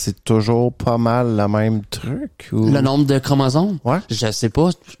toujours pas mal le même truc? Ou... Le nombre de chromosomes? Ouais. Je sais pas.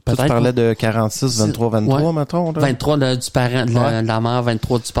 Tu parlais de 46, 23, mettons. Là. 23 du parent, de la mère,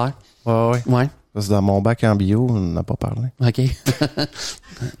 23 du père. Ouais. Parce que dans mon bac en bio, on n'en a pas parlé. OK.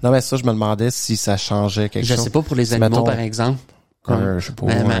 Non, mais ça, je me demandais si ça changeait quelque chose. Je sais pas pour les animaux, par exemple. Je sais pas,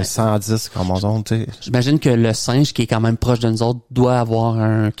 un 110 chromosomes, tu sais. J'imagine que le singe, qui est quand même proche de nous autres, doit avoir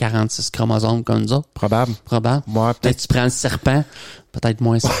un 46 chromosomes comme nous autres. Probable. Ouais, peut-être tu prends le serpent, peut-être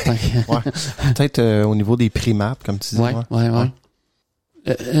moins certain. Peut-être au niveau des primates, comme tu dis. Ouais.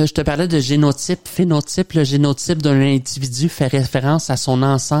 Je te parlais de génotype, phénotype. Le génotype d'un individu fait référence à son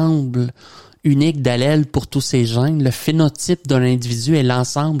ensemble unique d'allèles pour tous ses gènes. Le phénotype d'un individu est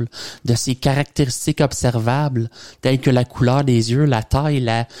l'ensemble de ses caractéristiques observables, telles que la couleur des yeux, la taille,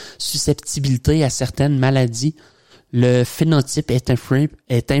 la susceptibilité à certaines maladies. Le phénotype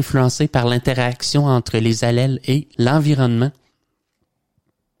est influencé par l'interaction entre les allèles et l'environnement.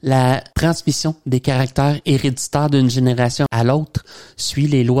 La transmission des caractères héréditaires d'une génération à l'autre suit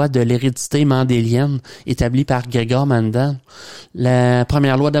les lois de l'hérédité mendélienne établies par Gregor Mendel. La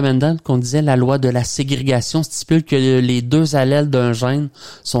première loi de Mendel, qu'on disait la loi de la ségrégation, stipule que les deux allèles d'un gène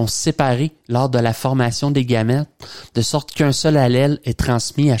sont séparés lors de la formation des gamètes, de sorte qu'un seul allèle est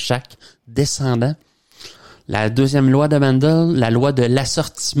transmis à chaque descendant. La deuxième loi de Mendel, la loi de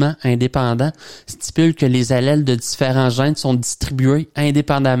l'assortiment indépendant, stipule que les allèles de différents gènes sont distribués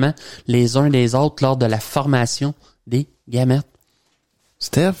indépendamment les uns des autres lors de la formation des gamètes.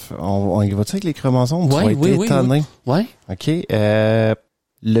 Steph, on y va-tu avec les chromosomes? Tu vas être étonné. Oui. OK.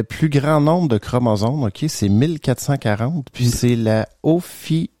 Le plus grand nombre de chromosomes, OK, c'est 1440. Puis c'est la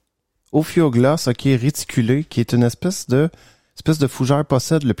ophioglosse, OK, réticulée, qui est une espèce de fougère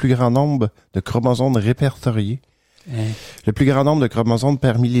possède le plus grand nombre de chromosomes répertoriés. Le plus grand nombre de chromosomes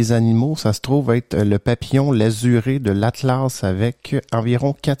parmi les animaux, ça se trouve être le papillon l'azuré de l'Atlas avec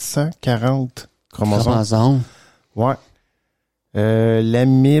environ 440 chromosomes. Ouais.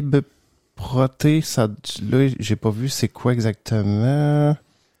 L'amibe protée, ça, là, j'ai pas vu c'est quoi exactement.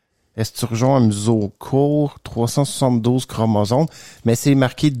 Esturgeon à museau court, 372 chromosomes, mais c'est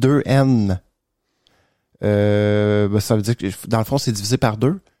marqué 2N. Ça veut dire que, dans le fond, c'est divisé par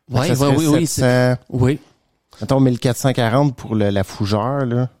 2. Oui. Oui. Mettons 1440 pour la fougère,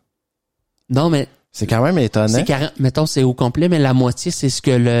 là. Non, mais... C'est quand même étonnant. C'est 40, mettons, c'est au complet, mais la moitié, c'est ce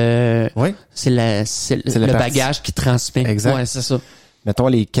que c'est le bagage qui transmet. Exact. Ouais, c'est ça. Mettons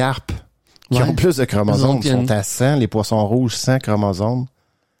les carpes qui ont plus de chromosomes sont à 100, les poissons rouges 100 chromosomes.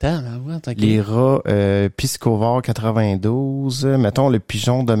 Les rats piscovores 92, mettons le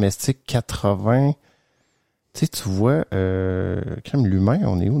pigeon domestique 80. Tu sais, tu vois, comme l'humain,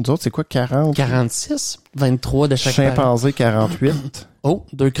 on est où? Nous autres, c'est quoi, 40? 46, 23 de chaque chimpanzé 48. Oh,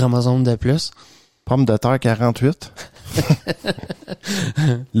 2 chromosomes de plus. Pomme de terre 48.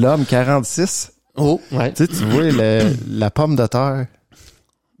 L'homme 46. Oh, ouais. Tu sais, tu vois la pomme de terre.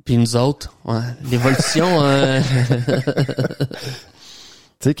 Puis nous autres, ouais. L'évolution...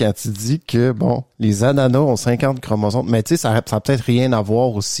 Tu sais, quand tu dis que, bon, les ananas ont 50 chromosomes, mais tu sais, ça a peut-être rien à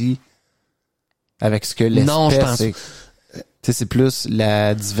voir aussi avec ce que l'espèce... Non, je pense. Tu sais, c'est plus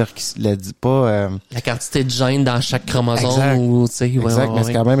la quantité de gènes dans chaque chromosome. Exact. Ou, tu sais, exact, mais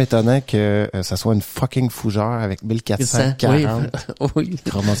c'est quand même étonnant que ça soit une fucking fougère avec 1440 oui.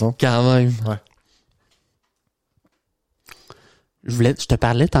 chromosomes. Quand même. Ouais. Je te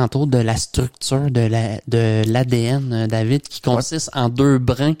parlais tantôt de la structure de l'ADN, David, qui consiste en 2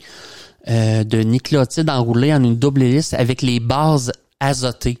 brins de nucléotides enroulés en une double hélice avec les bases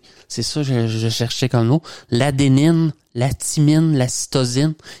azotées. C'est ça que je cherchais comme mot. L'adénine, la thymine, la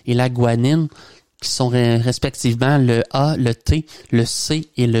cytosine et la guanine, qui sont respectivement le A, le T, le C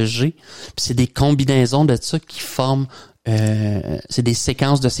et le G. Puis c'est des combinaisons de ça qui forment... c'est des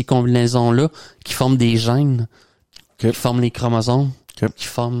séquences de ces combinaisons-là qui forment des gènes. Qui forment les chromosomes, qui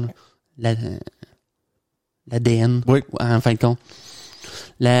forment l'ADN, en fin de compte.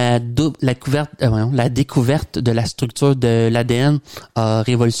 La découverte de la structure de l'ADN a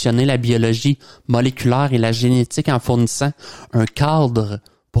révolutionné la biologie moléculaire et la génétique en fournissant un cadre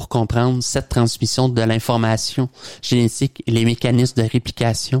pour comprendre cette transmission de l'information génétique et les mécanismes de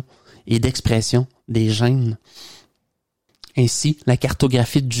réplication et d'expression des gènes. Ainsi, la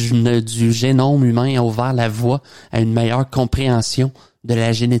cartographie du génome humain a ouvert la voie à une meilleure compréhension de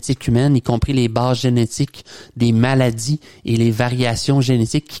la génétique humaine, y compris les bases génétiques des maladies et les variations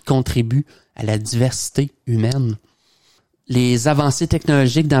génétiques qui contribuent à la diversité humaine. Les avancées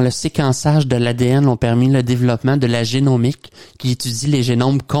technologiques dans le séquençage de l'ADN ont permis le développement de la génomique, qui étudie les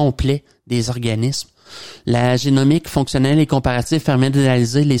génomes complets des organismes. La génomique fonctionnelle et comparative permet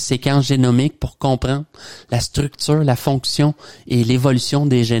d'analyser les séquences génomiques pour comprendre la structure, la fonction et l'évolution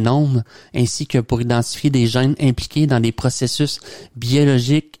des génomes, ainsi que pour identifier des gènes impliqués dans des processus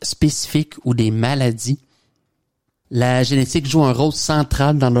biologiques spécifiques ou des maladies. La génétique joue un rôle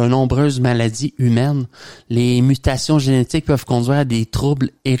central dans de nombreuses maladies humaines. Les mutations génétiques peuvent conduire à des troubles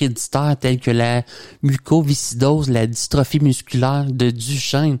héréditaires tels que la mucoviscidose, la dystrophie musculaire de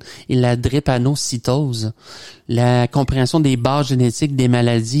Duchenne et la drépanocytose. La compréhension des bases génétiques des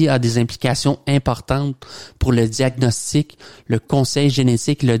maladies a des implications importantes pour le diagnostic, le conseil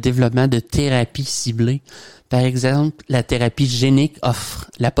génétique et le développement de thérapies ciblées. Par exemple, la thérapie génique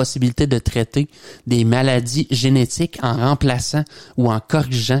offre la possibilité de traiter des maladies génétiques en remplaçant ou en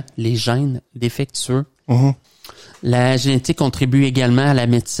corrigeant les gènes défectueux. Mm-hmm. La génétique contribue également à la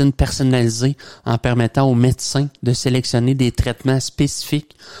médecine personnalisée en permettant aux médecins de sélectionner des traitements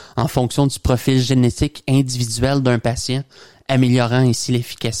spécifiques en fonction du profil génétique individuel d'un patient, améliorant ainsi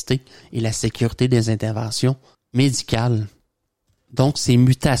l'efficacité et la sécurité des interventions médicales. Donc, ces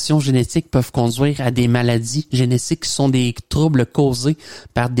mutations génétiques peuvent conduire à des maladies génétiques qui sont des troubles causés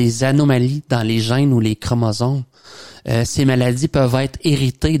par des anomalies dans les gènes ou les chromosomes. Ces maladies peuvent être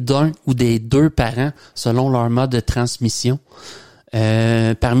héritées d'un ou des 2 parents selon leur mode de transmission.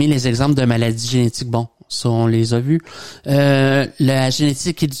 Parmi les exemples de maladies génétiques, bon, ça on les a vus. La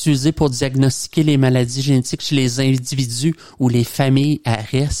génétique est utilisée pour diagnostiquer les maladies génétiques chez les individus ou les familles à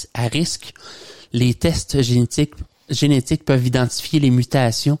risque. Les tests génétiques peuvent identifier les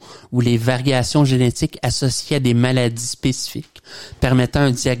mutations ou les variations génétiques associées à des maladies spécifiques, permettant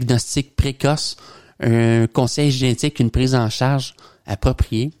un diagnostic précoce, un conseil génétique, une prise en charge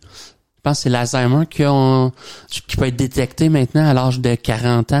appropriée. Je pense que c'est l'Alzheimer qui peut être détecté maintenant à l'âge de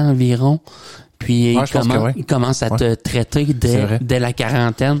 40 ans environ. Puis il commence à te traiter dès la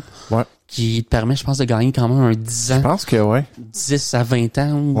quarantaine. Ouais. qui te permet, je pense, de gagner quand même un 10 ans. Je pense que, ouais. 10 à 20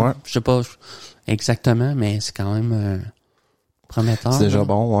 ans, ou, je sais pas exactement, mais c'est quand même prometteur. C'est déjà là.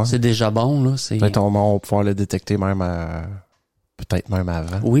 bon, ouais. C'est déjà bon, là. Peut-être on va pouvoir le détecter même peut-être même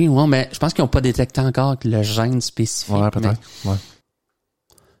avant. Oui, ouais, mais je pense qu'ils n'ont pas détecté encore le gène spécifique. Ouais, peut-être.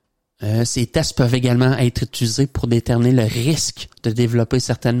 Ces tests peuvent également être utilisés pour déterminer le risque de développer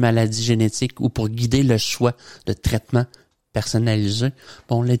certaines maladies génétiques ou pour guider le choix de traitements personnalisés.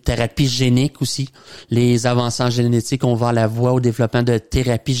 Bon, les thérapies géniques aussi. Les avancées en génétique ont ouvert la voie au développement de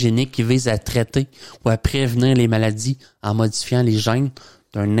thérapies géniques qui visent à traiter ou à prévenir les maladies en modifiant les gènes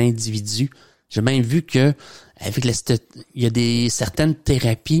d'un individu. J'ai même vu que avec il y a certaines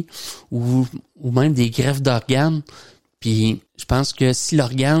thérapies ou même des greffes d'organes. Puis je pense que si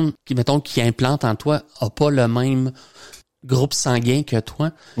l'organe, qui implante en toi, a pas le même groupe sanguin que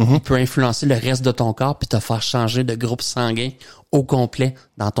toi, il peut influencer le reste de ton corps puis te faire changer de groupe sanguin au complet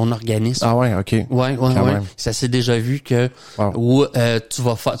dans ton organisme. Ah ouais, ok. Ouais. Même. Ça s'est déjà vu que où tu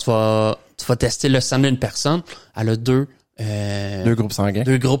vas tester le sang d'une personne, elle a deux groupes sanguins.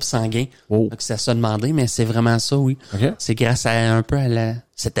 Deux groupes sanguins. Oh. Donc ça se demandait, mais c'est vraiment ça, oui. Okay. C'est grâce à un peu à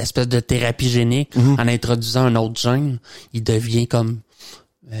cette espèce de thérapie génique, en introduisant un autre gène, il devient comme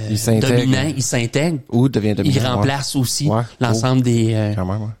dominant, il s'intègre. Ou devient dominant. Il remplace aussi l'ensemble des... Quand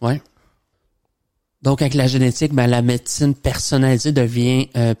même, ouais. Donc, avec la génétique, la médecine personnalisée devient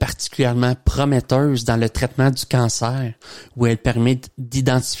particulièrement prometteuse dans le traitement du cancer, où elle permet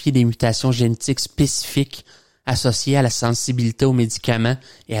d'identifier des mutations génétiques spécifiques associées à la sensibilité aux médicaments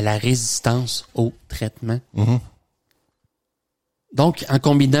et à la résistance aux traitements. Donc, en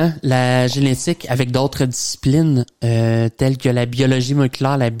combinant la génétique avec d'autres disciplines telles que la biologie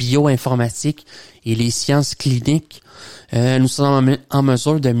moléculaire, la bioinformatique et les sciences cliniques, nous sommes en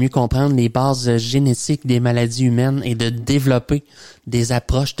mesure de mieux comprendre les bases génétiques des maladies humaines et de développer des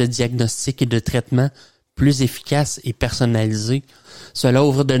approches de diagnostic et de traitement plus efficaces et personnalisées. Cela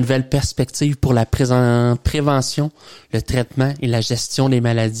ouvre de nouvelles perspectives pour la prévention, le traitement et la gestion des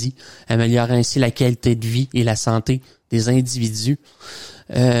maladies, améliorant ainsi la qualité de vie et la santé des individus.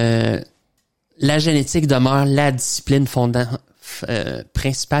 La génétique demeure la discipline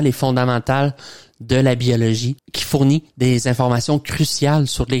principale et fondamentale de la biologie, qui fournit des informations cruciales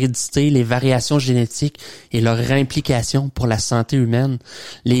sur l'hérédité, les variations génétiques et leur implication pour la santé humaine.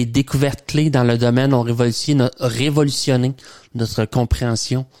 Les découvertes clés dans le domaine ont révolutionné notre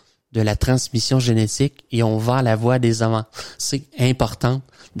compréhension de la transmission génétique et ont ouvert la voie à des avancées importantes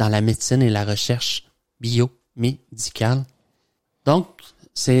dans la médecine et la recherche biomédicale. Donc,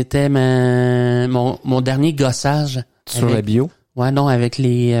 c'était mon dernier gossage. Sur la bio? Ouais, non, avec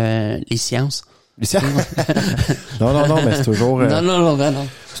les sciences. Non, mais c'est toujours... Non.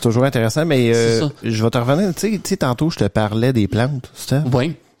 C'est toujours intéressant, mais je vais te revenir. Tu sais, tantôt, je te parlais des plantes, Steph. Oui.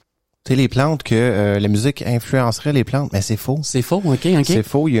 Tu sais, les plantes, que la musique influencerait les plantes, mais c'est faux. C'est faux, OK. C'est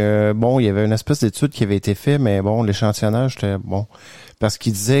faux. Il y avait une espèce d'étude qui avait été faite, mais bon, l'échantillonnage, c'était bon. Parce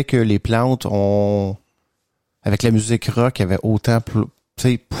qu'il disait que les plantes avec la musique rock, avaient autant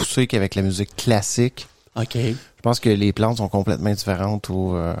poussé qu'avec la musique classique. OK. Je pense que les plantes sont complètement différentes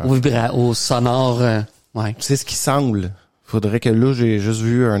au sonore. Ouais. C'est ce qui semble. Faudrait que là, j'ai juste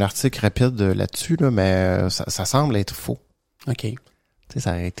vu un article rapide là-dessus, là, mais ça semble être faux. OK. Tu sais,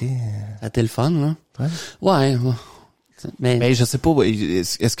 ça a été... Ça a été le fun, là. Ouais. Ouais. Mais je sais pas,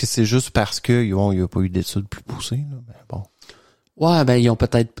 est-ce que c'est juste parce que il n'y a pas eu d'études plus poussées, là? Mais bon. Ouais, ils ont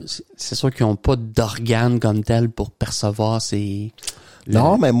peut-être... C'est sûr qu'ils n'ont pas d'organes comme tel pour percevoir ces...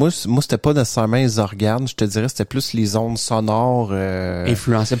 Non, mais moi, c'était pas nécessairement les organes. Je te dirais, c'était plus les ondes sonores.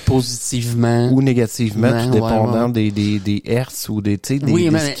 Influencées positivement. Ou négativement, tout dépendant des hertz ou des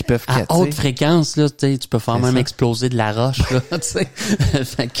ce qui peuvent capter. À haute fréquence, là, tu peux faire même exploser de la roche, là, tu sais.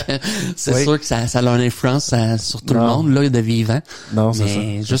 Fait que c'est sûr que ça a une influence sur tout le monde, là, de vivant. Non, c'est ça.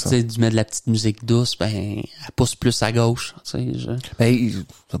 Mais juste, tu mets de la petite musique douce, elle pousse plus à gauche, tu sais.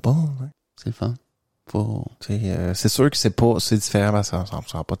 C'est pas, c'est le fun. C'est sûr que c'est différent, ça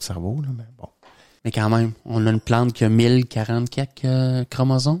n'a pas de cerveau, là, mais bon. Mais quand même, on a une plante qui a 1040 quelques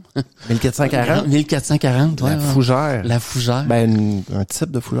chromosomes. 1440? 1440, ouais. Fougère. La fougère. Un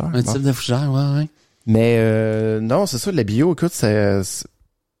type de fougère. Un type de fougère, ouais. Mais non, c'est sûr, la bio, écoute, c'est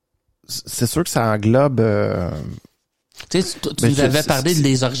sûr que ça englobe... Tu sais, tu nous avais parlé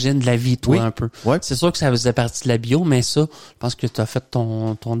des origines de la vie, toi, un peu. Ouais. C'est sûr que ça faisait partie de la bio, mais ça, je pense que tu as fait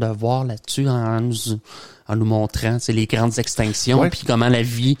ton devoir là-dessus en nous montrant les grandes extinctions, puis comment la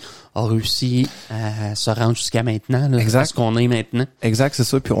vie a réussi à se rendre jusqu'à maintenant, là, à ce qu'on est maintenant. Exact, c'est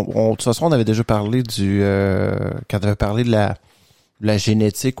ça. Puis de toute façon, on avait déjà parlé quand on avait parlé de la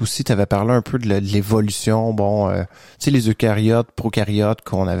génétique aussi, tu avais parlé un peu de l'évolution, bon, tu sais, les eucaryotes, prokaryotes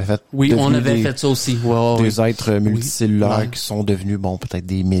qu'on avait fait. Oui, on avait fait ça aussi. Des êtres multicellulaires qui sont devenus, bon, peut-être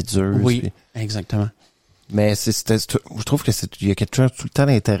des méduses. Oui, exactement. Mais je trouve que il y a quelque chose tout le temps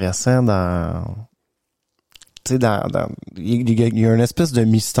d'intéressant dans, tu sais, il y a une espèce de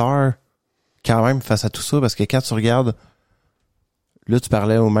mystère quand même face à tout ça, parce que quand tu regardes, là, tu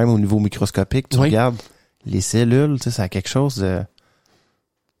parlais même au niveau microscopique, tu regardes les cellules, tu sais, ça a quelque chose de...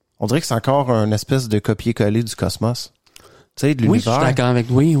 On dirait que c'est encore une espèce de copier-coller du cosmos. Tu sais, de l'univers. Oui, je suis d'accord avec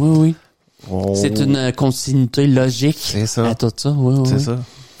toi. Oui. Oh. C'est une continuité logique à tout ça. Oui. C'est ça.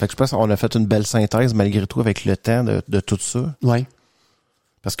 Fait que je pense qu'on a fait une belle synthèse malgré tout avec le temps de tout ça. Oui.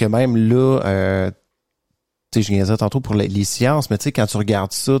 Parce que même là, tu sais, je niaisais tantôt pour les sciences, mais tu sais, quand tu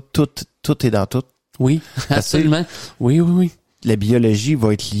regardes ça, tout est dans tout. Oui, absolument. Oui. La biologie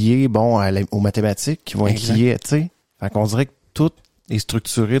va être liée, bon, aux mathématiques, qui vont être liées, tu sais. Fait qu'on dirait que tout est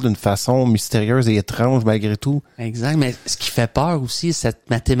structuré d'une façon mystérieuse et étrange malgré tout. Exact, mais ce qui fait peur aussi, cette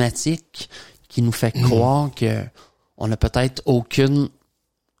mathématique qui nous fait croire que on n'a peut-être aucune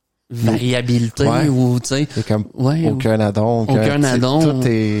variabilité ou, tu sais. C'est comme aucun addon. Aucun addon. Tout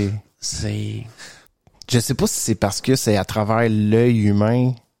est... C'est... Je sais pas si c'est parce que c'est à travers l'œil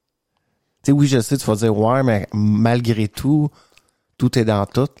humain. Tu sais, oui, je sais, tu vas dire, ouais, mais malgré tout, tout est dans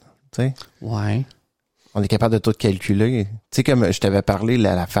tout, tu sais. Ouais. On est capable de tout calculer. Tu sais, comme je t'avais parlé,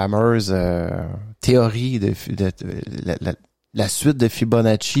 la fameuse théorie de la suite de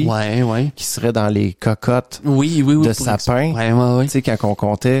Fibonacci. Ouais. Qui serait dans les cocottes de sapin. Ouais. Tu sais, quand on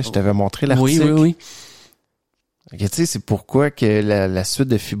comptait, je t'avais montré l'article. Oui. Tu sais, c'est pourquoi que la suite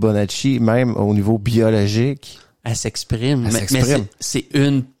de Fibonacci, même au niveau biologique... Elle s'exprime. Mais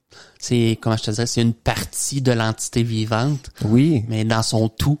c'est comment je te dirais, c'est une partie de l'entité vivante. Oui. Mais dans son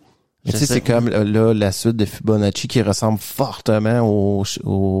tout. Tu sais, c'est comme là la suite de Fibonacci qui ressemble fortement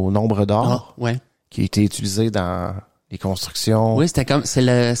au nombre d'or. Qui a été utilisé dans les constructions. Oui,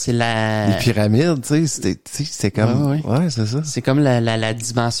 c'est la... Les pyramides, tu sais, c'est comme... Ouais, c'est ça. C'est comme la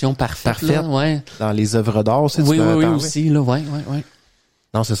dimension parfaite. Là, Dans les œuvres d'art aussi. Oui, aussi, là, ouais.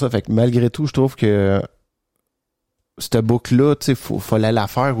 Non, c'est ça. Fait que malgré tout, je trouve que cette boucle-là, tu sais, fallait la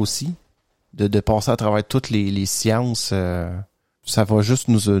faire aussi. De passer à travers toutes les sciences. Ça va juste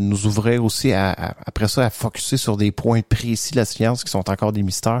nous ouvrir aussi après ça à focusser sur des points précis de la science qui sont encore des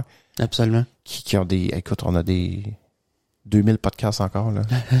mystères. Absolument. Qui ont écoute, on a des 2000 podcasts encore, là.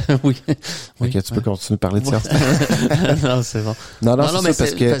 Oui. Fait que tu peux continuer de parler de science. Non, c'est bon. Non, c'est ça,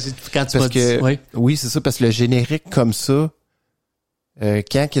 parce que oui, c'est ça, parce que le générique comme ça,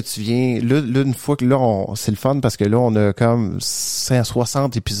 quand que tu viens, là, une fois que là, c'est le fun parce que là, on a comme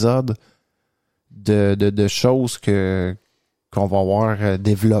 160 épisodes de choses qu'on va avoir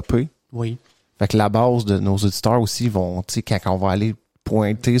développées. Oui. Fait que la base de nos auditeurs aussi vont, tu sais, quand on va aller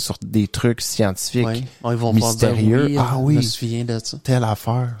pointer sur des trucs scientifiques ils vont mystérieux. Dire, je me souviens de ça. Telle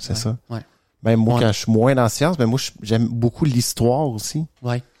affaire, c'est ça. Ouais. Même moi, quand je suis moins dans la science, mais moi, j'aime beaucoup l'histoire aussi.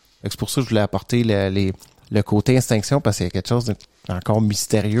 Ouais. C'est pour ça que je voulais apporter le côté extinction parce qu'il y a quelque chose d'encore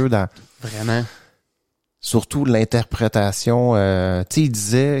mystérieux dans... Vraiment. Surtout l'interprétation. Tu sais, il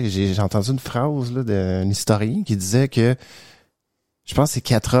disait, j'ai entendu une phrase là d'un historien qui disait que je pense que c'est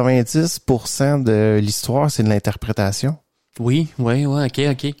 90% de l'histoire, c'est de l'interprétation. Oui,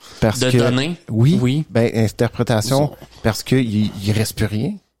 ok. Parce de que, données. Oui. Ben, interprétation, parce que il reste plus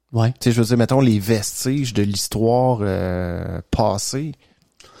rien. Ouais. Tu sais, je veux dire, mettons, les vestiges de l'histoire passée.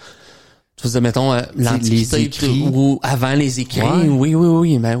 Tu veux dire, mettons, l'Antiquité ou avant les écrits. Oui.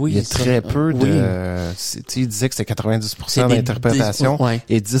 Ben oui. Il y a très peu de... Tu sais, il disait que c'était 90% d'interprétation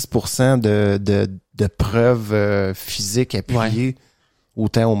et 10% de preuves physiques appuyées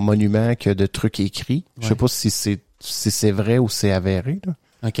autant aux monuments que de trucs écrits. Je sais pas si c'est vrai ou c'est avéré, là.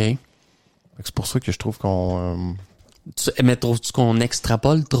 OK. C'est pour ça que je trouve qu'on... Mais trouves-tu qu'on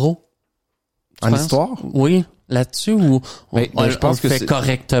extrapole trop? En histoire? Oui, là-dessus, ou je pense que fait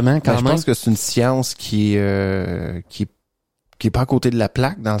correctement quand même? Je pense que c'est une science qui est pas à côté de la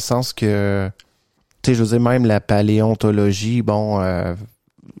plaque, dans le sens que, tu sais, je veux dire, même la paléontologie, bon,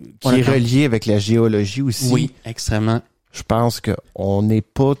 qui est reliée avec la géologie aussi. Oui, extrêmement. Je pense que on n'est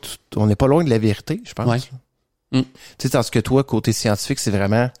pas loin de la vérité, je pense. Ouais. Tu sais, parce que toi, côté scientifique, c'est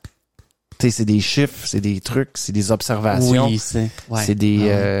vraiment, tu sais, c'est des chiffres, c'est des trucs, c'est des observations. Oui, c'est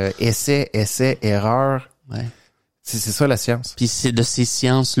des essais, erreurs. Ouais. C'est ça la science. Puis c'est de ces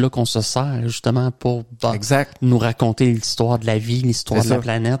sciences-là qu'on se sert justement pour exact. Nous raconter l'histoire de la vie, l'histoire de la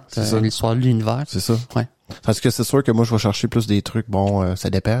planète, l'histoire de l'univers. C'est ça. Ouais. Parce que c'est sûr que moi, je vais chercher plus des trucs, bon, ça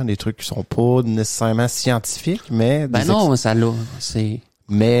dépend, des trucs qui sont pas nécessairement scientifiques, mais... Ben non, ça l'a, c'est...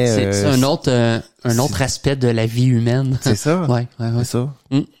 Mais c'est un autre aspect de la vie humaine. C'est ça. Ouais. C'est ça.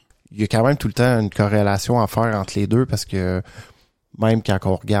 Il y a quand même tout le temps une corrélation à faire entre les deux parce que même quand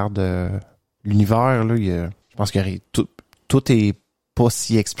on regarde l'univers, là, je pense que tout est pas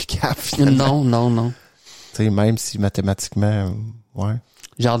si explicable finalement. Non. Tu sais, même si mathématiquement, ouais.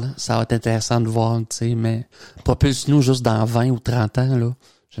 Genre, ça va être intéressant de voir, tu sais, mais propulse-nous juste dans 20 ou 30 ans, là.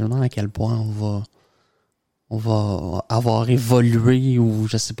 Je me demande à quel point on va avoir évolué ou,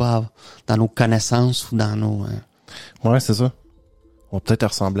 je sais pas, dans nos connaissances ou dans nos... Ouais, c'est ça. On va peut-être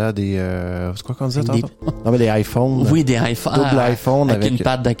ressembler à des... c'est quoi qu'on disait tantôt? Non, mais des iPhones. Oui, des iPhones. Double iPhone avec une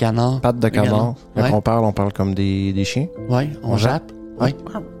patte de canard. Patte de canard. Quand on parle comme des chiens. Oui, on jappe. Oui.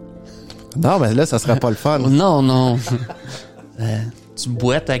 Non, mais là, ça serait pas le fun. Non. Tu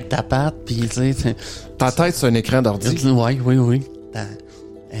boites avec ta patte, puis tu sais... Ta tête, c'est un écran d'ordi. Oui.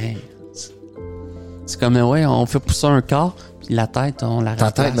 C'est comme, on fait pousser un corps, puis la tête, on la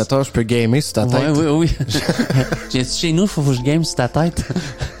remplace. Ta tête, mettons, je peux gamer sur ta tête. Oui. Chez nous, il faut que je game sur ta tête.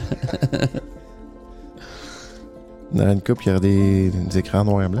 Dans une coupe, il y aurait des écrans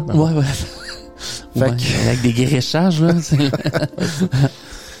noirs et blancs. Ouais. Avec des guérissages, là.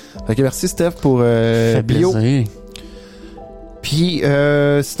 Fait que merci, Steph, pour bio. Puis,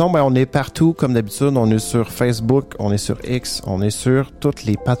 sinon, on est partout, comme d'habitude. On est sur Facebook, on est sur X, on est sur toutes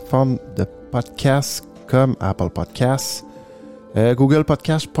les plateformes de podcasts, comme Apple Podcasts, Google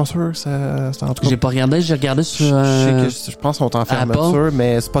Podcasts, je suis pas sûr. Ça, en tout cas, j'ai pas regardé, j'ai regardé sur... je pense qu'on est en fermeture,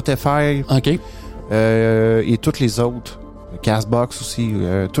 mais Spotify. OK. Et toutes les autres. Castbox aussi,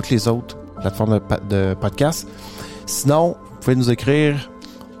 toutes les autres plateformes de podcasts. Sinon, vous pouvez nous écrire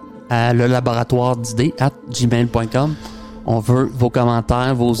à le laboratoire d'idées @gmail.com. On veut vos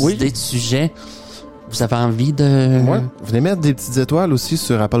commentaires, vos idées de sujets. Vous avez envie de... Ouais. Venez mettre des petites étoiles aussi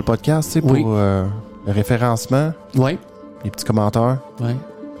sur Apple Podcasts, tu sais, pour le référencement. Oui. Les petits commentaires. Oui.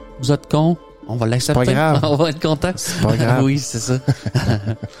 Vous êtes con, on va l'accepter. C'est pas grave. On va être content. C'est pas grave. Oui, c'est ça.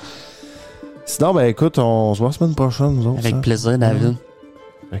 Sinon, écoute, on se voit la semaine prochaine, nous autres. Avec plaisir, David.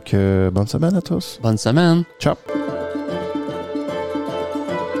 Fait que bonne semaine à tous. Bonne semaine. Ciao.